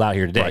you pulled out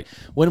here today. Right.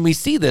 When we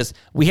see this,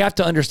 we have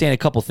to understand a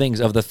couple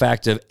things of the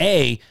fact of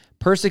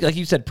like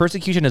you said,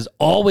 persecution has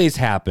always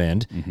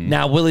happened. Mm-hmm.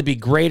 Now, will it be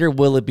greater?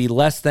 Will it be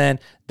less than?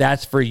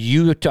 That's for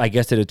you to, I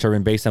guess, to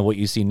determine based on what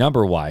you see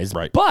number-wise.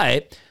 Right.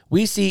 But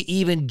we see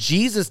even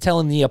Jesus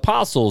telling the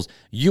apostles,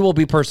 you will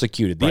be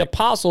persecuted. The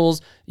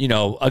apostles,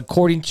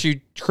 according to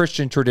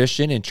Christian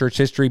tradition and church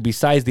history,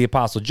 besides the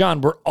apostle John,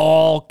 were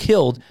all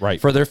killed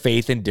for their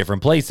faith in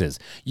different places.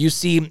 You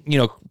see,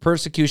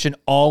 persecution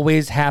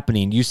always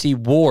happening. You see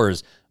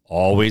wars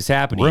always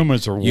happening.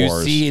 Rumors of wars. You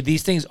see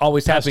these things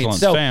always happening.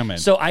 Famine.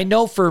 So I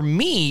know for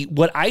me,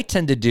 what I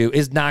tend to do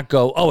is not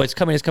go, oh, it's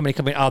coming.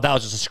 Oh, that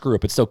was just a screw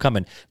up. It's still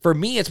coming. For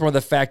me, it's more the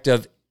fact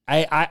of,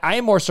 I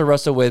am more so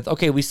wrestle with,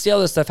 okay, we see all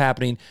this stuff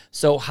happening,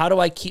 so how do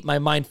I keep my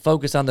mind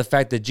focused on the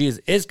fact that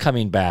Jesus is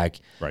coming back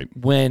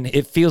when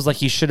it feels like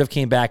he should have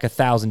came back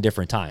 1,000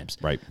 different times?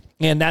 Right.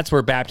 And that's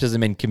where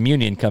baptism and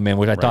communion come in,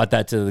 which I taught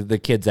that to the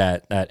kids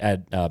at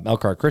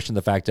Elkhart Christian,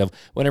 the fact of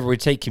whenever we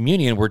take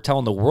communion, we're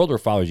telling the world we're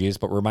following Jesus,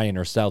 but we're reminding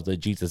ourselves that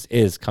Jesus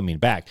is coming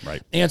back.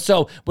 Right. And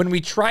so when we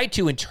try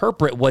to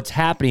interpret what's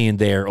happening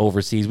there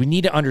overseas, we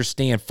need to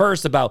understand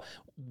first about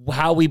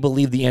how we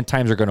believe the end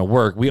times are going to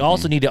work. We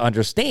also need to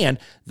understand,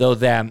 though,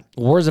 that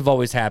wars have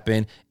always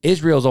happened.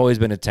 Israel's always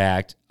been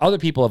attacked. Other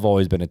people have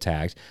always been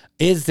attacked.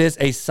 Is this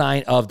a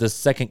sign of the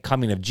second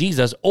coming of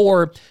Jesus?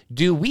 Or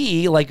do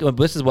we,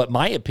 this is what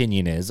my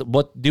opinion is,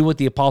 what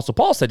the Apostle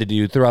Paul said to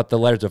do throughout the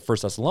letters of 1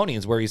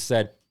 Thessalonians, where he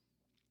said,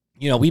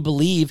 we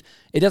believe,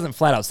 it doesn't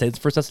flat out say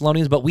it's 1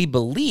 Thessalonians, but we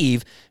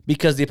believe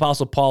because the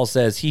Apostle Paul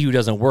says, he who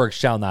doesn't work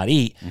shall not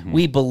eat. Mm-hmm.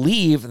 We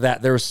believe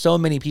that there were so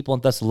many people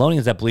in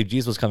Thessalonians that believed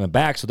Jesus was coming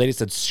back, so they just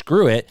said,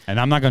 screw it. And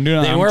I'm not going to do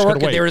nothing. They weren't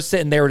working. They were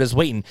sitting there just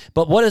waiting.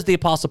 But what does the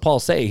Apostle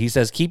Paul say? He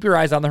says, keep your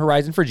eyes on the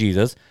horizon for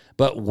Jesus,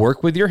 but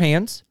work with your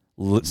hands,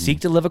 seek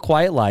to live a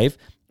quiet life.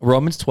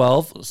 Romans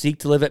 12, seek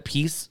to live at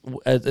peace.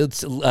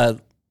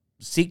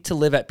 Seek to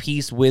live at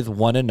peace with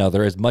one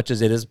another as much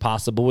as it is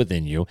possible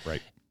within you.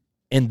 Right.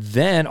 And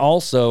then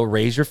also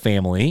raise your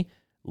family,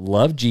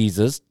 love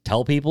Jesus,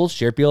 tell people,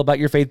 share people about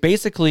your faith.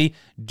 Basically,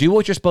 do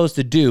what you're supposed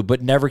to do,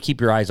 but never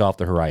keep your eyes off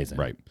the horizon.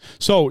 Right.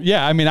 So,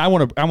 yeah, I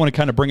want to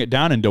kind of bring it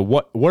down into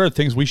what are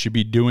things we should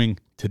be doing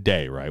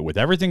today, right? With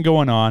everything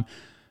going on,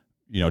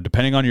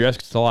 depending on your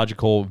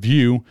eschatological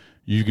view,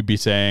 you could be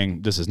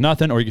saying this is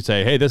nothing, or you could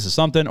say, hey, this is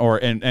something, or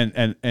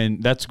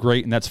and that's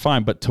great and that's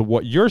fine. But to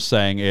what you're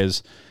saying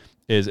is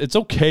it's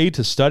okay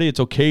to study, it's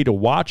okay to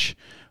watch,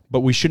 but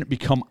we shouldn't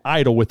become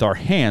idle with our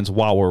hands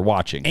while we're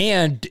watching.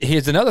 And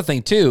here's another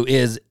thing, too,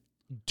 is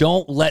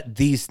don't let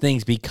these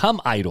things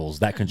become idols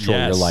that control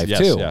your life,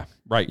 too. Yeah,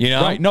 right.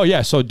 Right. No,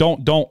 yeah, so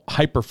don't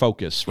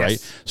hyper-focus, right?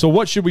 Yes. So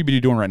what should we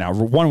be doing right now?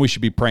 One, we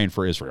should be praying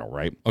for Israel,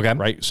 right? Okay.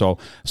 Right? So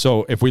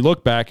if we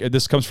look back,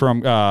 this comes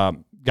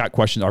from Got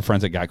Questions, our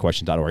friends at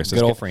gotquestions.org.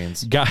 Good old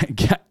friends.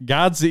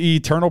 God's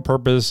eternal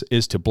purpose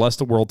is to bless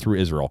the world through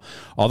Israel.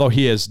 Although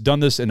he has done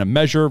this in a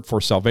measure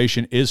for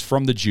salvation is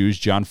from the Jews,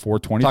 John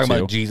 4:22. Talking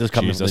about Jesus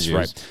coming from the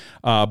Jews.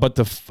 Right. But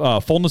the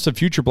fullness of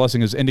future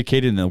blessing is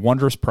indicated in the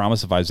wondrous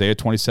promise of Isaiah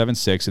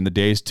 27:6. In the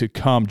days to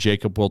come,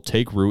 Jacob will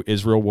take root,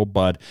 Israel will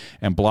bud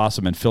and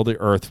blossom and fill the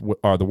earth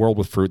or the world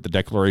with fruit. The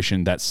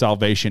declaration that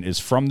salvation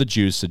is from the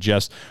Jews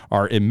suggests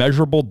our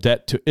immeasurable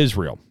debt to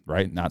Israel,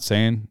 right? Not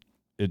saying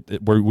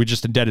we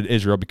just indebted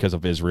Israel because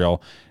of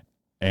Israel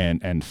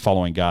and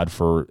following God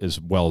for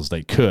as well as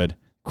they could.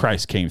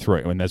 Christ came through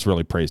it, and that's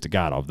really praise to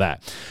God of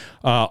that.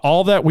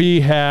 All that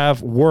we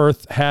have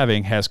worth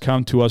having has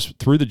come to us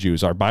through the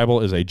Jews. Our Bible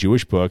is a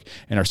Jewish book,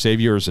 and our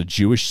Savior is a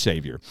Jewish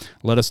Savior.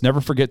 Let us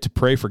never forget to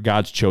pray for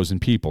God's chosen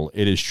people.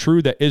 It is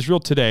true that Israel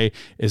today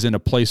is in a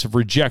place of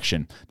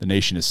rejection. The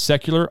nation is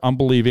secular,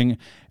 unbelieving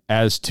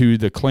as to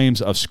the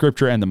claims of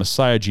Scripture and the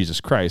Messiah, Jesus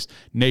Christ,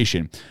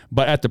 nation.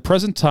 But at the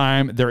present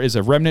time, there is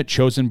a remnant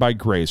chosen by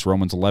grace,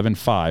 Romans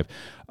 11:5.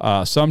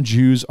 Some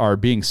Jews are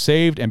being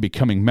saved and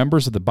becoming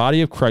members of the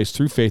body of Christ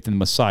through faith in the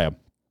Messiah.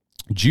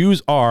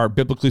 Jews are,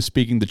 biblically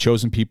speaking, the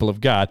chosen people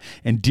of God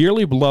and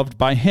dearly beloved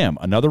by him.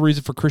 Another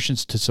reason for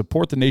Christians to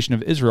support the nation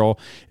of Israel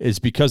is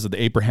because of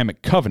the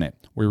Abrahamic covenant.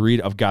 We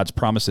read of God's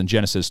promise in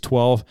Genesis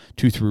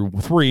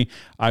 12:2-3.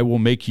 I will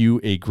make you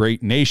a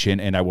great nation,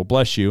 and I will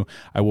bless you.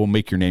 I will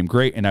make your name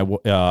great,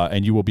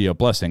 and you will be a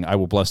blessing. I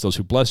will bless those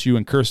who bless you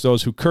and curse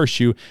those who curse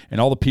you, and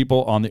all the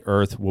people on the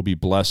earth will be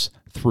blessed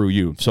through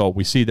you. So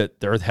we see that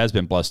the earth has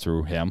been blessed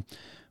through him,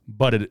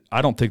 but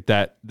I don't think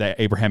that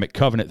Abrahamic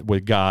covenant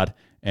with God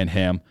and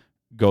him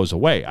goes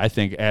away. I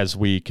think as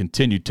we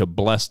continue to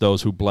bless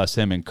those who bless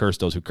him and curse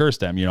those who curse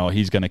them,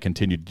 he's going to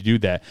continue to do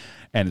that,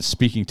 and it's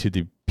speaking to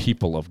the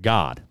people of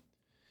God.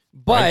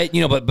 But,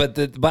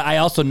 right? But I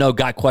also know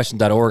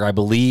GotQuestions.org, I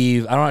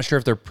believe, I'm not sure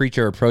if they're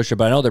preacher or pro-ship,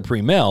 but I know they're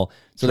pre-mill,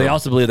 so They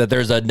also believe that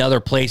there's another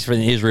place for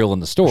Israel in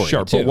the story.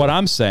 Sure, too. But what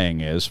I'm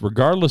saying is,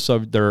 regardless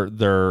of their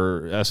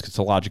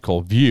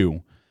eschatological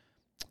view,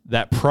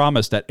 that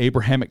promise, that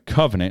Abrahamic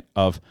covenant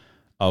of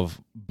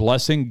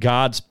blessing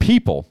God's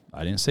people.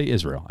 I didn't say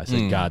Israel. I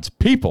said God's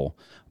people.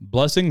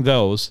 Blessing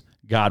those,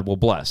 God will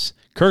bless.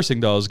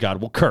 Cursing those,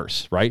 God will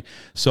curse, right?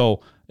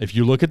 So if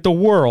you look at the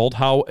world,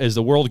 how is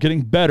the world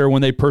getting better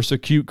when they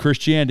persecute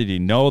Christianity?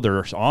 No,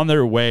 they're on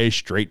their way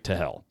straight to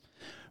hell.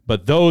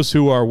 But those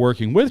who are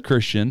working with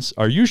Christians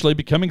are usually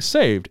becoming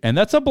saved, and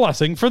that's a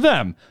blessing for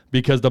them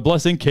because the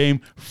blessing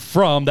came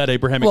from that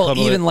Abrahamic covenant.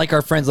 Well, even like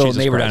our friend's little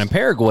neighbor down in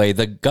Paraguay,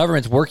 the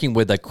government's working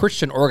with a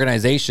Christian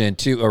organization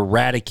to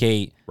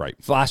eradicate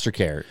foster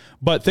care.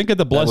 But think of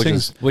the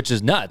blessings, which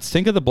is nuts.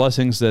 Think of the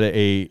blessings that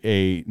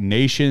a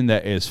nation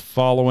that is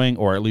following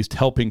or at least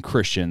helping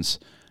Christians,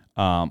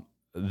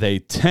 they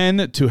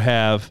tend to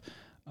have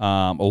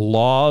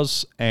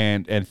laws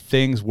and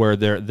things where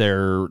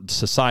their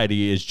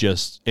society is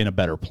just in a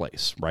better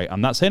place, right? I'm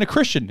not saying a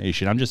Christian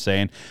nation. I'm just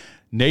saying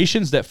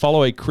nations that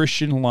follow a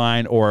Christian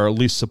line or are at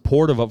least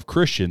supportive of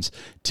Christians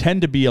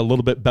tend to be a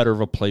little bit better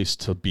of a place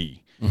to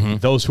be. Mm-hmm.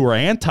 Those who are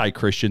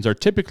anti-Christians are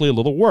typically a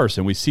little worse,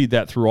 and we see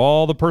that through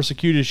all the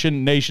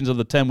persecution nations of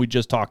the 10 we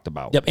just talked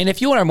about. Yep, and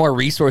if you want more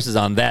resources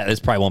on that,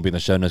 this probably won't be in the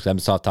show notes because I'm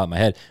just off the top of my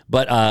head,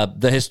 but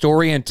the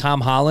historian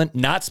Tom Holland,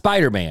 not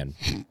Spider-Man.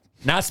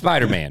 Not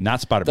Spider-Man.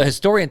 Not Spider-Man. The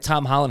historian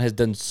Tom Holland has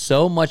done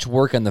so much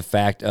work on the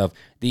fact of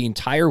the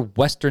entire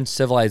Western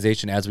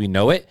civilization as we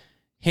know it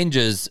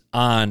hinges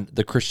on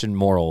the Christian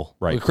moral,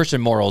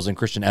 Christian morals and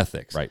Christian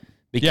ethics. Right.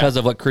 Because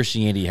of what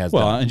Christianity has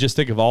done. Well, and just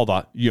think of all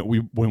the, we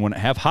want to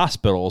have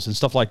hospitals and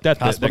stuff like that.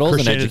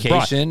 Hospitals and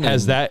education.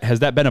 Has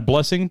that been a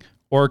blessing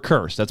or a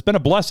curse? That's been a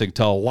blessing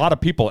to a lot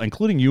of people,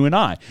 including you and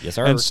I. Yes,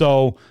 sir. And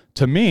so,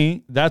 to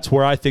me, that's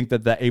where I think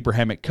that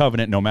Abrahamic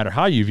covenant, no matter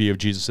how you view of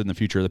Jesus in the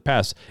future or the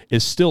past,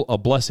 is still a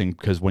blessing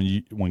because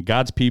when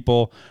God's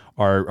people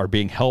are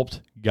being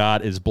helped,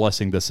 God is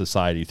blessing the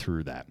society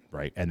through that,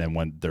 right? And then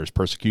when there's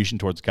persecution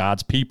towards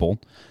God's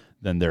people,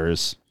 then there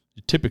is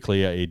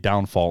typically a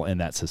downfall in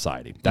that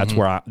society. That's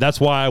that's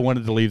why I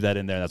wanted to leave that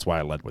in there. That's why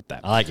I led with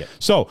that. I like it.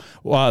 So,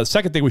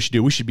 second thing we should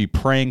do, we should be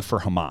praying for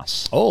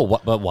Hamas. Oh,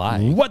 but why?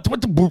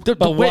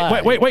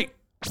 Wait.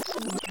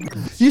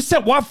 You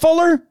said what,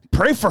 Fuller?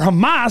 Pray for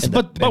Hamas,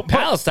 but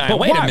Palestine.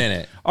 Wait a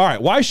minute. All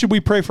right, why should we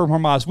pray for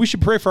Hamas? We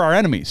should pray for our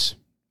enemies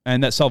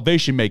and that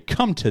salvation may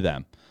come to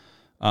them.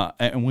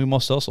 And we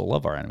must also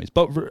love our enemies.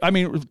 But I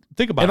mean,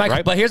 think about it,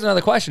 right? But here's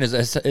another question: Is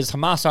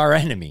Hamas our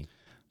enemy?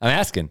 I'm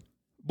asking.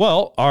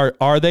 Well,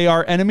 are they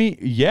our enemy?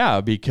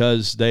 Yeah,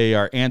 because they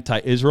are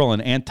anti-Israel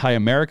and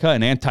anti-America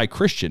and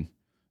anti-Christian.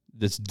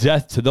 It's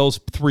death to those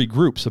three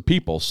groups of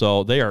people.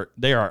 So they are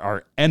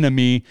our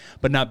enemy,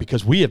 but not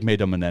because we have made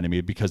them an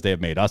enemy, because they have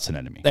made us an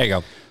enemy. There you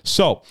go.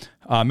 So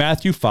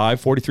Matthew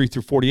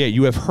 5:43-48,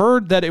 you have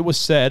heard that it was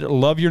said,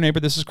 love your neighbor,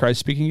 this is Christ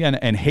speaking again,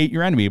 and hate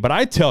your enemy. But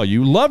I tell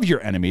you, love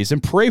your enemies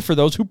and pray for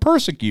those who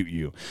persecute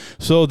you,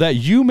 so that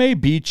you may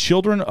be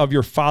children of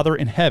your Father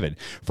in heaven.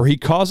 For he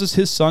causes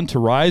his sun to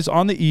rise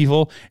on the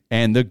evil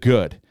and the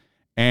good,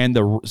 and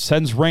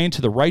sends rain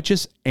to the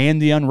righteous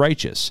and the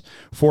unrighteous.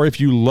 For if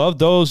you love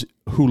those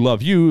who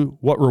love you,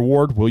 what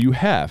reward will you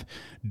have?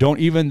 Don't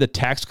even the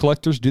tax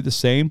collectors do the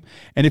same?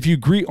 And if you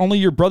greet only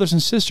your brothers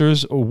and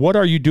sisters, what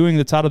are you doing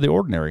that's out of the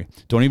ordinary?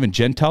 Don't even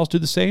Gentiles do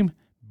the same?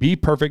 Be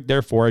perfect,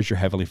 therefore, as your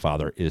heavenly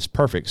Father is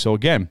perfect. So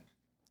again,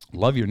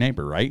 love your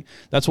neighbor, right?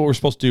 That's what we're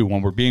supposed to do.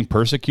 When we're being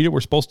persecuted,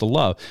 we're supposed to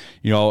love.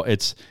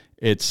 It's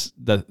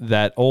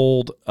that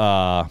old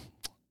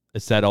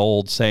it's that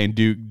old saying,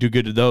 do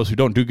good to those who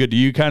don't do good to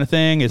you kind of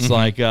thing. It's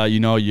like,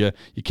 you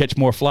catch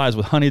more flies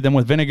with honey than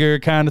with vinegar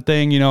kind of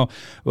thing,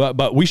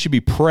 but we should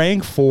be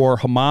praying for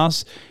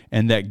Hamas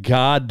and that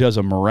God does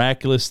a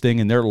miraculous thing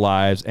in their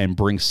lives and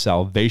brings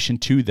salvation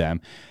to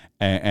them.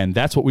 And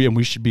that's what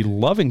we should be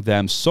loving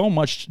them so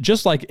much,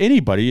 just like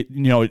anybody.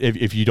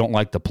 If you don't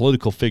like the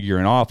political figure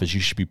in office, you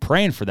should be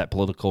praying for that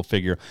political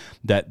figure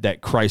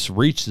that Christ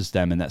reaches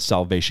them and that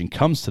salvation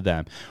comes to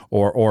them,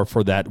 or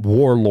for that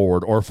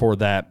warlord, or for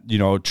that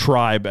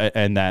tribe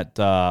and that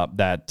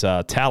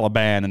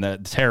Taliban and the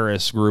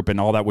terrorist group and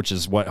all that, which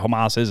is what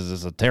Hamas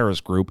is a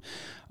terrorist group.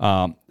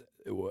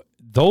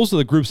 Those are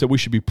the groups that we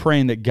should be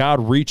praying that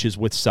God reaches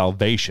with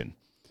salvation.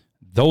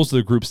 Those are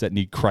the groups that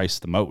need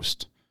Christ the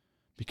most,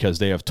 because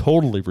they have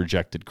totally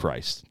rejected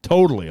Christ,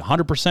 totally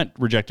 100%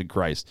 rejected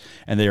Christ,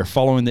 and they are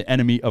following the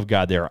enemy of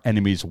God. They are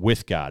enemies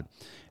with God,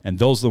 and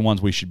those are the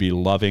ones we should be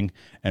loving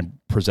and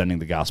presenting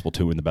the gospel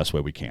to in the best way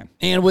we can.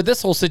 And with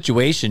this whole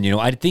situation,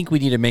 I think we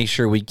need to make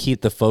sure we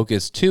keep the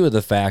focus too of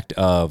the fact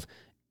of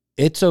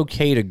it's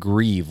okay to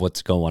grieve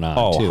what's going on.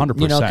 Oh, too. 100%.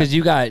 Because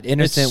you got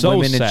innocent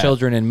women and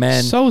children and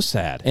men. So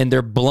sad. And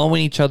they're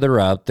blowing each other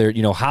up. They're,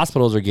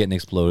 hospitals are getting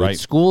exploded. Right.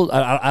 Schools,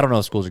 I don't know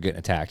if schools are getting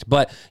attacked,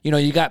 but,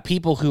 you got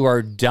people who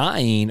are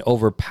dying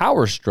over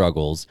power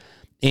struggles.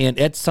 And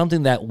it's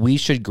something that we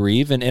should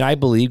grieve. And I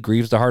believe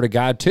grieves the heart of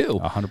God too.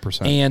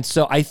 100%. And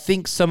so I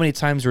think so many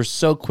times we're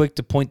so quick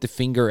to point the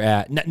finger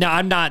at, now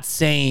I'm not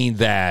saying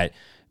that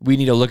we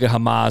need to look at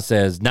Hamas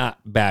as not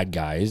bad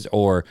guys,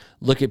 or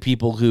look at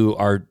people who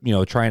are,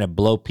 trying to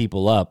blow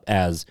people up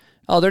as,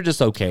 oh, they're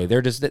just okay.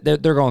 They're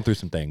going through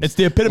some things. It's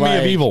the epitome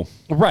of evil.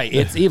 Right.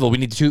 It's evil. We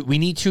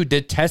need to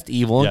detest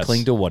evil and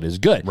cling to what is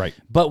good. Right.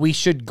 But we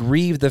should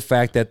grieve the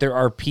fact that there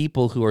are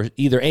people who are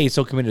either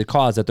so committed to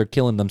cause that they're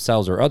killing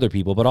themselves or other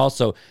people, but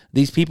also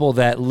these people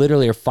that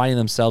literally are finding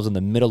themselves in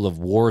the middle of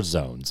war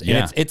zones. And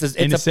yeah. It's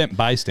innocent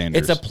bystanders.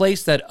 It's a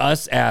place that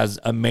us as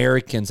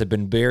Americans have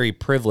been very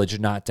privileged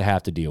not to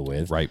have to deal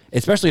with. Right.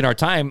 Especially in our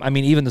time. I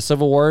mean, even the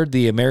Civil War,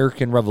 the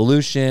American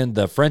Revolution,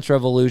 the French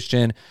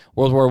Revolution,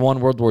 World War I,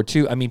 World War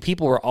II. I mean,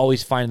 people were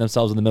always finding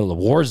themselves in the middle of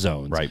war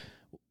zones. Right.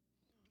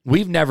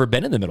 We've never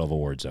been in the middle of a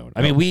war zone.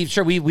 I mean, we've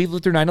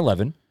lived through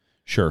 9/11.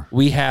 Sure.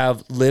 We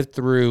have lived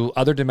through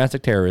other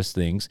domestic terrorist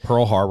things.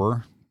 Pearl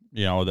Harbor,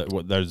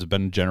 there's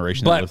been a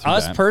generation that lived But through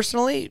us that.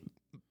 Personally,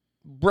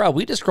 bro,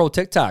 we just scroll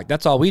TikTok.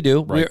 That's all we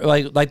do. Right.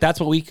 We're like that's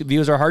what we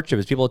view as our hardship,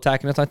 is people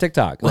attacking us on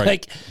TikTok.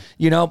 Right.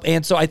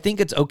 And so I think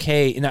it's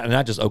okay,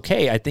 not just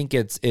okay, I think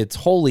it's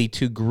holy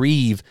to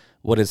grieve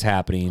what is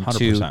happening,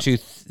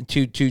 100%.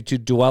 to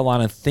dwell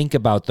on and think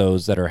about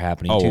those that are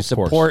happening, to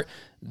support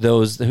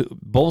those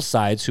both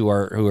sides who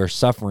are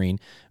suffering.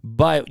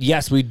 But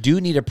yes, we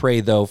do need to pray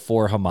though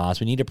for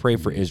Hamas. We need to pray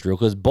for Israel,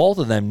 because both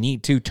of them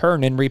need to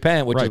turn and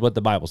repent, which is what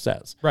the Bible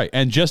says. Right,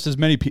 and just as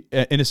many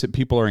innocent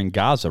people are in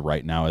Gaza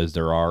right now as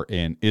there are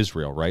in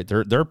Israel. Right,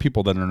 there are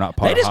people that are not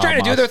part of Hamas. They just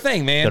trying to do their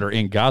thing, man. That are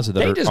in Gaza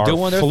that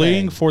are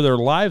fleeing for their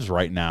lives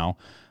right now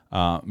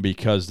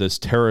because this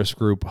terrorist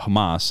group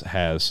Hamas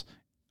has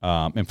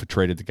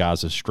infiltrated the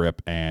Gaza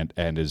Strip and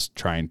is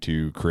trying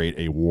to create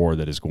a war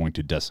that is going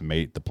to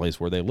decimate the place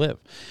where they live.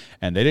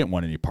 And they didn't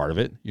want any part of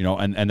it,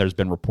 and there's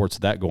been reports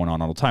of that going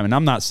on all the time. And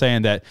I'm not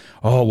saying that,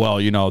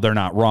 they're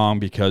not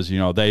wrong because,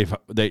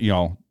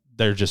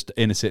 they're just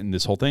innocent in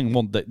this whole thing.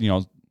 Well,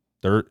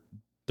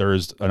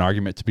 there's an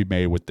argument to be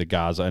made with the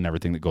Gaza and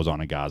everything that goes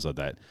on in Gaza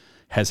that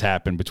has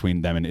happened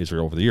between them and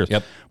Israel over the years.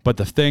 Yep. But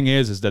the thing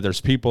is that there's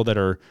people that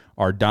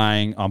are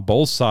dying on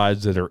both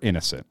sides that are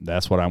innocent.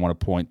 That's what I want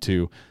to point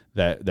to,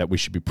 that we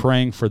should be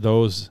praying for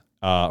those,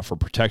 for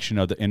protection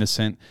of the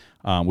innocent.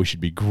 We should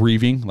be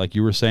grieving, like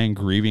you were saying,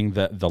 grieving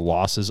the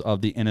losses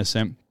of the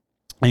innocent,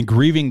 and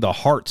grieving the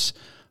hearts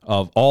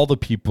of all the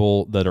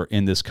people that are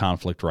in this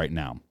conflict right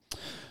now.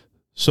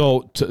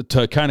 So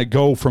to kind of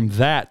go from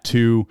that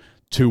to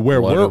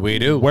where what do we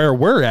do? Where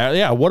we're at.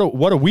 Yeah.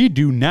 What do we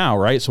do now?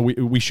 Right. So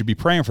we should be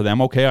praying for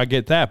them. Okay. I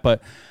get that.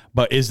 But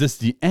is this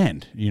the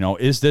end?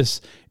 Is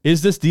this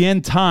the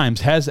end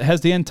times?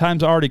 Has the end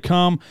times already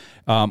come?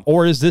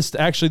 Or is this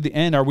actually the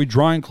end? Are we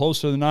drawing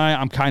closer than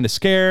I'm kind of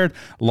scared.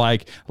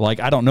 Like,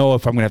 I don't know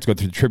if I'm going to have to go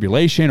through the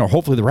tribulation, or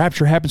hopefully the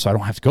rapture happens so I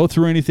don't have to go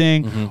through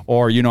anything. Mm-hmm.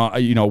 Or,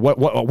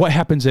 what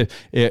happens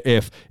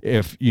if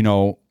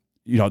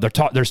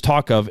there's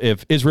talk of,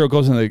 if Israel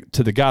goes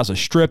to the Gaza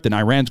Strip, then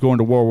Iran's going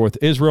to war with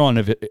Israel, and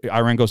if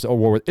Iran goes to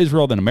war with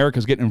Israel, then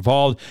America's getting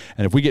involved,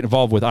 and if we get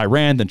involved with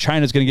Iran, then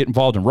China's going to get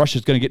involved, and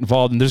Russia's going to get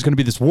involved, and there's going to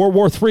be this World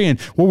War III, and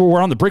we're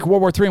on the brink of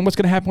World War III, and what's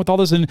going to happen with all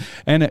this?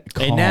 And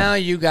now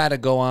you got to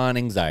go on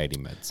anxiety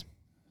meds.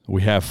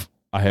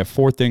 I have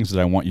 4 things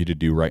that I want you to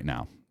do right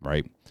now.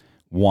 Right,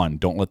 1,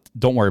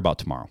 don't worry about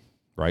tomorrow.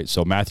 Right.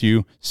 So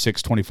Matthew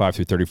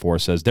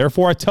 6:25-34 says,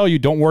 "Therefore I tell you,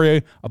 don't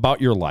worry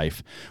about your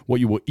life, what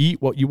you will eat,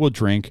 what you will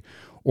drink,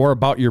 or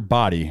about your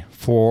body,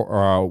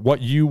 for what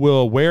you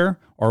will wear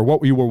or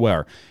what you will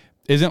wear."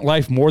 Isn't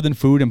life more than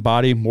food and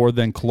body more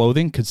than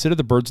clothing? Consider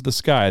the birds of the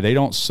sky. They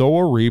don't sow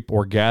or reap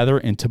or gather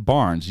into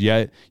barns,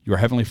 yet your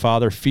heavenly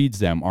Father feeds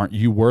them. Aren't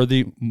you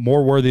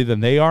more worthy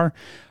than they are?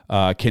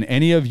 Can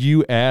any of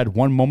you add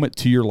 1 moment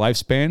to your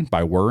lifespan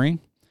by worrying?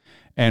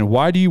 And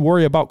why do you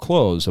worry about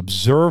clothes?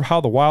 Observe how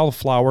the wild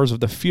flowers of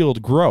the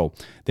field grow.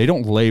 They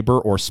don't labor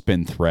or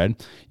spin thread.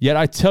 Yet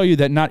I tell you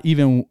that not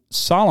even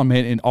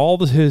Solomon in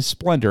all his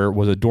splendor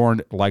was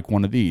adorned like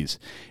one of these.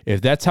 If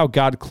that's how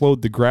God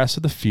clothed the grass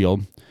of the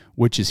field,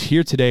 which is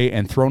here today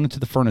and thrown into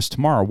the furnace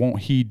tomorrow,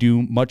 won't he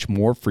do much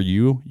more for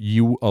you,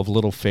 you of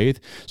little faith?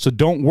 So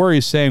don't worry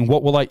saying,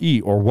 what will I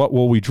eat? Or what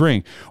will we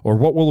drink? Or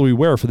what will we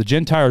wear? For the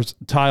Gentiles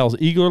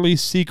eagerly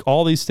seek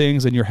all these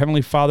things, and your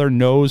heavenly Father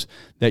knows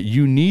that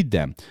you need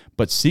them.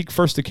 But seek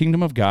first the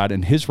kingdom of God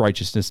and his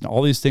righteousness, and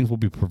all these things will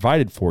be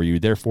provided for you.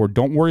 Therefore,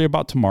 don't worry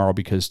about tomorrow,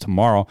 because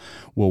tomorrow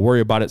will worry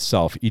about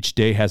itself. Each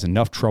day has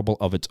enough trouble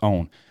of its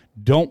own.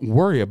 Don't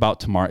worry about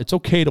tomorrow. It's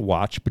okay to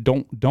watch, but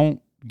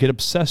don't get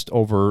obsessed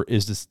over,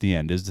 is this the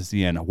end? Is this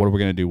the end? What are we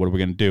going to do? What are we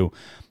going to do?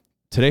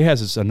 Today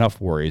has enough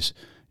worries.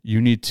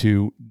 You need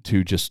to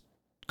just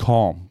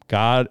calm.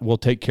 God will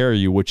take care of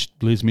you, which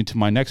leads me to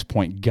my next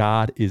point.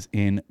 God is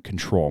in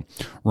control.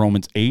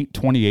 Romans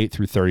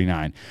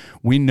 8:28-39.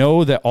 We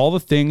know that all the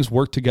things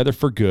work together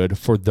for good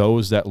for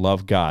those that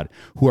love God,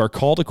 who are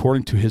called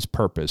according to his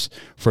purpose.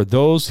 For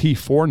those he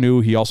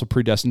foreknew, he also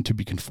predestined to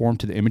be conformed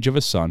to the image of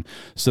his Son,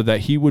 so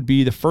that he would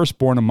be the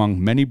firstborn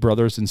among many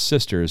brothers and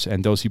sisters.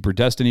 And those he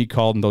predestined, he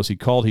called, and those he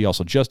called, he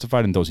also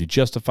justified, and those he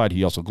justified,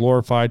 he also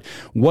glorified.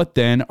 What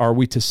then are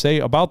we to say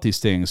about these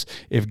things?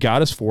 If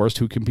God is for us,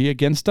 who can be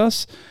against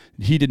us?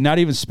 He did not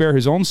even spare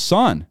his own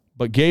Son,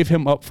 but gave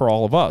him up for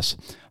all of us.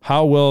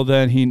 How will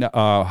he not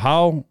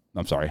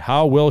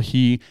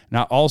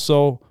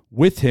also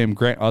with him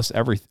grant us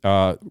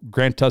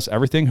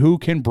everything? Who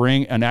can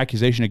bring an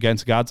accusation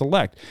against God's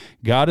elect?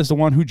 God is the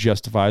one who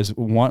justifies.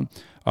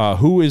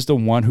 Who is the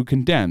one who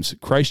condemns?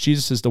 Christ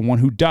Jesus is the one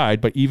who died,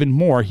 but even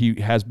more,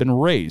 he has been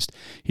raised.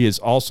 He is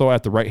also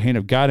at the right hand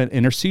of God and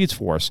intercedes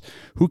for us.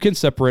 Who can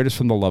separate us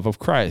from the love of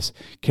Christ?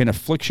 Can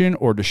affliction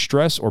or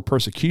distress or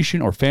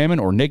persecution or famine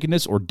or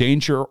nakedness or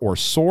danger or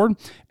sword?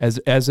 As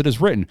it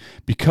is written,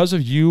 because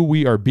of you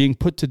we are being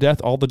put to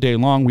death all the day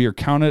long. We are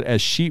counted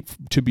as sheep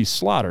to be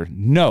slaughtered.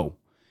 No.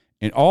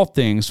 In all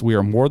things, we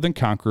are more than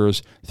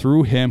conquerors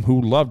through him who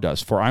loved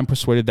us. For I'm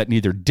persuaded that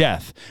neither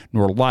death,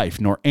 nor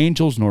life, nor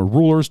angels, nor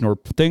rulers, nor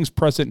things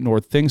present, nor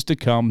things to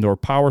come, nor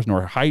powers,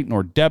 nor height,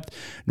 nor depth,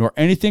 nor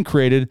anything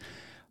created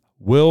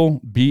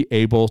will be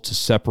able to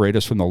separate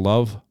us from the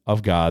love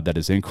of God that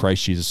is in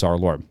Christ Jesus our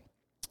Lord.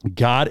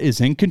 God is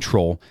in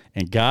control,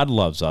 and God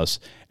loves us.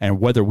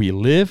 And whether we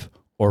live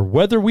or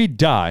whether we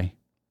die,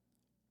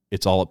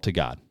 it's all up to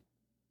God.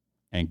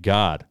 And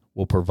God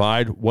will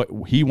provide what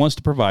he wants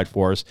to provide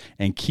for us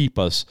and keep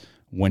us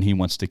when he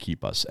wants to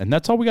keep us. And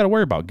that's all we got to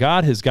worry about.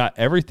 God has got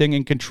everything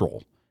in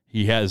control.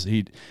 He's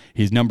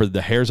numbered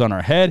the hairs on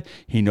our head.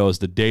 He knows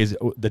the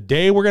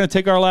day we're going to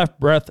take our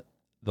last breath,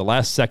 the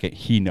last second,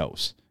 he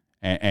knows.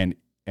 And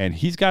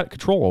he's got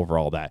control over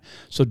all that.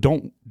 So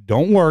don't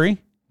worry.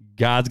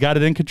 God's got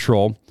it in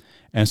control.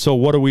 And so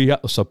what are we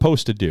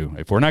supposed to do?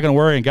 If we're not going to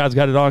worry and God's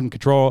got it all in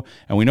control,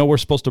 and we know we're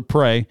supposed to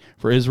pray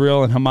for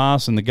Israel and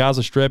Hamas and the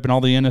Gaza Strip and all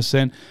the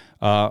innocent,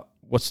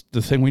 what's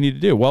the thing we need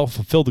to do? Well,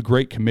 fulfill the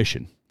Great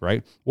Commission,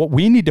 right? What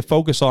we need to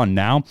focus on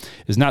now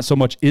is not so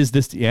much, is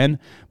this the end?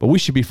 But we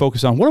should be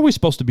focused on, what are we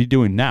supposed to be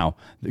doing now?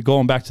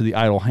 Going back to the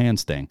idle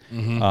hands thing.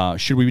 Mm-hmm.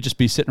 Should we just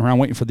be sitting around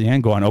waiting for the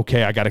end going,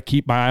 okay, I got to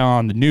keep my eye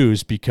on the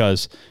news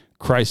because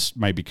Christ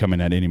might be coming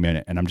at any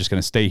minute, and I'm just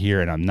going to stay here,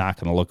 and I'm not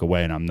going to look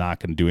away, and I'm not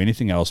going to do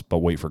anything else but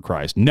wait for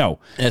Christ. No.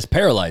 It's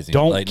paralyzing.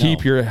 Don't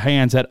keep your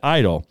hands at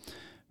idle.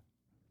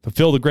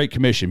 Fulfill the Great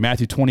Commission,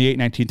 Matthew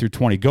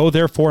 28:19-20. Go,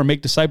 therefore, and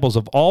make disciples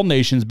of all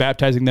nations,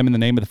 baptizing them in the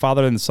name of the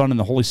Father, and the Son, and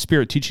the Holy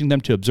Spirit, teaching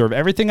them to observe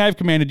everything I have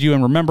commanded you,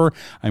 and remember,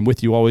 I'm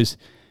with you always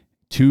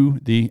to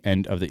the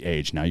end of the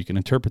age. Now, you can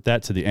interpret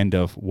that to the end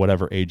of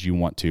whatever age you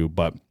want to,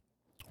 but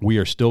we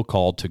are still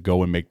called to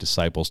go and make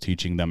disciples,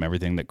 teaching them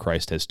everything that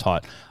Christ has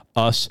taught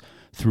us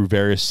through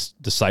various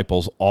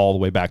disciples all the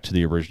way back to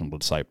the original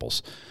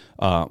disciples.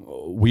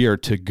 We are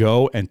to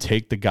go and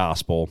take the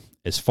gospel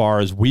as far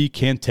as we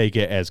can take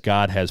it, as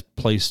God has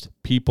placed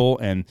people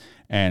and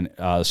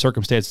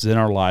circumstances in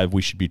our life.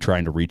 We should be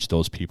trying to reach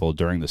those people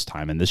during this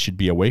time. And this should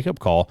be a wake-up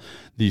call.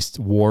 These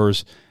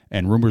wars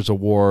and rumors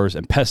of wars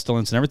and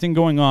pestilence and everything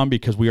going on,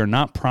 because we are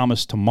not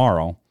promised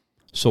tomorrow.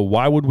 So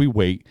why would we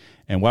wait?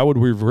 And why would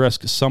we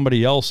risk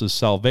somebody else's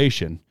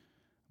salvation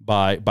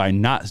by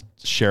not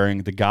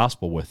sharing the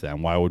gospel with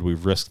them? Why would we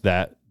risk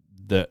that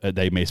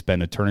they may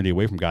spend eternity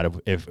away from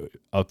God? If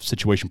a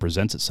situation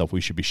presents itself, we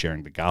should be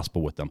sharing the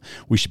gospel with them.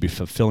 We should be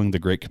fulfilling the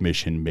Great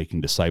Commission,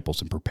 making disciples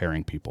and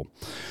preparing people.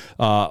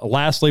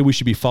 Lastly, we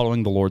should be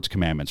following the Lord's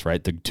commandments,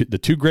 right? The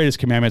two greatest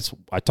commandments,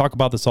 I talk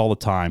about this all the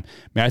time.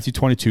 Matthew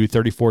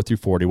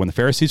 22:34-40. When the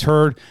Pharisees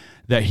heard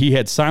that he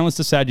had silenced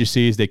the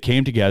Sadducees. They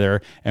came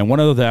together, and one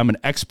of them, an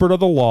expert of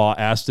the law,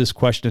 asked this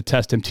question to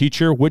test him.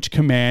 Teacher, which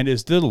command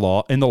is the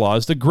law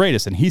is the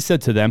greatest? And he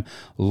said to them,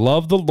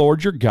 love the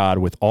Lord your God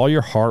with all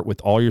your heart,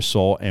 with all your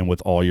soul, and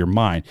with all your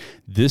mind.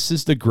 This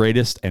is the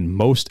greatest and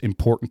most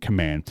important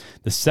command.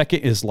 The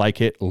second is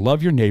like it,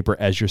 love your neighbor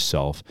as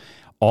yourself.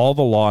 All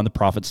the law and the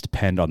prophets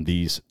depend on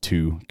these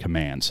two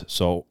commands.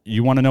 So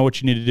you want to know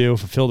what you need to do,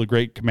 fulfill the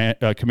Great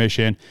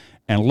Commission,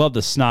 and love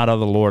the snot out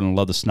of the Lord and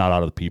love the snot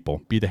out of the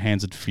people. Be the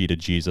hands and feet of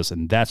Jesus,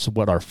 and that's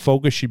what our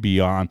focus should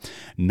be on,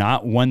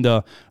 not when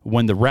the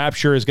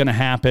rapture is going to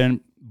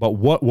happen, but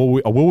what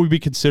will we be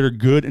considered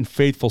good and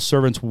faithful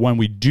servants when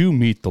we do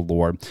meet the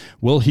Lord?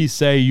 Will he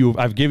say,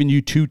 I've given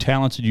you 2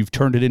 talents and you've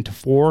turned it into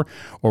 4?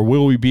 Or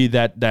will we be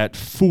that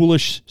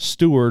foolish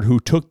steward who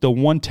took the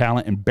 1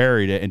 talent and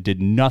buried it and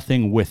did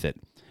nothing with it?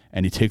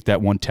 And he took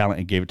that 1 talent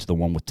and gave it to the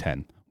one with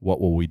 10.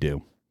 What will we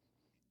do?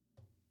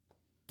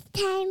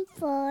 Time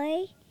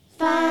for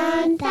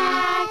Fun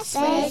Facts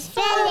with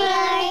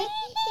Filler.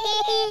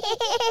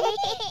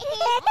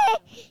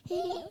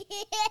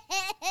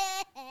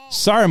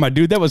 Sorry, my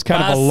dude, that was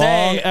kind of a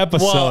long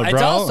episode, well, it's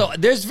bro. Also,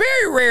 there's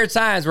very rare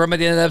times where I'm at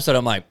the end of the episode,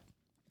 I'm like,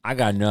 I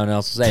got nothing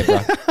else to say,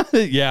 bro.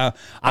 Yeah.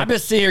 I'm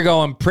just sitting here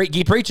going,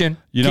 keep preaching.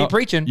 Keep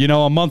preaching.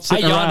 A month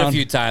sitting around. I yawned a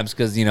few times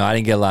because, I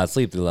didn't get a lot of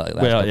sleep last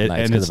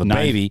night because of a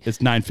baby. It's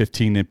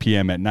 9:15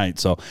 p.m. at night.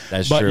 So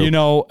that's true.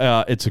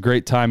 It's a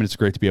great time and it's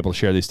great to be able to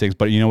share these things.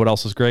 But you know what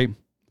else is great?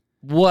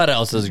 What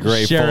else is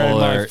great? Sharing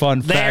my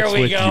fun facts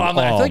with you all.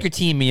 I feel like you're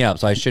teeing me up,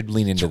 so I should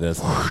lean into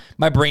this.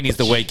 My brain needs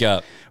to wake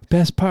up.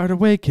 Best part of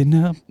waking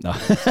up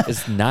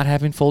is not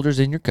having folders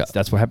in your cup.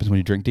 That's what happens when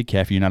you drink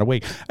decaf. You're not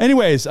awake.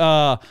 Anyways,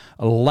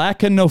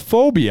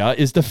 lachanophobia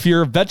is the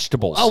fear of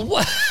vegetables. Oh,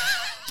 what?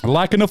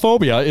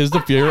 Lachanophobia is the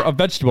fear of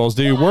vegetables.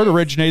 The word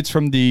originates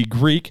from the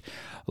Greek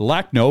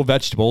lachno,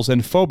 vegetables,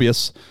 and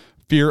phobias,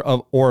 fear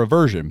of or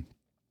aversion.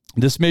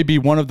 This may be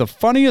one of the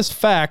funniest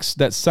facts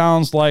that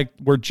sounds like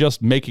we're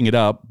just making it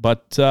up,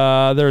 but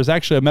there is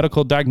actually a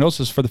medical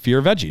diagnosis for the fear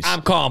of veggies.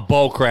 I'm calling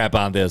bullcrap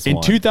on this one.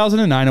 In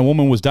 2009, a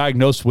woman was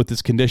diagnosed with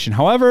this condition.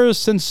 However,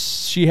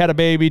 since she had a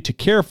baby to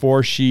care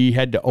for, she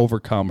had to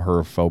overcome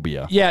her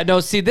phobia. Yeah,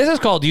 no, see, this is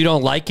called You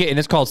Don't Like It, and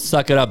it's called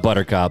Suck It Up,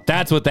 Buttercup.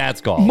 That's what that's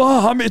called.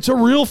 Mom, it's a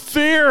real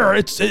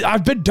fear.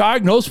 I've been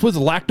diagnosed with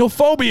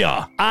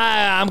lachnophobia.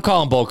 I'm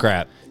calling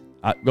bullcrap.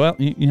 Well,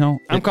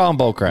 I'm calling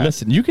bullcrap.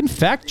 Listen, you can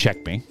fact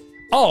check me.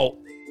 Oh,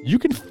 you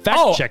can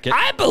fact check it.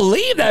 I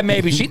believe that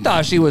maybe she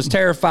thought she was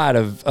terrified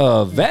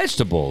of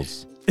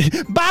vegetables.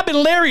 Bob and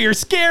Larry are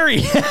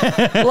scary.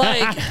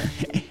 Like,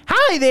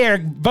 hi there,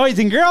 boys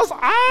and girls.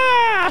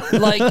 Ah,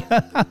 like,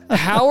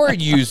 how are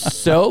you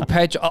so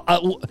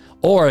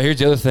or here's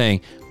the other thing: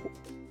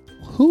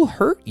 who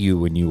hurt you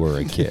when you were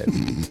a kid?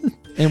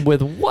 And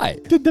with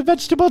what? Did the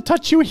vegetable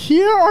touch you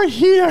here or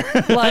here?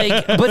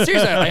 But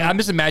seriously, I'm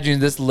just imagining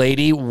this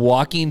lady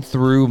walking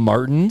through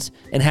Martin's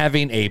and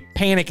having a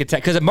panic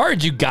attack. Because at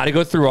Martin's, you got to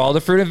go through all the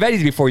fruit and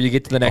veggies before you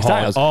get to the next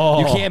aisles.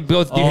 You can't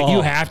go.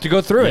 You have to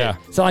go through it.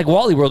 It's not like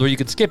Wally World where you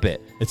could skip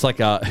it. It's like,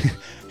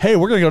 hey,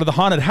 we're gonna go to the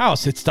haunted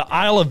house. It's the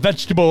aisle of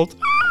vegetables.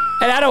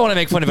 And I don't want to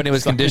make fun of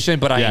anyone's condition,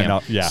 but I am.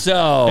 No, yeah.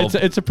 So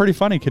it's a pretty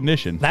funny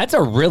condition. That's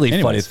a really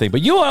funny thing.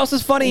 But you know what else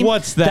is funny?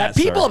 What's that? That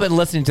people have been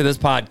listening to this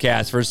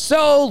podcast for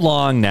so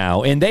long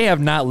now, and they have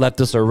not left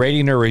us a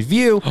rating or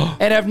review,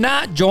 and have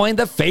not joined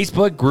the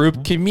Facebook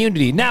group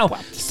community. Now,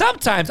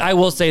 sometimes I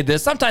will say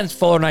this: sometimes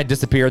Fuller and I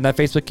disappear in that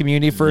Facebook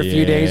community for a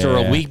few days or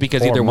a week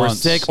because either we're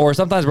sick or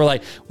sometimes we're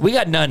like, we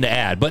got nothing to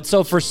add. But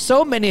so for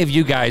so many of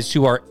you guys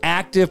who are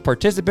active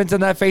participants in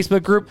that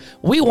Facebook group,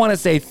 we want to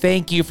say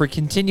thank you for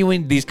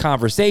continuing these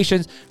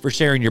conversations, for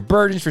sharing your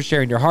burdens, for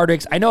sharing your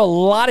heartaches. I know a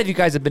lot of you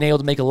guys have been able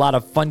to make a lot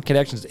of fun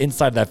connections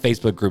inside of that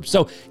Facebook group.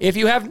 So if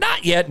you have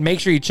not yet, make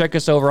sure you check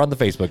us over on the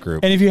Facebook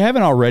group. And if you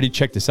haven't already,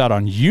 check this out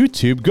on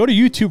YouTube. Go to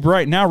YouTube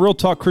right now, Real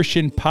Talk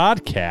Christian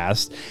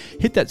Podcast.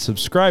 Hit that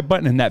subscribe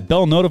button and that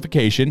bell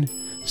notification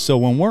so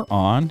when we're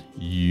on,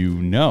 you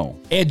know.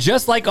 And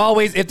just like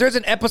always, if there's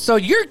an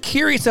episode you're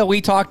curious that we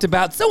talked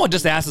about, someone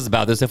just asked us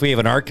about this if we have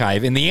an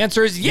archive, and the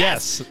answer is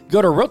yes.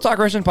 Go to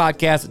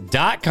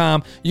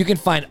realtalkchristianpodcast.com. You can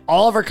find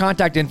all of our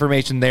contact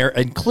information there,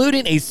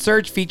 including a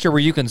search feature where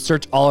you can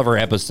search all of our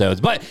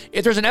episodes. But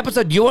if there's an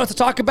episode you want us to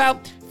talk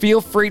about, feel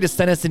free to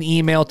send us an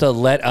email to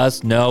let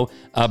us know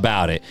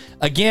about it.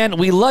 Again,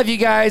 we love you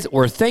guys.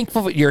 We're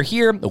thankful that you're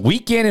here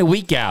week in and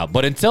week out.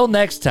 But until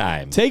next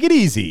time, take it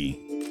easy.